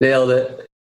 Nailed it.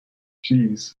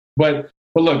 Jeez. But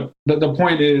look, the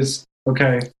point is,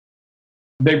 okay,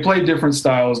 they play different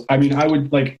styles. I mean, I'm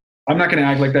not going to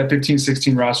act like that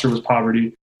 15-16 roster was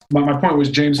poverty. My point was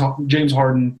James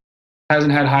Harden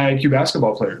hasn't had high IQ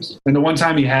basketball players. And the one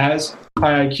time he has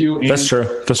high IQ and that's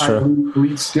true.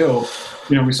 Elite skill,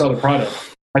 we saw the product.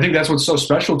 I think that's what's so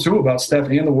special too about Steph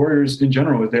and the Warriors in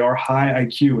general is they are high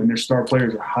IQ and their star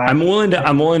players are high. I'm willing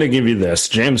to give you this.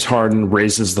 James Harden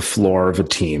raises the floor of a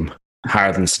team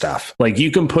higher than Steph. Like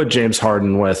you can put James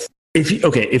Harden with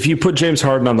if you put James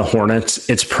Harden on the Hornets,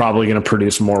 it's probably going to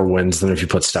produce more wins than if you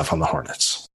put Steph on the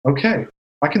Hornets. Okay.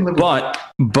 I can live with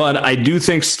but I do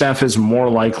think Steph is more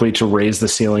likely to raise the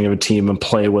ceiling of a team and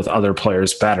play with other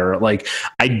players better. Like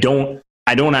I don't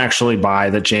actually buy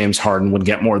that James Harden would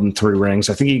get more than 3 rings.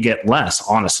 I think he'd get less,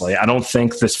 honestly. I don't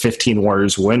think this 15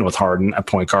 Warriors win with Harden at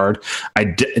point guard.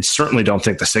 I certainly don't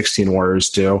think the 16 Warriors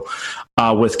do.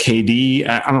 With KD,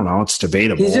 I don't know. It's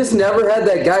debatable. He's just never had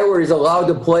that guy where he's allowed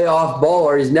to play off ball,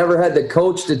 or he's never had the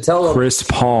coach to tell him. Chris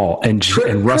Paul and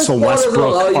Russell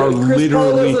Westbrook are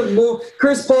literally.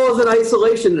 Chris Paul is in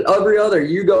isolation. Every other,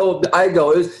 you go, I go.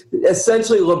 It's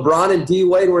essentially LeBron and D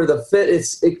Wade where the fit.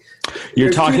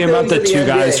 You're talking about the two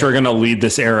guys who are going to lead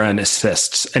this era in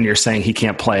assists, and you're saying he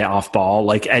can't play off ball.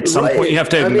 Like at some point, you have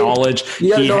to acknowledge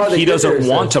he doesn't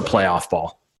want to play off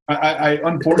ball. I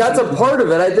unfortunately, that's a part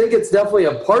of it. I think it's definitely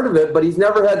a part of it, but he's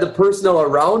never had the personnel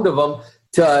around of him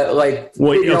to like.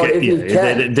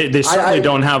 They certainly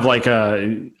don't have like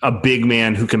a big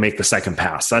man who can make the second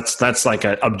pass. That's like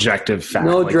an objective fact.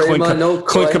 No Draymond,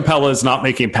 Clint Capella is not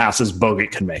making passes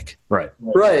Bogut can make. Right.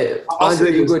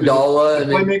 Andre Iguodala.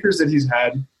 The playmakers that he's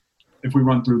had, if we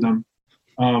run through them,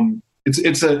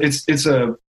 it's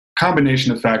a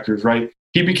combination of factors, right?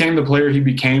 He became the player he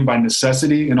became by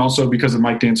necessity and also because of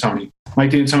Mike D'Antoni. Mike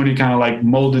D'Antoni kind of like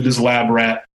molded this lab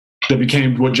rat that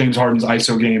became what James Harden's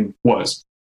ISO game was.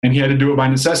 And he had to do it by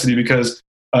necessity because,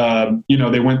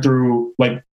 they went through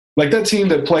like that team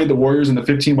that played the Warriors in the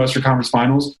 15 Western Conference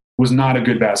Finals was not a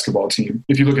good basketball team.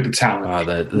 If you look at the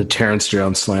talent. The Terrence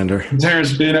Jones slander.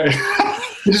 Terrence,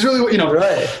 which is really,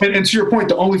 right. And to your point,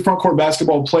 the only front court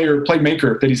basketball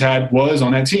playmaker that he's had was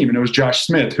on that team. And it was Josh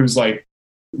Smith, who's like,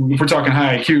 if we're talking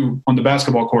high IQ on the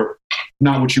basketball court,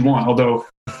 not what you want. Although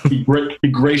he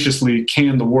graciously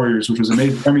canned the Warriors, which was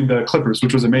amazing. I mean, the Clippers,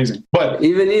 which was amazing. But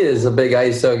even he is a big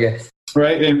ISO guy,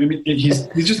 right? I mean, he's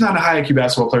just not a high IQ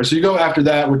basketball player. So you go after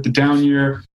that with the down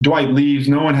year. Dwight leaves.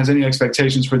 No one has any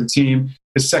expectations for the team.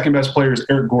 His second best player is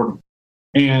Eric Gordon,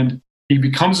 and he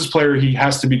becomes this player he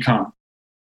has to become.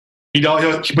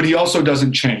 But he also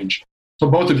doesn't change. So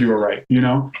both of you are right,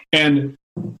 And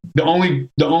the only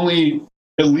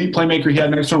elite playmaker he had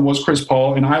next to him was Chris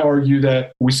Paul, and I argue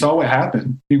that we saw what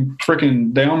happened.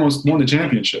 They almost won the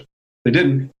championship. They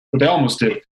didn't, but they almost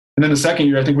did. And then the second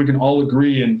year, I think we can all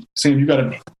agree, and Sam, you got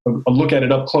to look at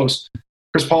it up close.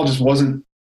 Chris Paul just wasn't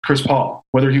Chris Paul.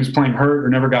 Whether he was playing hurt or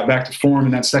never got back to form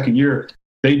in that second year,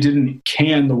 they didn't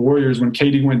can the Warriors when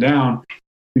KD went down.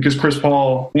 because Chris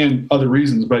Paul and other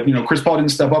reasons. But, Chris Paul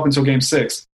didn't step up until Game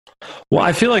 6. Well,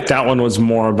 I feel like that one was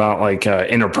more about like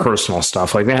interpersonal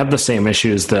stuff. Like they had the same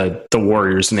issues that the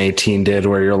Warriors in 18 did,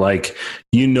 where you're like,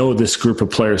 this group of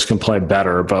players can play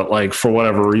better, but like for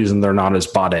whatever reason, they're not as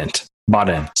bought in.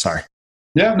 Sorry.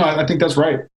 Yeah, no, I think that's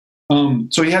right.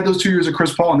 So he had those 2 years of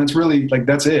Chris Paul, and that's really like,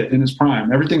 that's it in his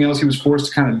prime. Everything else, he was forced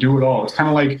to kind of do it all. It's kind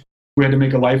of like we had to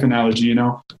make a life analogy,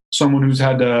 someone who's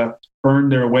had to earn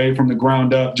their way from the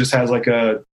ground up just has like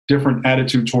a different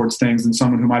attitude towards things than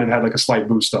someone who might have had like a slight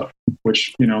boost up,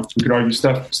 which, we could argue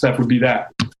Steph would be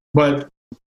that. But,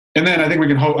 and then I think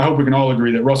I hope we can all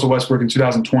agree that Russell Westbrook in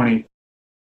 2020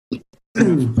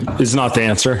 is not the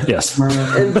answer. Yes.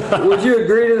 And would you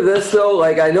agree to this though?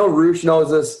 Like, I know Roosh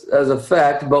knows this as a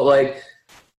fact, but like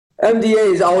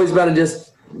MDA has always been just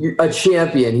a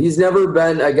champion. He's never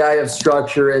been a guy of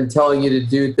structure and telling you to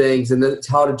do things and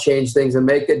how to change things and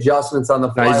make adjustments on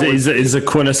the fly. He's a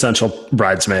quintessential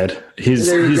bridesmaid. He's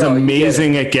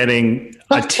amazing at getting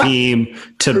a team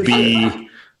to be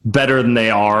better than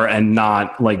they are and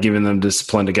not like giving them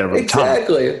discipline to get over the top.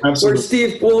 Exactly.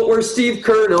 Where Steve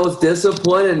Kerr knows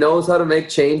discipline and knows how to make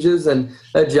changes and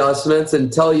adjustments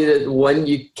and tell you when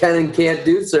you can and can't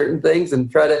do certain things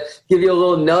and try to give you a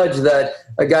little nudge that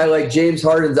a guy like James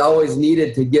Harden's always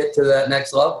needed to get to that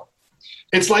next level.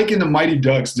 It's like in the Mighty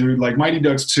Ducks, dude. Like Mighty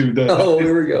Ducks 2.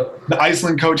 Here we go. The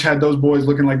Iceland coach had those boys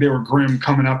looking like they were grim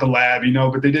coming out the lab,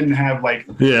 but they didn't have like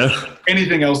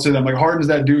anything else to them. Like Harden's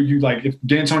that dude. If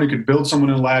D'Antoni could build someone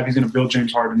in the lab, he's going to build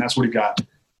James Harden. That's what he got.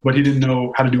 But he didn't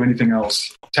know how to do anything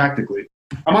else tactically.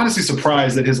 I'm honestly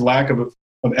surprised that his lack of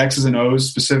X's and O's,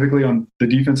 specifically on the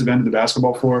defensive end of the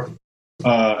basketball floor,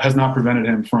 has not prevented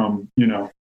him from,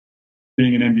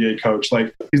 being an NBA coach.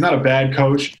 Like he's not a bad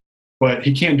coach, but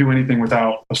he can't do anything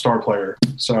without a star player.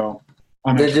 So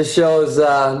it just shows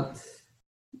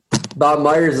Bob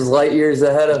Myers is light years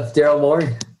ahead of Daryl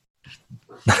Morey.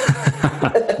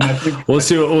 We'll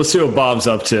see what Bob's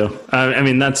up to. I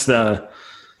mean, that's the.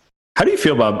 How do you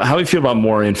feel about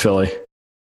Morey in Philly?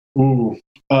 Ooh,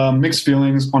 mixed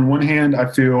feelings. On one hand,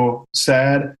 I feel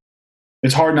sad.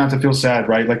 It's hard not to feel sad,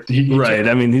 right? Like right.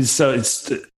 I mean, he is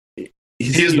the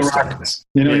Rockets.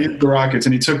 He's the Rockets,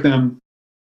 and he took them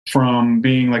from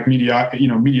being like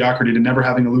mediocrity to never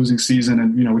having a losing season.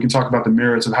 And, we can talk about the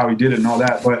merits of how he did it and all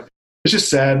that, but it's just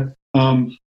sad.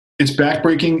 It's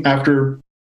backbreaking after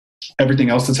everything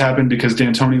else that's happened because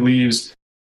D'Antoni leaves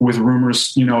with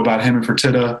rumors, about him and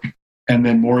Fertitta. And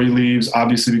then Morey leaves,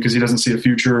 obviously, because he doesn't see a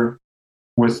future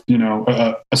with,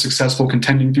 a successful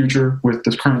contending future with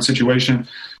this current situation.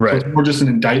 Right. So it's more just an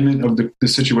indictment of the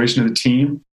situation of the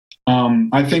team.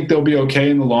 I think they'll be okay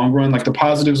in the long run. Like the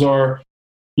positives are,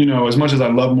 as much as I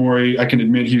love Morey, I can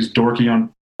admit he's dorky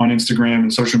on Instagram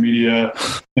and social media.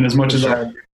 And as much as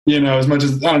I don't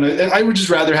know, I would just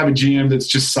rather have a GM that's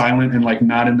just silent and like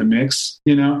not in the mix,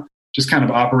 just kind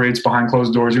of operates behind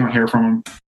closed doors. You don't hear from him,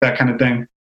 that kind of thing.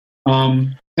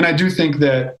 And I do think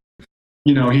that,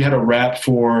 he had a rap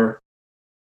for,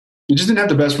 he just didn't have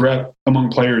the best rep among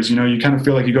players. You kind of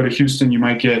feel like you go to Houston, you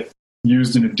might get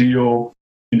used in a deal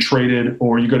and traded,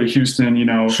 or you go to Houston,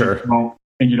 sure.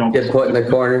 And you don't get put in the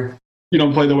corner. You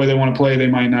don't play the way they want to play. They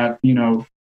might not,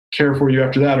 care for you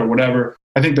after that or whatever.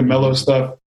 I think the Melo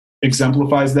stuff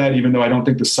exemplifies that, even though I don't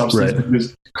think the substance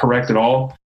is correct at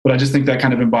all. But I just think that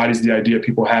kind of embodies the idea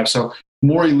people have. So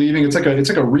Morey leaving, it's like a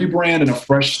rebrand and a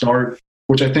fresh start,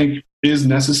 which I think is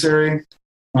necessary.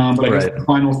 But I guess the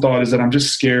final thought is that I'm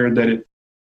just scared that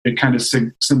it kind of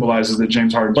symbolizes that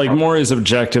James Harden. Like Morey is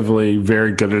objectively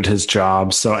very good at his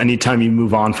job. So anytime you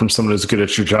move on from someone who's good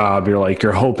at your job,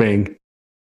 you're hoping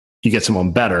you get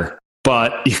someone better,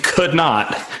 but you could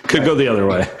go the other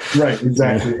way. Right.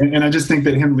 Exactly. And I just think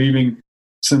that him leaving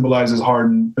symbolizes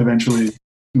Harden eventually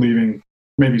leaving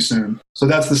maybe soon. So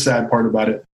that's the sad part about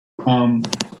it. And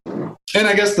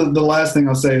I guess the last thing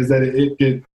I'll say is that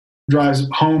it drives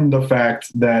home the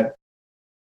fact that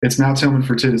it's now Tillman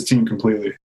Fertitta's team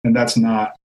completely. And that's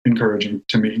not encouraging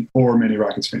to me or many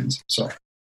Rockets fans. So,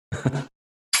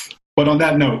 but on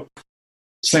that note,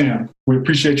 Sam, we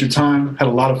appreciate your time. Had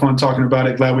a lot of fun talking about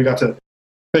it. Glad we got to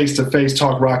face-to-face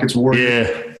talk Rockets Warriors.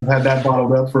 Yeah. I've had that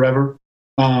bottled up forever.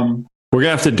 We're going to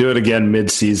have to do it again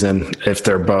mid-season if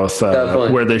they're both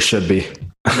where they should be.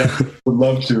 Would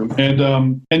love to.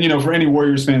 And for any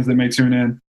Warriors fans that may tune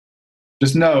in,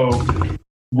 just know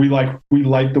we like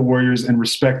the Warriors and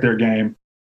respect their game.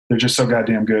 They're just so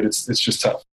goddamn good. It's just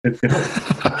tough.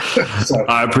 So.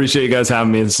 I appreciate you guys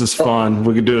having me. This is fun.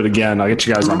 We could do it again. I'll get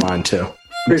you guys on mine too.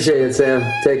 Appreciate it, Sam.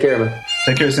 Take care, man.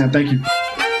 Take care, Sam. Thank you.